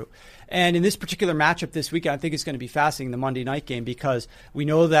football through. And in this particular matchup this weekend, I think it's going to be fascinating, the Monday night game, because we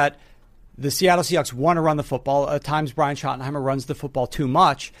know that the Seattle Seahawks want to run the football. At times, Brian Schottenheimer runs the football too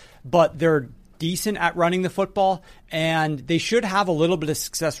much, but they're decent at running the football, and they should have a little bit of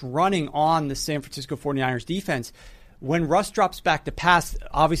success running on the San Francisco 49ers defense. when Russ drops back to pass,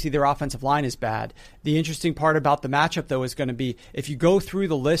 obviously their offensive line is bad. The interesting part about the matchup, though, is going to be if you go through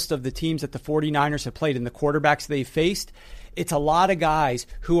the list of the teams that the 49ers have played and the quarterbacks they've faced, it's a lot of guys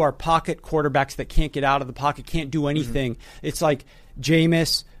who are pocket quarterbacks that can't get out of the pocket, can't do anything. It's like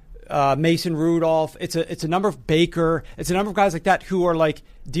Jameis, Mason Rudolph. It's a number of Baker. It's a number of guys like that who are like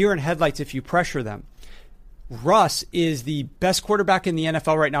deer in headlights if you pressure them. Russ is the best quarterback in the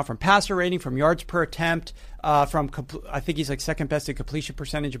NFL right now from passer rating, from yards per attempt, I think he's like second best in completion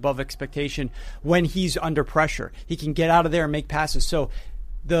percentage above expectation when he's under pressure. He can get out of there and make passes. So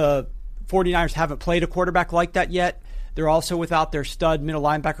the 49ers haven't played a quarterback like that yet. They're also without their stud middle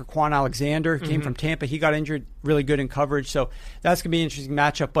linebacker, Quan Alexander, who came from Tampa. He got injured, really good in coverage. So that's going to be an interesting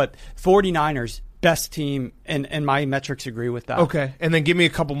matchup. But 49ers, best team, and my metrics agree with that. Okay, and then give me a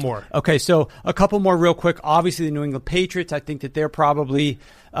couple more. Okay, so a couple more real quick. Obviously, the New England Patriots, I think that they're probably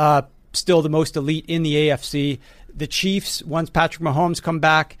still the most elite in the AFC. The Chiefs, once Patrick Mahomes come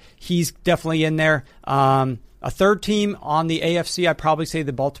back, he's definitely in there. A third team on the AFC, I'd probably say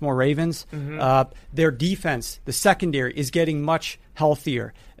the Baltimore Ravens. Their defense, the secondary, is getting much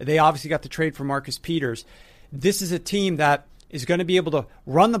healthier. They obviously got the trade for Marcus Peters. This is a team that is going to be able to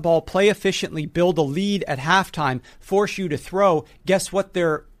run the ball, play efficiently, build a lead at halftime, force you to throw. Guess what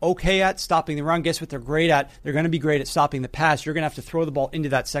they're okay at? Stopping the run. Guess what they're great at? They're going to be great at stopping the pass. You're going to have to throw the ball into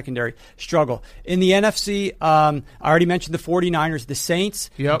that secondary struggle. In the NFC, I already mentioned the 49ers. The Saints,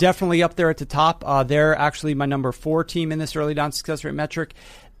 definitely up there at the top. They're actually my number 4 team in this early down success rate metric.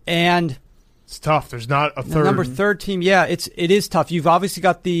 And it's tough. There's not a third. The number 3rd team, it is tough. You've obviously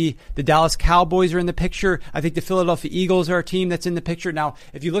got the Dallas Cowboys are in the picture. I think the Philadelphia Eagles are a team that's in the picture. Now,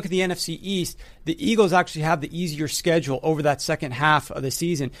 if you look at the NFC East, the Eagles actually have the easier schedule over that second half of the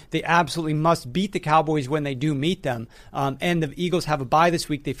season. They absolutely must beat the Cowboys when they do meet them. And the Eagles have a bye this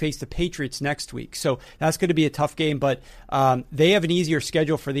week. They face the Patriots next week. So that's going to be a tough game. But they have an easier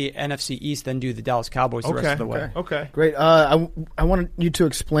schedule for the NFC East than do the Dallas Cowboys the rest of the way. Okay. Great. I wanted you to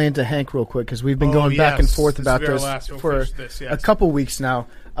explain to Hank real quick because we've been going back and forth about this for a couple weeks now.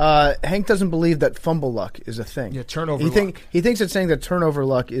 Hank doesn't believe that fumble luck is a thing. Yeah, turnover luck. He thinks it's saying that turnover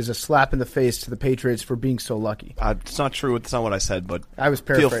luck is a slap in the face to the Patriots for being so lucky. It's not true. It's not what I said, but I was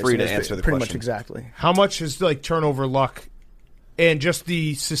paraphrasing. Feel free to answer the pretty question. Much exactly. How much is like turnover luck and just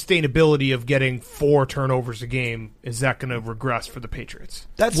the sustainability of getting 4 turnovers a game, is that going to regress for the Patriots?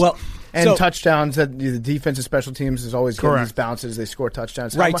 Touchdowns, that the defense and special teams is always getting these bounces. They score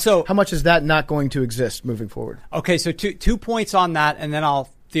touchdowns. Right. How much is that not going to exist moving forward? Okay, so two points on that, and then I'll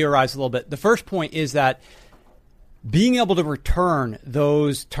theorize a little bit. The first point is that being able to return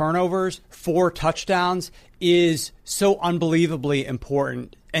those turnovers for touchdowns is so unbelievably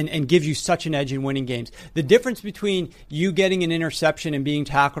important and give you such an edge in winning games. The difference between you getting an interception and being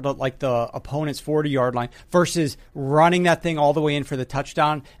tackled at like the opponent's 40-yard line versus running that thing all the way in for the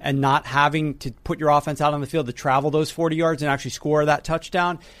touchdown and not having to put your offense out on the field to travel those 40 yards and actually score that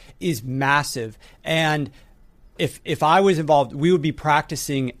touchdown is massive. And if I was involved, we would be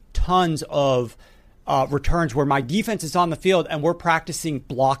practicing tons of returns where my defense is on the field and we're practicing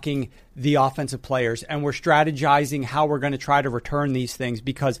blocking the offensive players and we're strategizing how we're going to try to return these things,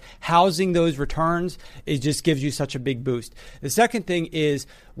 because housing those returns just gives you such a big boost. The second thing is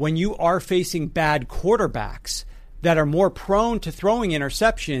when you are facing bad quarterbacks that are more prone to throwing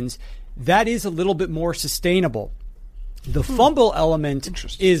interceptions, that is a little bit more sustainable. The fumble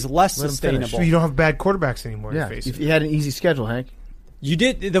element is less sustainable. So you don't have bad quarterbacks anymore. Yeah, if you had an easy schedule, Hank. You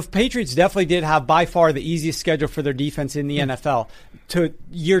did. The Patriots definitely did have by far the easiest schedule for their defense in the NFL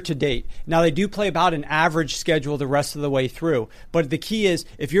year to date. Now, they do play about an average schedule the rest of the way through. But the key is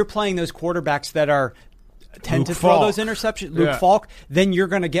if you're playing those quarterbacks that tend to throw those interceptions, Luke Falk, then you're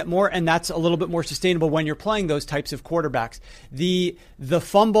going to get more, and that's a little bit more sustainable when you're playing those types of quarterbacks. The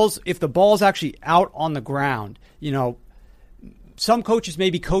fumbles, if the ball's actually out on the ground, some coaches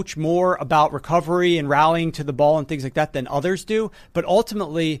maybe coach more about recovery and rallying to the ball and things like that than others do. But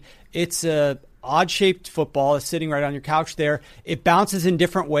ultimately, it's a odd-shaped football. It's sitting right on your couch there. It bounces in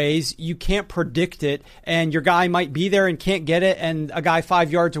different ways. You can't predict it. And your guy might be there and can't get it. And a guy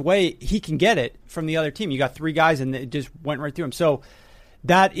 5 yards away, he can get it from the other team. You got 3 guys, and it just went right through him. So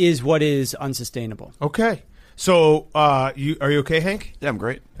that is what is unsustainable. Okay. So are you okay, Hank? Yeah, I'm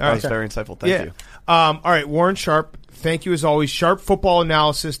great. That was very insightful. Thank you. All right, Warren Sharp, thank you as always.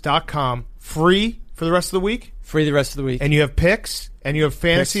 SharpFootballAnalysis.com. Free for the rest of the week? Free the rest of the week. And you have picks, and you have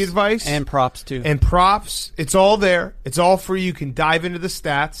fantasy advice. And props, too. And props. It's all there. It's all free. You can dive into the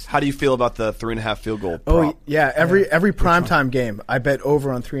stats. How do you feel about the 3.5 field goal Oh, prop? yeah. Every primetime game, I bet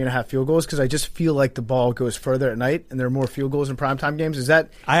over on 3.5 field goals because I just feel like the ball goes further at night and there are more field goals in primetime games. Is that...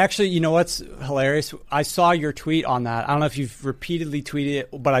 I actually, you know what's hilarious? I saw your tweet on that. I don't know if you've repeatedly tweeted it,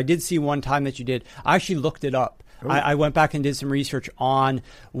 but I did see one time that you did. I actually looked it up. I went back and did some research on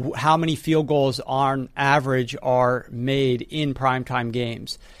how many field goals on average are made in primetime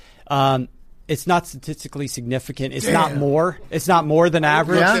games. It's not statistically significant. It's not more. It's not more than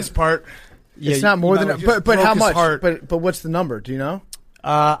average. Yeah. This part. It's not more than... But broke how his much? heart. But what's the number? Do you know?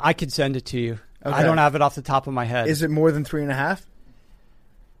 I could send it to you. Okay. I don't have it off the top of my head. Is it more than 3.5?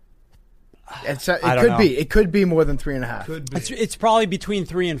 It I don't could know. be. It could be more than 3.5. Could be. It's probably between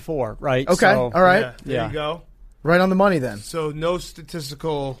 3 and 4, right? Okay. So, All right. Yeah, there you go. Right on the money then. So no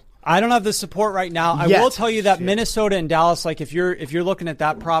statistical... I don't have the support right now. I Yet. will tell you that Minnesota and Dallas, like if you're looking at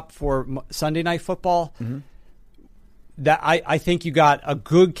that prop for Sunday Night Football, that I think you got a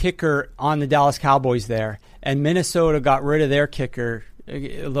good kicker on the Dallas Cowboys there, and Minnesota got rid of their kicker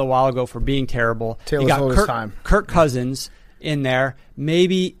a little while ago for being terrible. Taylor's you got oldest time. Kirk Cousins in there.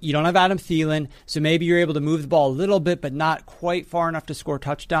 Maybe you don't have Adam Thielen, so maybe you're able to move the ball a little bit, but not quite far enough to score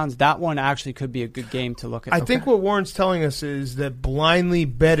touchdowns. That one actually could be a good game to look at. I think what Warren's telling us is that blindly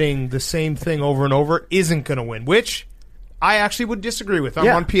betting the same thing over and over isn't going to win, which I actually would disagree with. I'm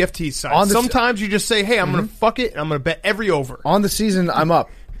Yeah. on PFT's side. On the- Sometimes you just say, hey, I'm going to fuck it, and I'm going to bet every over. On the season, I'm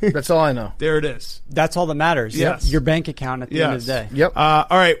up. That's all I know. There it is. That's all that matters. Yes. Your bank account at the end of the day. Yep. All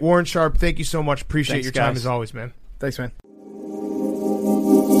right, Warren Sharp, thank you so much. Appreciate Thanks, your time guys. as always, man. Thanks, man.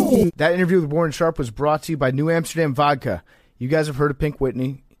 That interview with Warren Sharp was brought to you by New Amsterdam Vodka. You guys have heard of Pink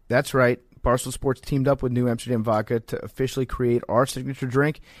Whitney. That's right. Barstool Sports teamed up with New Amsterdam Vodka to officially create our signature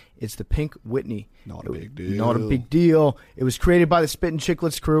drink. It's the Pink Whitney. Not a big deal. Not a big deal. It was created by the Spit and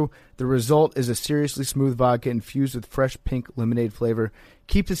Chicklets crew. The result is a seriously smooth vodka infused with fresh pink lemonade flavor.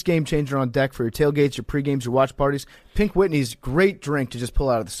 Keep this game changer on deck for your tailgates, your pre-games, your watch parties. Pink Whitney's great drink to just pull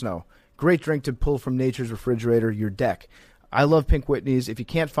out of the snow. Great drink to pull from nature's refrigerator, your deck. I love Pink Whitney's. If you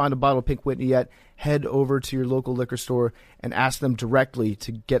can't find a bottle of Pink Whitney yet, head over to your local liquor store and ask them directly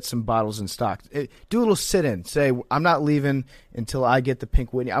to get some bottles in stock. Do a little sit-in. Say, I'm not leaving until I get the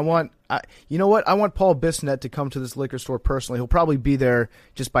Pink Whitney. You know what? I want Paul Bissonnette to come to this liquor store personally. He'll probably be there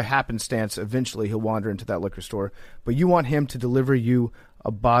just by happenstance. Eventually, he'll wander into that liquor store. But you want him to deliver you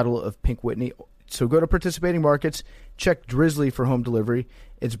a bottle of Pink Whitney. So go to participating markets, check Drizzly for home delivery.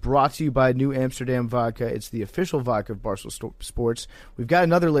 It's brought to you by New Amsterdam Vodka. It's the official vodka of Barstool Sports. We've got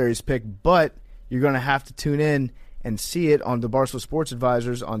another Larry's Pick, but you're going to have to tune in and see it on the Barstool Sports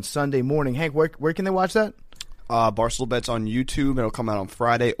Advisors on Sunday morning. Hank, where can they watch that? Barstool Bets on YouTube. It'll come out on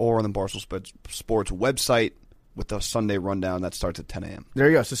Friday or on the Barstool Sports website with the Sunday rundown that starts at 10 a.m. There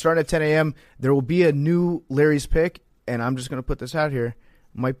you go. So starting at 10 a.m., there will be a new Larry's Pick, and I'm just going to put this out here.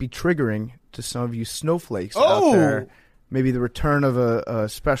 Might be triggering to some of you snowflakes out there. Maybe the return of a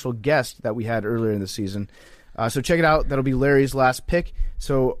special guest that we had earlier in the season. So check it out. That'll be Larry's last pick.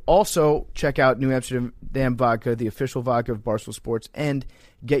 So also check out New Amsterdam Vodka, the official vodka of Barstool Sports, and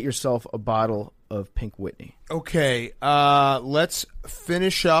get yourself a bottle of Pink Whitney. Okay, let's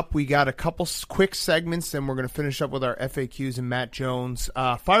finish up. We got a couple quick segments, and we're going to finish up with our FAQs and Matt Jones.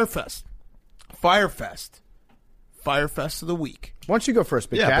 Firefest of the week. Why don't you go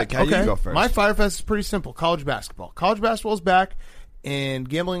first, Big Yeah, Cat? Big Cat, you go first. My Firefest is pretty simple. College basketball. College basketball is back, and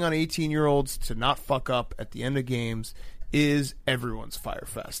gambling on 18-year-olds to not fuck up at the end of games is everyone's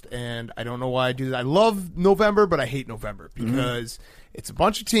Firefest. And I don't know why I do that. I love November, but I hate November because it's a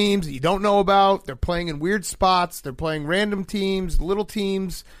bunch of teams that you don't know about. They're playing in weird spots. They're playing random teams, little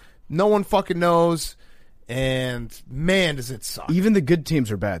teams. No one fucking knows. And, man, does it suck. Even the good teams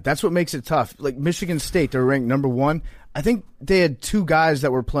are bad. That's what makes it tough. Like Michigan State, they're ranked number 1. I think they had 2 guys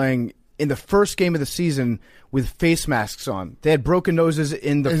that were playing in the first game of the season with face masks on. They had broken noses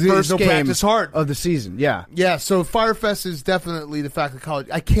in the first no game practice hard. of the season. Yeah. Yeah, so Firefest is definitely the fact of college.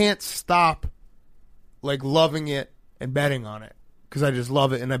 I can't stop, loving it and betting on it because I just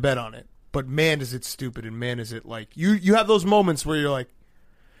love it and I bet on it. But, man, is it stupid, and, man, is it you have those moments where you're like,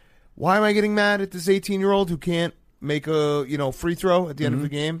 why am I getting mad at this 18-year-old who can't make a free throw at the end of the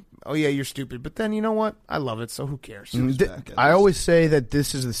game? Oh, yeah, you're stupid. But then, you know what? I love it, so who cares? I always say that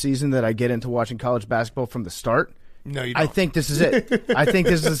this is the season that I get into watching college basketball from the start. No, you don't. I think this is it. I think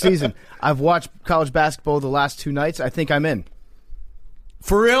this is the season. I've watched college basketball the last 2 nights. I think I'm in.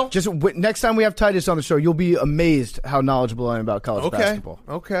 For real? Just next time we have Titus on the show, you'll be amazed how knowledgeable I am about college basketball.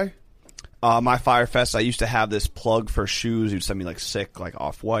 Okay. My Firefest, I used to have this plug for shoes. He'd send me sick,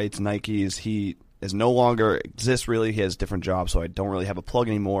 Off-Whites, Nikes. He is no longer exists really. He has a different job, so I don't really have a plug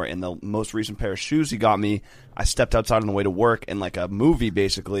anymore. And the most recent pair of shoes he got me, I stepped outside on the way to work, and like a movie,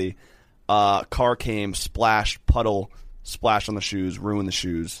 basically, car came, splashed, puddle, splashed on the shoes, ruined the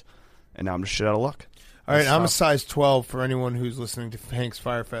shoes, and now I'm just shit out of luck. All right, I'm a size 12 for anyone who's listening to Hank's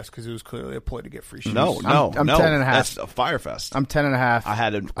Firefest because it was clearly a ploy to get free shoes. No, I'm 10 and a half. That's a Firefest. I'm 10 and a half. I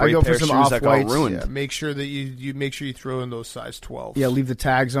had a I great go pair for of some shoes that got off-whites. ruined. Yeah, make sure that you make sure you throw in those size 12s. Yeah, leave the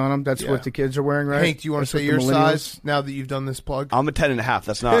tags on them. That's Yeah. what the kids are wearing, right? Hank, do you want to That's say what your the millennials- size now that you've done this plug? I'm a 10 and a half.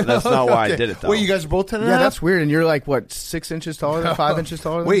 That's not why I did it, though. Wait, you guys are both 10 and a Yeah, half? that's weird. And you're like, what, 6 inches taller than 5 inches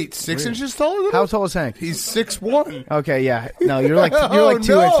taller than Wait, 6 inches taller than How him? tall is Hank? He's 6'1". Okay, yeah. No, you're like 2 Oh, inches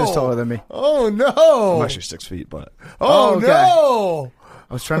no. taller than me. Oh, no. I'm actually 6 feet, but Oh, okay. no.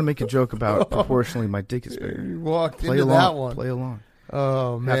 I was trying to make a joke about proportionally my dick is bigger. You walked Play into along. that one. Play along.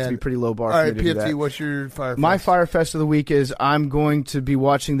 Oh, man. Have to be pretty low bar All for right, me to do PFT, that. what's your Firefest? My Firefest of the week is I'm going to be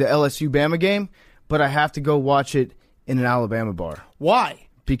watching the LSU Bama game, but I have to go watch it in an Alabama bar Why?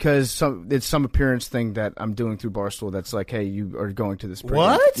 because it's some appearance thing that I'm doing through Barstool that's like, hey, you are going to this. Pregame.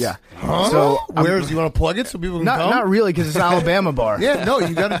 What? Yeah. Huh? So I'm- Where's you want to plug it so people can come? not really because it's an Alabama bar. Yeah, no,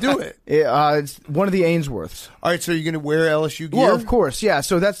 you got to do it. It's one of the Ainsworths. All right, so you're going to wear LSU gear? Well, of course, yeah.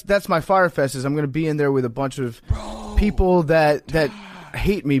 So that's my Firefest is I'm going to be in there with a bunch of people that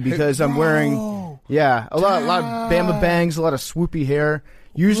hate me because I'm wearing a lot of Bama bangs, a lot of swoopy hair.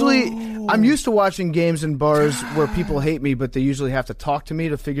 Usually, I'm used to watching games in bars where people hate me, but they usually have to talk to me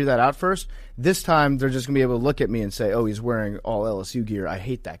to figure that out first. This time, they're just going to be able to look at me and say, "Oh, he's wearing all LSU gear. I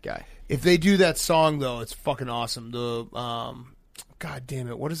hate that guy." If they do that song, though, it's fucking awesome. The God damn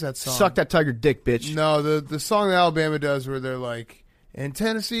it, what is that song? Suck that tiger dick, bitch. No, the song that Alabama does where they're like, "In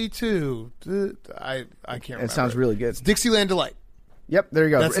Tennessee too." I can't remember. It sounds really good. It's Dixieland Delight. Yep, there you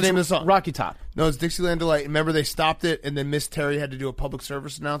go. That's the It's name of the song. Rocky Top. No, it's Dixieland Delight. Remember, they stopped it, and then Miss Terry had to do a public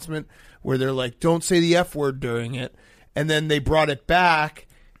service announcement where they're like, "Don't say the F word during it," and then they brought it back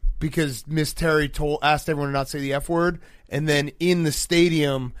because Miss Terry asked everyone to not say the F word, and then in the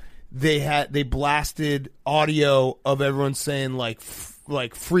stadium they blasted audio of everyone saying like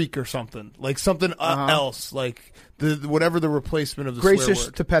freak or something, like something else, like the whatever the replacement of the swear Gracious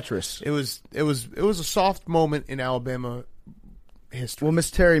word. to Petrus. It was a soft moment in Alabama history. Well, Miss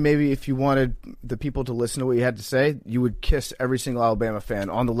Terry, maybe if you wanted the people to listen to what you had to say, you would kiss every single Alabama fan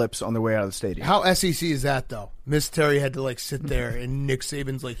on the lips on their way out of the stadium. How SEC is that, though? Miss Terry had to, like, sit there in Nick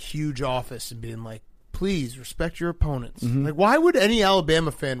Saban's, like, huge office and being like, please respect your opponents. Like, why would any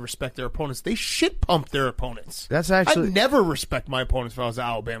Alabama fan respect their opponents? They shit pump their opponents. That's actually- I'd never respect my opponents if I was an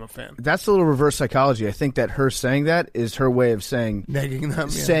Alabama fan. That's a little reverse psychology. I think that her saying that is her way of saying Negging them.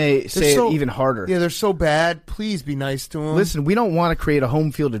 Yeah. say it even harder. Yeah, they're so bad. Please be nice to them. Listen, we don't want to create a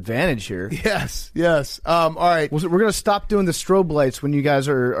home field advantage here. Yes. All right. We're going to stop doing the strobe lights when you guys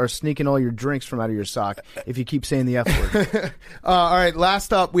are sneaking all your drinks from out of your sock if you keep saying the F word. All right,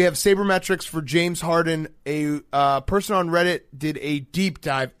 last up, we have sabermetrics for James Harden. A person on Reddit did a deep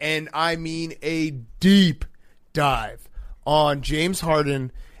dive, and I mean a deep dive, on James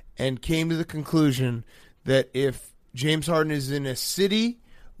Harden and came to the conclusion that if James Harden is in a city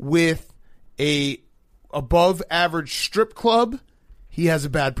with a above-average strip club, he has a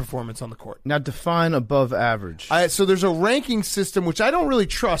bad performance on the court. Now define above average. So there's a ranking system, which I don't really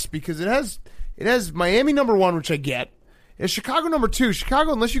trust because it has Miami number 1, which I get. It's Chicago number 2.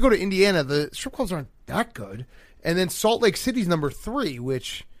 Chicago, unless you go to Indiana, the strip clubs aren't that good. And then Salt Lake City's number 3,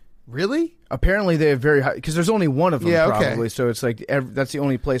 which, really? Apparently they have very high, because there's only one of them okay. probably, so it's like that's the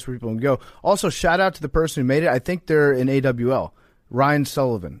only place where people can go. Also, shout out to the person who made it. I think they're in AWL. Ryan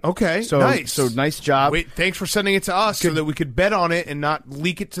Sullivan. Okay, so nice. So nice job. Wait, thanks for sending it to us so that we could bet on it and not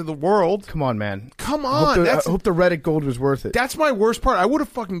leak it to the world. Come on, man. Come on. I hope the Reddit gold was worth it. That's my worst part. I would have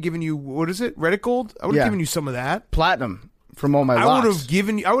fucking given you, what is it, Reddit gold? I would have given you some of that. Platinum from all my I locks.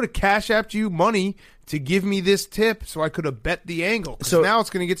 would have cash apped you money to give me this tip so I could have bet the angle. So now it's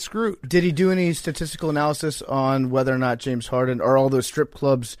going to get screwed. Did he do any statistical analysis on whether or not James Harden or all those strip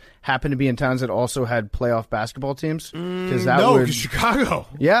clubs happen to be in towns that also had playoff basketball teams? No, because Chicago.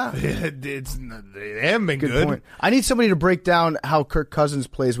 Yeah. They haven't been good. Point. I need somebody to break down how Kirk Cousins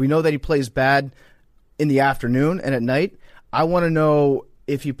plays. We know that he plays bad in the afternoon and at night. I want to know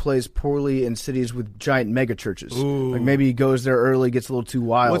if he plays poorly in cities with giant mega churches. Like maybe he goes there early, gets a little too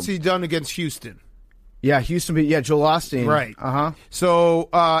wild. What's he done against Houston? Yeah, Houston. Yeah, Joel Osteen. Right. Uh-huh. So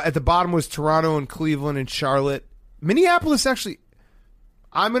at the bottom was Toronto and Cleveland and Charlotte. Minneapolis actually,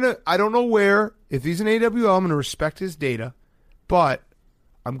 I don't know where, if he's an AWL, I'm going to respect his data, but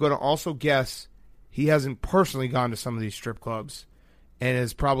I'm going to also guess he hasn't personally gone to some of these strip clubs and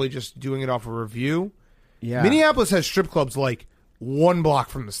is probably just doing it off a review. Yeah. Minneapolis has strip clubs like 1 block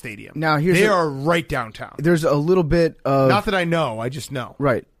from the stadium. Now, they are right downtown. There's a little bit of not that I know, I just know.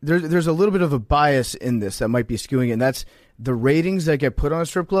 Right. There's a little bit of a bias in this that might be skewing it, and that's the ratings that get put on a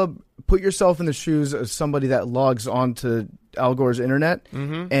strip club. Put yourself in the shoes of somebody that logs onto Al Gore's internet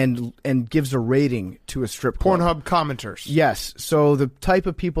and gives a rating to a strip club. Pornhub commenters. Yes. So the type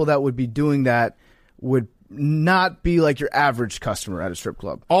of people that would be doing that would not be like your average customer at a strip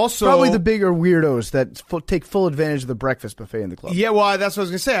club. Also, probably the bigger weirdos that take full advantage of the breakfast buffet in the club. Yeah, well, that's what I was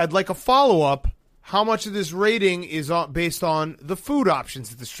going to say. I'd like a follow-up. How much of this rating is based on the food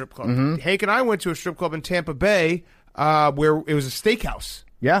options at the strip club? Hank and I went to a strip club in Tampa Bay where it was a steakhouse.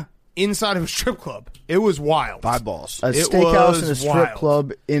 Yeah. Inside of a strip club. It was wild. 5 balls. A steakhouse and a strip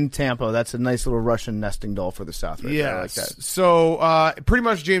club in Tampa. That's a nice little Russian nesting doll for the South right there. I like that. So pretty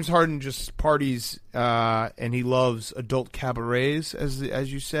much James Harden just parties and he loves adult cabarets, as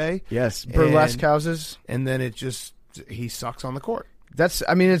you say. Yes, burlesque houses. And then he sucks on the court. It's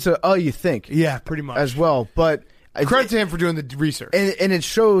you think. Yeah, pretty much. As well. But credit to him for doing the research. And it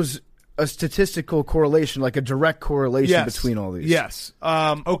shows a statistical correlation, like a direct correlation between all these. Yes.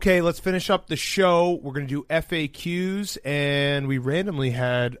 Okay, let's finish up the show. We're going to do FAQs, and we randomly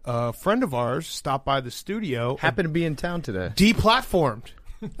had a friend of ours stop by the studio. Happened to be in town today. Deplatformed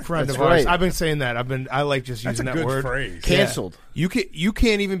friend That's of ours. right. I've been saying that. I like just using that word. That's a good phrase. Canceled. Yeah. You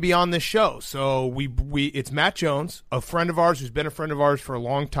can't even be on this show. So it's Matt Jones, a friend of ours who's been a friend of ours for a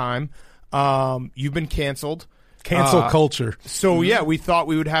long time. You've been canceled. Cancel culture. So, yeah, we thought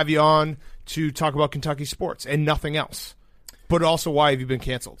we would have you on to talk about Kentucky sports and nothing else. But also, why have you been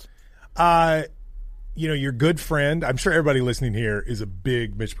canceled? Your good friend, I'm sure everybody listening here is a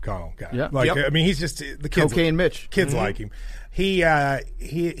big Mitch McConnell guy. Yeah. I mean, he's just the kids. Cocaine Mitch. Kids like him.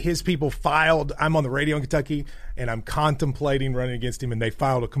 His people filed. I'm on the radio in Kentucky, and I'm contemplating running against him. And they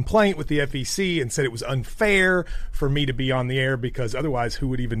filed a complaint with the FEC and said it was unfair for me to be on the air because otherwise, who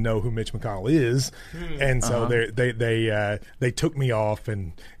would even know who Mitch McConnell is? And so they took me off,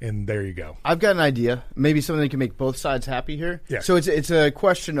 and there you go. I've got an idea. Maybe something that can make both sides happy here. Yeah. So it's a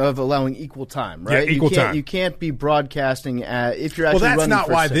question of allowing equal time, right? Yeah, equal time. You can't be broadcasting if you're actually Well, that's running not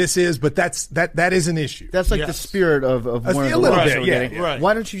for why Senate. this is, but that is an issue. That's like the spirit of one of the a little ones bit, we're yeah, getting. right.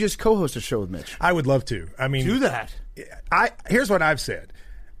 Why don't you just co-host a show with Mitch? I would love to. I mean, Do that. Here's what I've said.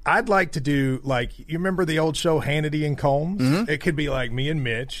 I'd like to do you remember the old show Hannity and Combs? It could be like me and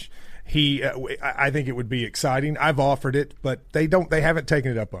Mitch. I think it would be exciting. I've offered it, but they haven't taken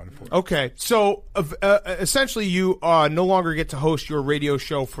it up on it for me. Okay, so essentially you no longer get to host your radio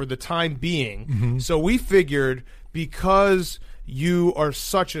show for the time being. So we figured because you are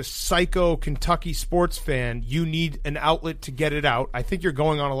such a psycho Kentucky sports fan, you need an outlet to get it out. I think you're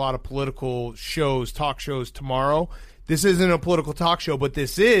going on a lot of political shows, talk shows tomorrow. This isn't a political talk show, but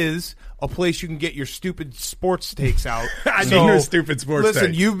this is a place you can get your stupid sports takes out. I need your stupid sports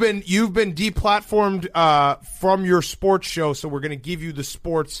listen, takes. you've been deplatformed from your sports show, so we're going to give you the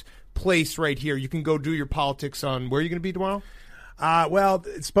sports place right here. You can go do your politics on where are you going to be tomorrow? Well,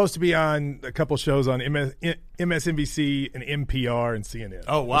 it's supposed to be on a couple shows on MSNBC and NPR and CNN.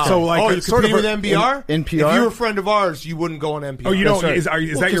 Oh wow! So you're sort of competing with NPR. NPR? If you were a friend of ours, you wouldn't go on NPR. Oh, you don't? right. Is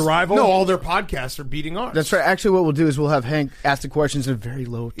that your rival? No, all their podcasts are beating ours. That's right. Actually, what we'll do is we'll have Hank ask the questions in a very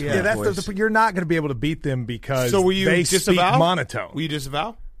low tone. Yeah, voice. you're not going to be able to beat them because So will you they disavow? speak monotone. Will you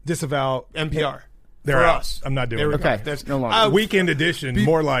disavow Disavow NPR? They're For out. us. I'm not doing There we it. go. Okay, That's no longer. Weekend edition,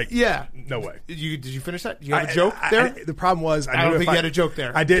 more like yeah. No way. Did you finish that? Do you have a joke there? The problem was I don't think you had a joke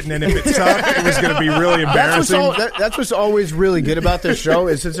there. I didn't, and if it sucked, it was going to be really embarrassing. That's what's always really good about this show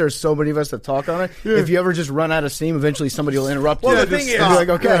is since there's so many of us that talk on it. If you ever just run out of steam, eventually somebody will interrupt Well, you. the thing is, You'll be like,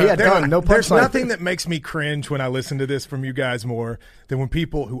 okay, yeah, done. No There's punchline. nothing that makes me cringe when I listen to this from you guys more than when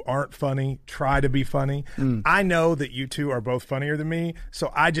people who aren't funny try to be funny. I know that you two are both funnier than me,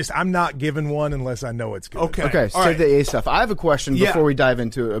 so I'm not giving one unless I know it's good. Okay. Okay, All save right. the A stuff. I have a question Yeah. before we dive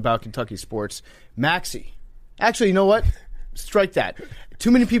into about Kentucky sports. Maxie. Actually, you know what? Strike that. Too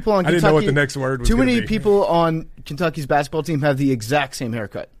many people on I Kentucky. didn't know what the next word was Too gonna many be. people on Kentucky's basketball team have the exact same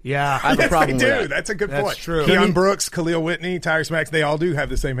haircut. Yeah. I have a problem they with do. that. That's a good That's point. true. Keon Brooks, Khalil Whitney, Tyrese Maxey, they all do have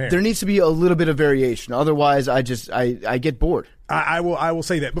the same hair. There needs to be a little bit of variation. Otherwise, I get bored. I will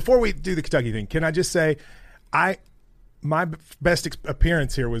say that. Before we do the Kentucky thing, can I just say my best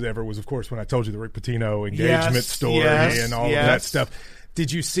appearance here was of course when I told you the Rick Pitino engagement Yes, story yes, and all of yes. that stuff.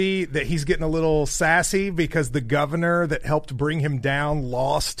 Did you see that he's getting a little sassy because the governor that helped bring him down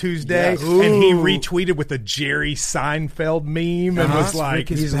lost Tuesday, Yes. and he retweeted with a Jerry Seinfeld meme and was like,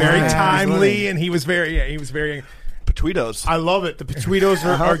 Rick is very mad. timely, and he was very Tweetos. I love it. The Petweetos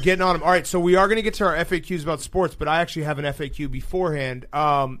are getting on him. All right, so we are going to get to our FAQs about sports, but I actually have an FAQ beforehand.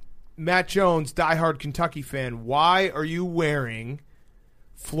 Matt Jones, diehard Kentucky fan, why are you wearing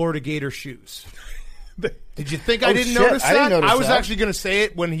Florida Gator shoes? Did you think I didn't notice that? I didn't notice I was that. actually going to say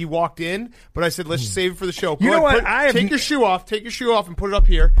it when he walked in, but I said, let's save it for the show. You know what? Take your shoe off. Take your shoe off and put it up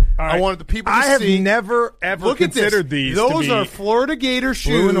here. All I right. wanted the people to I have see. never, ever Look at considered this. these. Those to be are Florida Gator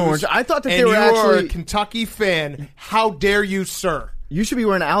shoes. Blue and orange. I thought that they and were you are a actually- Kentucky fan. How dare you, sir? You should be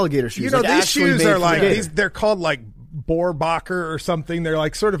wearing alligator shoes. You know, like these actually shoes made are for like Gator. these. They're called like Boerbacher or something. They're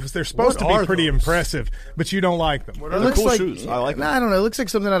like sort of. They're supposed What to are be pretty those? impressive, but you don't like them. It They're looks cool like shoes. I like them. I don't know. It looks like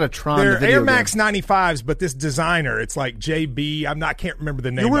something out of Tron. They're the video Air Max game. 95s, but this designer, it's like JB. I can't remember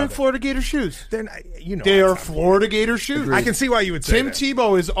the name. You're wearing of it. Florida Gator shoes. They're not, you know, They are Florida Gator shoes. I can see why you would say Tim that.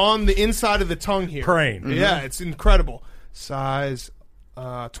 Tebow is on the inside of the tongue here. Praying. Yeah, it's incredible. Size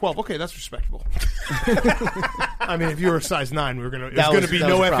 12. Okay, that's respectable. I mean, if you were a size 9, we were gonna. There's That going was- to be that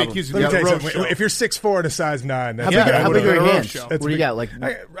no was a problem. FAQs. If Let you me tell had you a road something. show. If you're 6'4" and a size 9, that's How big, Yeah, how I big would've are your been a hands? road show. What do you got? Like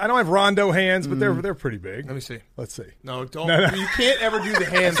I don't have Rondo hands, but they're pretty big. Let me see. Let's see. No, don't. You can't ever do the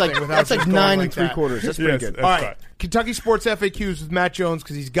hands like thing without that's like just going 9 like that. 3/4. That's pretty Yes, good. that's All right, fine. Kentucky Sports FAQs with Matt Jones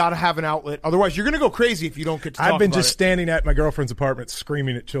because he's got to have an outlet. Otherwise, you're going to go crazy if you don't get to talk I've been about just it. standing at my girlfriend's apartment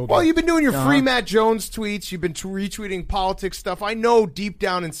screaming at children. Well, you've been doing your free Matt Jones tweets. You've been retweeting politics stuff. I know deep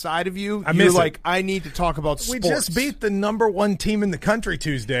down inside of you, I you're miss it. like, I need to talk about we sports. just beat the number 1 team in the country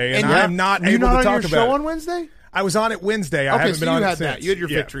Tuesday, and And I'm not you able not to on talk your about show it. on Wednesday. I was on it Wednesday. I Okay, haven't so been you on had it that. since. You had your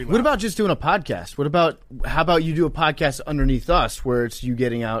Yeah. victory lap. What about just doing a podcast? How about you do a podcast underneath us where it's you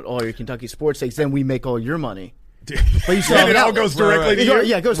getting out all your Kentucky sports takes, then we make all your money. But you still have it an all outlet. goes directly to you?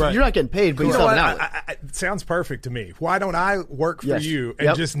 Yeah, it goes. Right. You're not getting paid, but you You still know have what? an outlet. It sounds perfect to me. Why don't I work for Yes. you and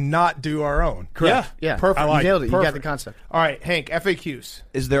Yep. just not do our own? Correct. Yeah, Yeah, perfect. You I like nailed it. it. You got Perfect. the concept. All right, Hank, FAQs.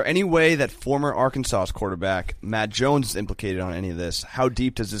 Is there any way that former Arkansas quarterback Matt Jones is implicated on any of this? How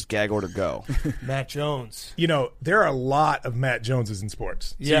deep does this gag order go? Matt Jones. You know, there are a lot of Matt Joneses in sports.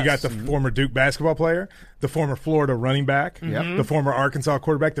 So Yes. you got the former Duke basketball player, the former Florida running back, the former Arkansas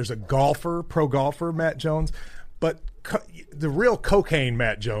quarterback. There's a golfer, pro golfer, Matt Jones. But the real cocaine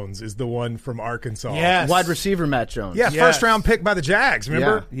Matt Jones is the one from Arkansas. Yes. Wide receiver Matt Jones. Yeah, Yes. first round pick by the Jags,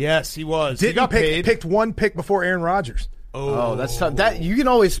 remember? Yes, he was. he Didn't got pick, paid. picked one pick before Aaron Rodgers. Oh, that's tough. That you can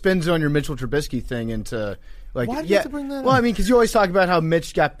always spin zone your Mitchell Trubisky thing into like Why do you have to bring that Well, up? I mean, because you always talk about how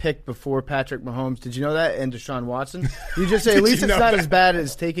Mitch got picked before Patrick Mahomes. Did you know that? And Deshaun Watson. You just say at Did least you it's know not that? as bad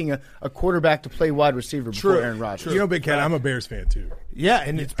as taking a quarterback to play wide receiver before True. Aaron Rodgers. You know, Big Cat, I'm a Bears fan too. Yeah,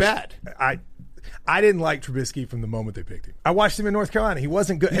 and it's bad. I didn't like Trubisky from the moment they picked him. I watched him in North Carolina. He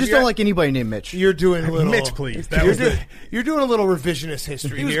wasn't good. You just don't like anybody named Mitch. You're doing a little. Mitch, please. That You're, was the- you're doing a little revisionist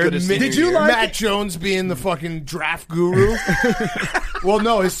history was here. good his senior Did you year. like Matt it? Jones being the fucking draft guru? Well,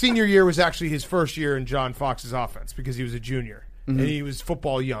 no, his senior year was actually his first year in John Fox's offense because he was a junior and he was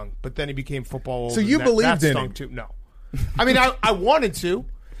football young, but then he became football old. So and you that believed in stunk him? Too. No, I mean I wanted to.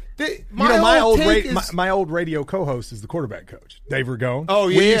 My whole old take is- my old radio co-host is the quarterback coach, Dave Ragone. Oh,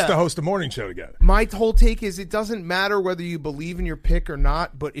 we yeah. used to host a morning show together. My whole take is it doesn't matter whether you believe in your pick or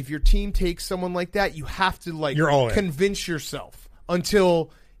not, but if your team takes someone like that, you have to You're all in. convince yourself until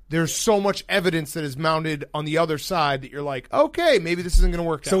there's so much evidence that is mounted on the other side that you're like, okay, maybe this isn't going to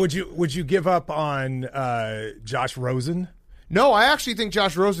work So out. would you give up on Josh Rosen? No, I actually think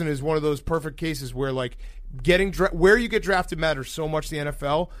Josh Rosen is one of those perfect cases where like where you get drafted matters so much in the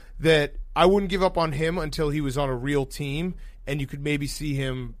NFL that I wouldn't give up on him until he was on a real team and you could maybe see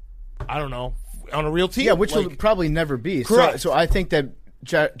him, I don't know, on a real team. Yeah, which like, will probably never be. Correct. So I think that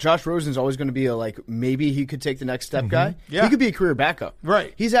Josh Rosen's always going to be maybe he could take the next step guy. Yeah. He could be a career backup.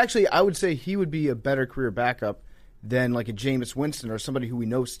 Right. He's actually, I would say he would be a better career backup than like a Jameis Winston or somebody who we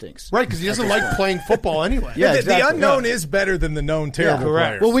know stinks. Right, because he doesn't like playing football anyway. Yeah, the exactly. unknown is better than the known terrible correct.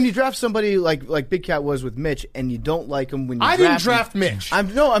 players. Well, when you draft somebody like Big Cat was with Mitch, and you don't like him when you I draft didn't draft him, Mitch.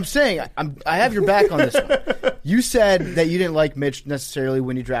 I'm saying I have your back on this one. You said that you didn't like Mitch necessarily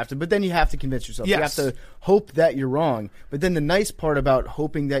when you drafted, but then you have to convince yourself. Yes. You have to hope that you're wrong. But then the nice part about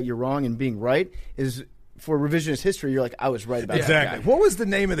hoping that you're wrong and being right is for revisionist history, you're like, I was right about that exactly. guy. What was the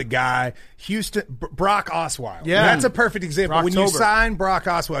name of the guy? Brock Osweiler. Yeah. That's a perfect example. When you Brocktober. sign Brock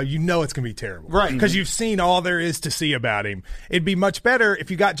Osweiler, you know it's going to be terrible. Right. Because you've seen all there is to see about him. It'd be much better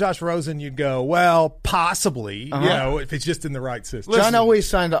if you got Josh Rosen, you'd go, well, possibly, you know, if it's just in the right system. John Elway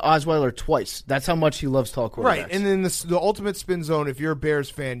signed to Osweiler twice. That's how much he loves tall quarterbacks. Right, and then the ultimate spin zone, if you're a Bears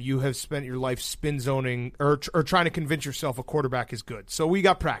fan, you have spent your life spin zoning or trying to convince yourself a quarterback is good. So we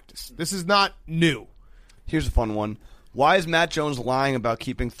got practice. This is not new. Here's a fun one. Why is Matt Jones lying about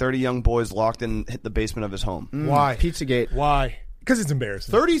keeping 30 young boys locked in the basement of his home? Why? Pizzagate. Why? Because it's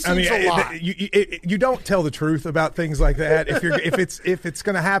embarrassing. 30 seems a lot. You don't tell the truth about things like that. If it's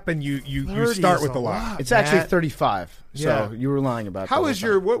going to happen, you start with a lie. It's actually 35. Yeah. So you were lying about. How that is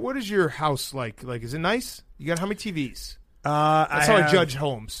whole your time. what is your house like? Like, is it nice? You got how many TVs? That's how I judge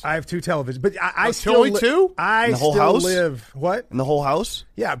homes. I have 2 televisions, but I Oh, still only 2? I In the whole still house? live what? In the whole house?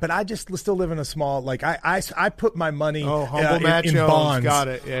 Yeah, but I just still live in a small. Like I put my money. Humble Matt in Jones. bonds. Got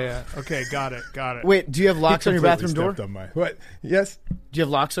it. Yeah. Okay, got it. Wait, do you have locks on your bathroom door? What? Yes. Do you have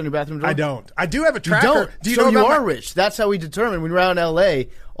locks on your bathroom door? I don't. I do have a You tracker. don't. Do you so know you about are my- rich. That's how we determined when we were out in L.A.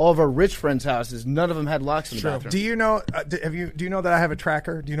 All of our rich friends' houses, none of them had locks in the bathroom. Do you know? Do you know that I have a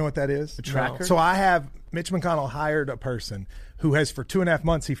tracker? Do you know what that is? A tracker? So I have. Mitch McConnell hired a person who has for 2.5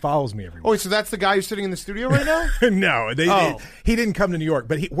 months. He follows me everywhere. Oh, so that's the guy who's sitting in the studio right now? No, he didn't come to New York,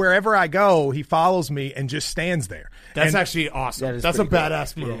 but wherever I go, he follows me and just stands there. That's And- actually awesome. That is That's a pretty cool.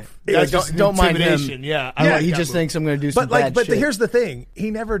 badass move. Yeah, That's just don't mind him. intimidation. Yeah, I Yeah, like he that just move. thinks I'm going to do some But bad but shit. here's the thing: he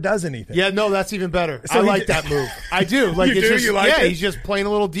never does anything. Yeah, no, that's even better. So I he like j- that move. I do. Like You it's do? just You like it? he's just playing a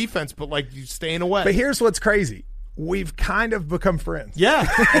little defense, but like you staying away. But here's what's crazy: we've kind of become friends. yeah,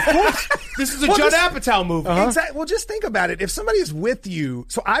 of course. This is a Well, Judd this- Apatow movie. Exactly. Well, just think about it. If somebody is with you,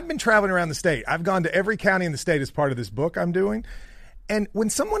 so I've been traveling around the state. I've gone to every county in the state as part of this book I'm doing. And when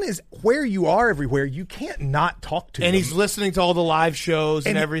someone is where you are everywhere, you can't not talk to And them. he's listening to all the live shows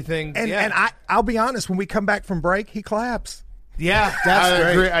and everything. And, yeah. and I'll be honest, when we come back from break, he claps. yeah, That's I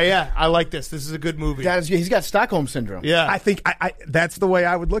great. agree. Yeah, I like this. This is a good movie. He's got Stockholm syndrome. yeah, I think I that's the way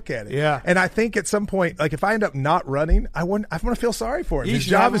I would look at it. Yeah. And I think at some point, like if I end up not running, I want to feel sorry for him. You His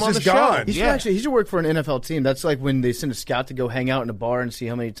should have job is him on just the show. gone. He should work for an NFL team. That's like when they send a scout to go hang out in a bar and see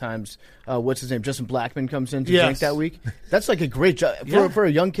how many times what's his name, Justin Blackman comes in to Yes. drink that week. That's like a great job Yeah. for a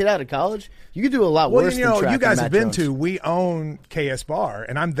young kid out of college. You could do a lot Well, worse you than know, track you guys on have Matt been Jones. to. We own KS Bar,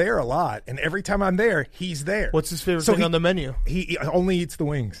 and I'm there a lot. And every time I'm there, he's there. What's his favorite thing on the menu? He only eats the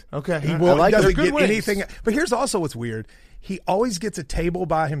wings. Okay. he I will. like He it. doesn't They're get good wings. anything. But here's also what's weird. He always gets a table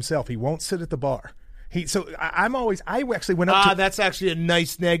by himself. He won't sit at the bar. I actually went up to. That's actually a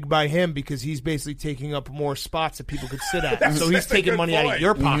nice neg by him because he's basically taking up more spots that people could sit at. So he's that's a taking good money out of point.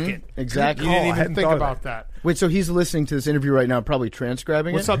 your pocket. Exactly. You didn't I even hadn't think thought of about that. Wait, so he's listening to this interview right now, probably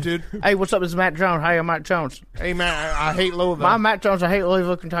transcribing What's it? up, dude? Hey, what's up? This is Matt Jones. Hey, I'm Matt Jones. Hey, man, I hate Louisville. I'm Matt Jones. I hate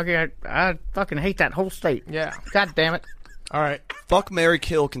Louisville, Kentucky. I fucking hate that whole state. Yeah. God damn it. All right. Fuck, Marry,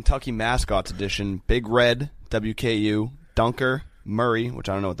 Kill Kentucky Mascots Edition. Big Red, WKU, Dunker, Murray, which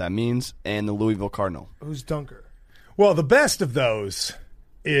I don't know what that means, and the Louisville Cardinal. Who's Dunker? Well, the best of those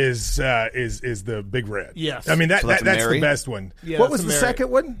is the Big Red. Yes. I mean So that's that's Mary? the best one. Yeah, what that's was a the Mary. second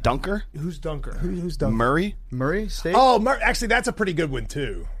one? Dunker? Who's Dunker? Who's Dunker? Murray? Murray State? Oh, actually, that's a pretty good one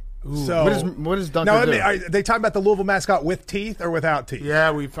too. So What does Dunker now, do? are they talking about the Louisville mascot with teeth or without teeth? Yeah,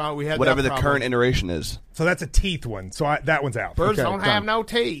 we had Whatever that the problem. current iteration is. So that's a teeth one. So that one's out. Birds Okay, don't done. have no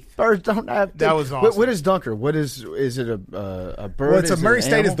teeth. Birds don't have. That was What awesome. is Dunker? What is it a bird? Well, it's Is it Murray an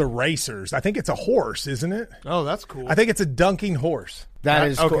State is animal? the racers. I think it's a horse, isn't it? Oh, that's cool. I think it's a dunking horse. That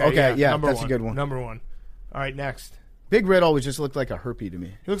is cool. Okay, yeah, number that's one. a good one. Number one. All right, next. Big Red always just looked like a herpy to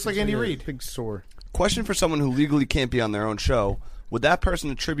me. He looks like Andy Reid. Big sore. Question for someone who legally can't be on their own show. Would that person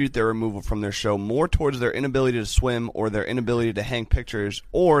attribute their removal from their show more towards their inability to swim or their inability to hang pictures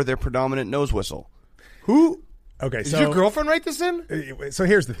or their predominant nose whistle? Who? Okay, Did so your girlfriend write this in? So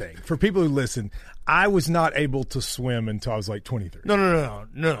here's the thing: for people who listen, I was not able to swim until I was like 23. No.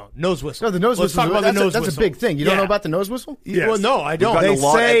 Nose whistle. No, the nose Let's whistle. talk about the nose that's whistle. a big thing. You don't Yeah. know about the nose whistle? Yes. Well, no, I We've don't. gotten They a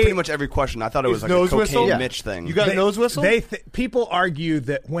lot, say- pretty much every question. I thought it was Is like a nose cocaine whistle? Yeah. Mitch thing. You got a nose whistle? People argue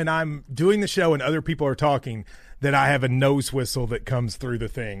that when I'm doing the show and other people are talking, that I have a nose whistle that comes through the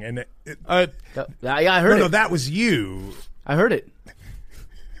thing. And Yeah, I heard no, it. that was you. I heard it.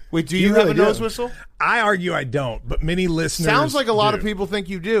 Wait, do You you, really have a nose do. whistle? I argue I don't, but many listeners Sounds like a lot of do. people think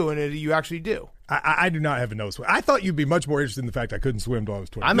you do, and you actually do. I do not have a nose whistle. I thought you'd be much more interested in the fact I couldn't swim until I was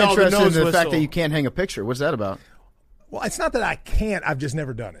 20. I'm No, the interested in nose the fact whistle. that you can't hang a picture. What's that about? Well, it's not that I can't. I've just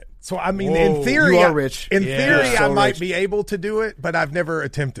never done it. So, I mean, Whoa. in theory, You are rich. In Yeah. theory, You're so I might rich. be able to do it, but I've never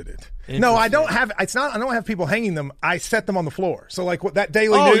attempted it. No, I don't have. It's not. I don't have people hanging them. I set them on the floor. So, like what that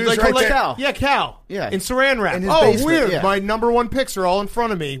Daily News like, right like there. Cal. Yeah, Cal. Yeah. In Saran wrap. In his Oh, basement, weird. yeah. My number one picks are all in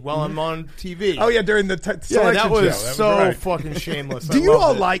front of me while I'm on TV. Oh yeah, during the yeah, selection that was show. That so right. fucking shameless. Do I you loved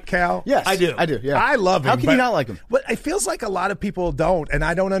all it. like Cal? Yes, I do. I do. Yeah, I love him. How can but, you not like him? But it feels like a lot of people don't, and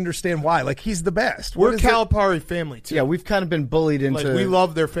I don't understand why. Like he's the best. We're What is it? Calipari family too. Yeah, we've kind of been bullied into. Like, we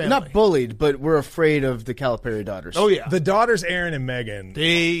love their family. Not bullied, but we're afraid of the Calipari daughters. Oh yeah, The daughters, Aaron and Megan.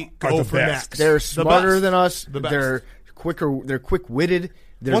 they are go the for best. next. They're The smarter best. than us. The best. They're quicker. They're quick-witted.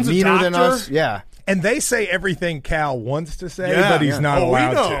 They're One's a meaner than doctor. us. Yeah. And they say everything Cal wants to say, Yeah, but he's yeah. not Oh, we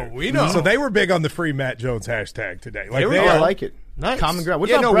allowed know, to. we know. So they were big on the free Matt Jones hashtag today. Like They were they big. I are, like it. Nice. Common ground. What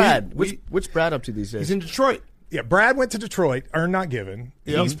Yeah, about no, Brad? we- What's Brad up to these days? He's in Detroit. Yeah, Brad went to Detroit, earned not given.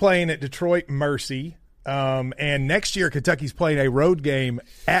 Yep. He's playing at Detroit Mercy. And next year, Kentucky's playing a road game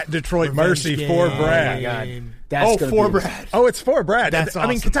at Detroit Mercy for Brad. Oh, my God. Oh, gonna for be- Brad. Oh, it's for Brad. That's I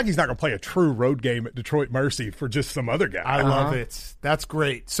mean, awesome. Kentucky's not going to play a true road game at Detroit Mercy for just some other guy. I love it. That's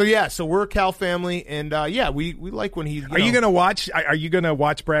great. So yeah, so we're a Cal family, and we like when he. Are you going to watch? Are you going to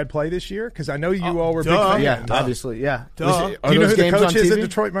watch Brad play this year? Because I know you all were big duh. fans. Yeah, obviously. Yeah. Duh. Are Do you know those who the games coach on is at TV?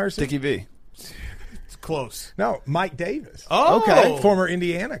 Detroit Mercy? Dickie V. It's close. No, Mike Davis. Oh, Okay. Former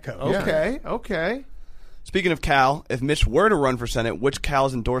Indiana coach. Okay. Speaking of Cal, if Mitch were to run for Senate, which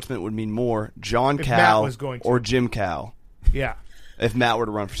Cal's endorsement would mean more, John If Cal Matt was going to. or Jim Cal? Yeah. If Matt were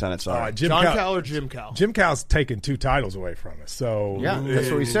to run for Senate, sorry. John Cal or Jim Cal? Jim Cal's taken 2 titles away from us. So Yeah,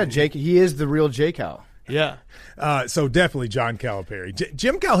 that's what he said. Jake, he is the real J. Cal. Yeah. So definitely John Calipari.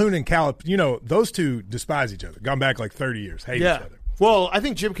 Jim Calhoun and Cal, those two despise each other. Gone back like 30 years, hate each other. Well, I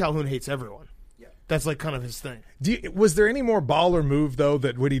think Jim Calhoun hates everyone. That's like kind of his thing. Was there any more baller move though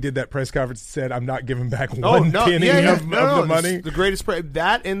that when he did that press conference said, "I'm not giving back one penny of the money"? The greatest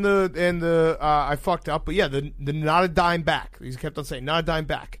that and the I fucked up, but yeah, the not a dime back. He kept on saying not a dime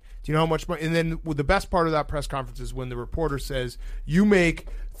back. Do you know how much money? And then the best part of that press conference is when the reporter says, "You make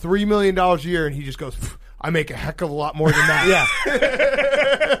 $3 million a year," and he just goes, "I make a heck of a lot more than that."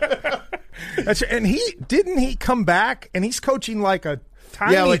 That's and he come back and he's coaching like a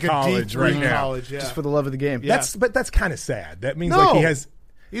tiny like college a right D3 now. college, yeah. Just for the love of the game. Yeah. That's kind of sad. That means No. like he has.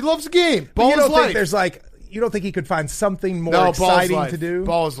 He loves the game. But Ball you is don't life. think there's like you don't think he could find something more no, ball's exciting life. to do?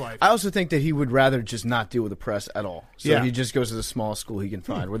 Ball is life. I also think that he would rather just not deal with the press at all. So Yeah. he just goes to the smallest school he can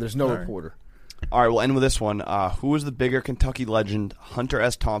find where there's no reporter. All right, we'll end with this one. Who is the bigger Kentucky legend, Hunter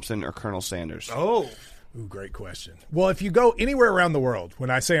S. Thompson or Colonel Sanders? Oh. Ooh, great question. Well, if you go anywhere around the world, when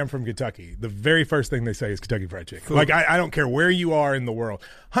I say I'm from Kentucky, the very first thing they say is Kentucky Fried Chicken. Food. Like, I don't care where you are in the world.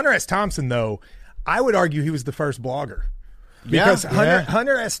 Hunter S. Thompson, though, I would argue he was the first blogger. Because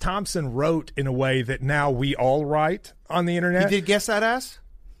Hunter S. Thompson wrote in a way that now we all write on the internet. He did guess that ass?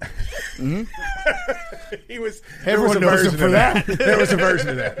 He was. Everyone there was knows a him version for of that. There was a version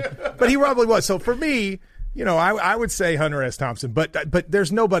of that, but he probably was. So for me, I would say Hunter S. Thompson, but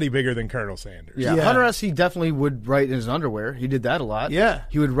there's nobody bigger than Colonel Sanders. Yeah. Hunter S. he definitely would write in his underwear. He did that a lot. Yeah.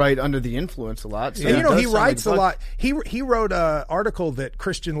 He would write under the influence a lot. So And it does he sound writes like a lot. He wrote an article that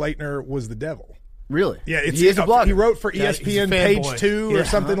Christian Leitner was the devil. Really? Yeah, he is a blogger. He wrote for Yeah, he's a ESPN fanboy. Page 2 or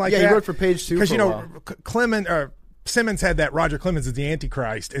something like Yeah, that. he wrote for Page 2 because for a while. Clement or Simmons had that. Roger Clemens is the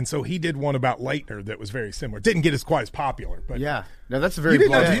Antichrist, and so he did one about Leitner that was very similar. Didn't get quite as popular, but Yeah. No, that's a very You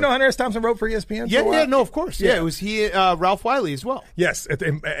didn't know? blogger. Did you know Hunter S. Thompson wrote for ESPN? Yeah, for a while? no, of course. Yeah, it was he, Ralph Wiley as well. Yes, and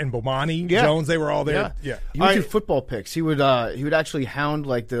Bomani, Yeah. Jones, they were all there. Yeah. Yeah. He would do football picks. He would actually hound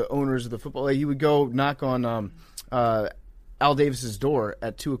like the owners of the football. Like, he would go knock on Al Davis's door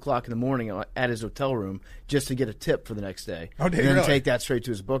at 2:00 in the morning at his hotel room just to get a tip for the next day. Oh, did he and then really? take that straight to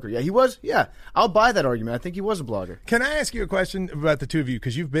his booker. Yeah, he was. Yeah, I'll buy that argument. I think he was a blogger. Can I ask you a question about the two of you?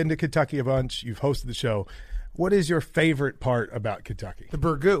 Because you've been to Kentucky a bunch, you've hosted the show. What is your favorite part about Kentucky? The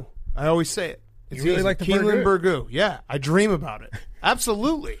Burgoo. I always say it. It's You really easy. like the Keeneland Burgoo? Yeah, I dream about it.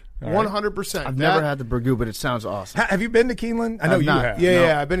 Absolutely. 100%. I've never had the Burgoo, but it sounds awesome. Have you been to Keeneland? I know I've you not. have.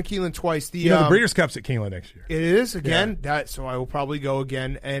 Yeah, I've been to Keeneland twice. The Breeders' Cup's at Keeneland next year. It is again. So I will probably go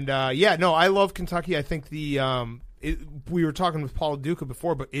again. And I love Kentucky. I think we were talking with Paul Duca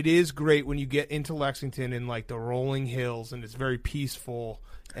before, but it is great when you get into Lexington and like the rolling hills, and it's very peaceful.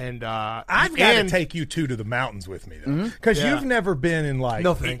 And I've got to take you two to the mountains with me though, because Yeah. you've never been in like.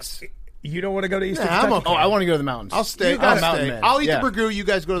 No thanks. You don't want to go to Eastern Nah, I'm Kentucky? Oh, I want to go to the mountains. I'll stay. You got I'll a mountain stay. man. I'll eat Yeah. the Burgoo. You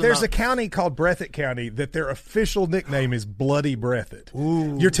guys go to the There's a mountains. county called Breathitt County that their official nickname is Bloody Breathitt.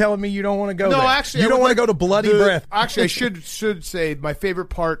 Ooh. You're telling me you don't want to go No, there? actually, you I don't would want to like go to Bloody the- Breath. Actually, I should say my favorite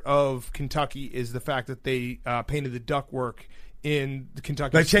part of Kentucky is the fact that they painted the ductwork in the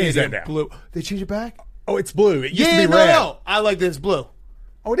Kentucky. They changed that Stadium now. blue. They changed it back. Oh, it's blue. It used to be no, red. no. I like this blue.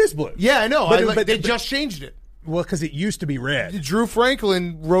 Oh, it is blue. Yeah, I know. But They just changed it. Well, because it used to be red. Drew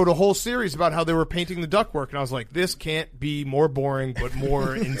Franklin wrote a whole series about how they were painting the ductwork, and I was like, this can't be more boring, but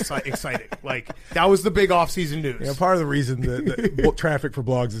more exciting. Like, that was the big off-season news. You know, part of the reason the traffic for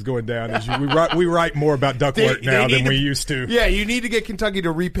blogs is going down is we write more about ductwork now than we used to. Yeah, you need to get Kentucky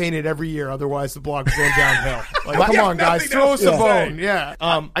to repaint it every year, otherwise the blog's going downhill. Like, come on, guys, throw us a bone. Yeah.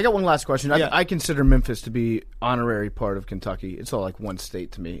 I got one last question. Yeah. I consider Memphis to be honorary part of Kentucky. It's all like one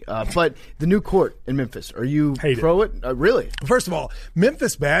state to me. But the new court in Memphis, are you you Hate it. pro it? Really? First of all,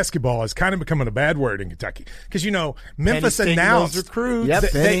 Memphis basketball is kind of becoming a bad word in Kentucky because Memphis Penny announced those recruits. Yep.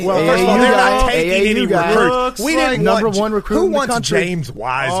 First of AAU all, they're not guy, taking any AAU guy. recruits. We Looks didn't like want number one recruit Who in the wants country. James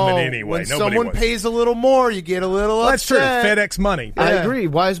Wiseman anyway? When Nobody someone wants. pays a little more, you get a little That's true. upset. FedEx money. I agree.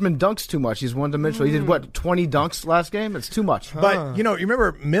 Wiseman dunks too much. He's one-dimensional. He did, 20 dunks last game? It's too much. But, you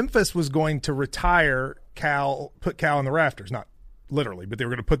remember Memphis was going to retire put Cal in the rafters. Not literally, but they were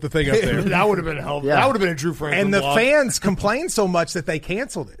going to put the thing up there. That would have been helpful. Yeah. That would have been a Drew Franklin And the blog. fans complained so much that they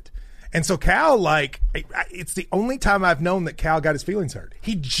canceled it. And so Cal, it's the only time I've known that Cal got his feelings hurt.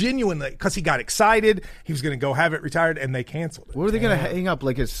 He genuinely, because he got excited, he was going to go have it retired, and they canceled it. What are they going to hang up,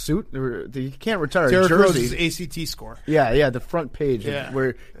 like his suit? You can't retire a Derrick jersey. Rose's ACT score. Yeah, the front page Yeah.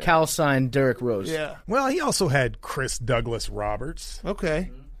 where Cal signed Derrick Rose. Yeah. Well, he also had Chris Douglas Roberts.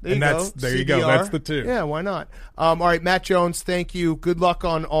 Okay. There And you that's- go. there you go. CDR. That's the two. Yeah, why not? All right, Matt Jones, thank you. Good luck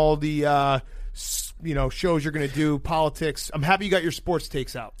on all the shows you're going to do, politics. I'm happy you got your sports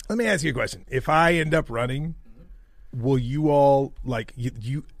takes out. Let me ask you a question. If I end up running, will you all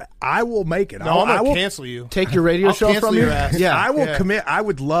I will make it. No, I'm I going will to cancel you. Take your radio I'll show cancel from your you? ass. Yeah. I will commit. I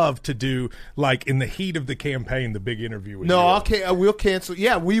would love to do in the heat of the campaign, the big interview with No, you. we'll cancel.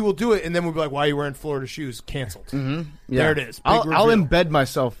 Yeah, we will do it, and then we'll be like, "Why are you wearing Florida shoes?" Canceled. Yeah. There it is. Big I'll reveal. embed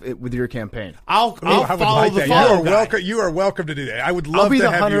myself with your campaign. I'll I would follow like the that. follow You are guy. You are welcome to do that. I would love I'll be to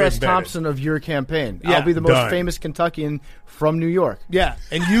the have Hunter you S. embedded. Thompson of your campaign. Yeah. I'll be the most Done. famous Kentuckian from New York. Yeah,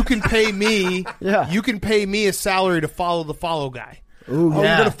 and you can pay me. Yeah. You can pay me a salary to follow the follow guy. Ooh, Oh, yeah.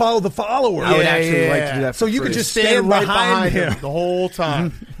 you're going to follow the follower. I would Yeah, actually yeah, like yeah. to do that. So for you could free. just stand right behind him. the whole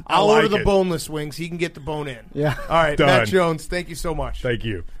time. I I'll like order the it. boneless wings. He can get the bone in. Yeah. All right, Done. Matt Jones, thank you so much. Thank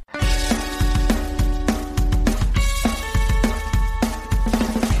you.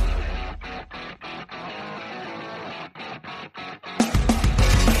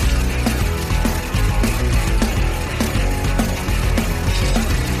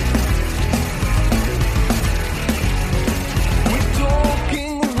 We're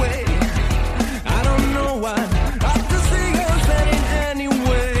talking away. I don't know why. I just see you setting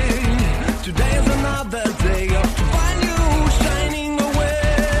anyway. Today's another day of to find you shining away.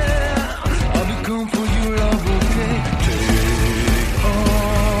 I'll become for you, love, okay? Take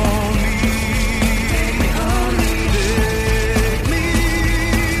on me. Take me on me. Take me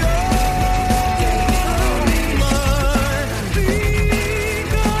on me. Might be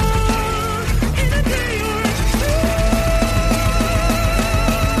gone in a day or two.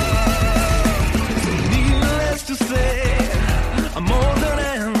 Needless to say, I'm more than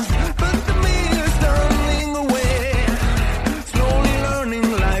ends, but the mirror's tumbling away. Slowly learning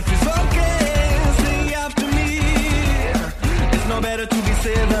life is okay. Say after me, it's no better to be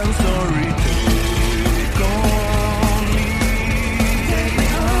said than sorry.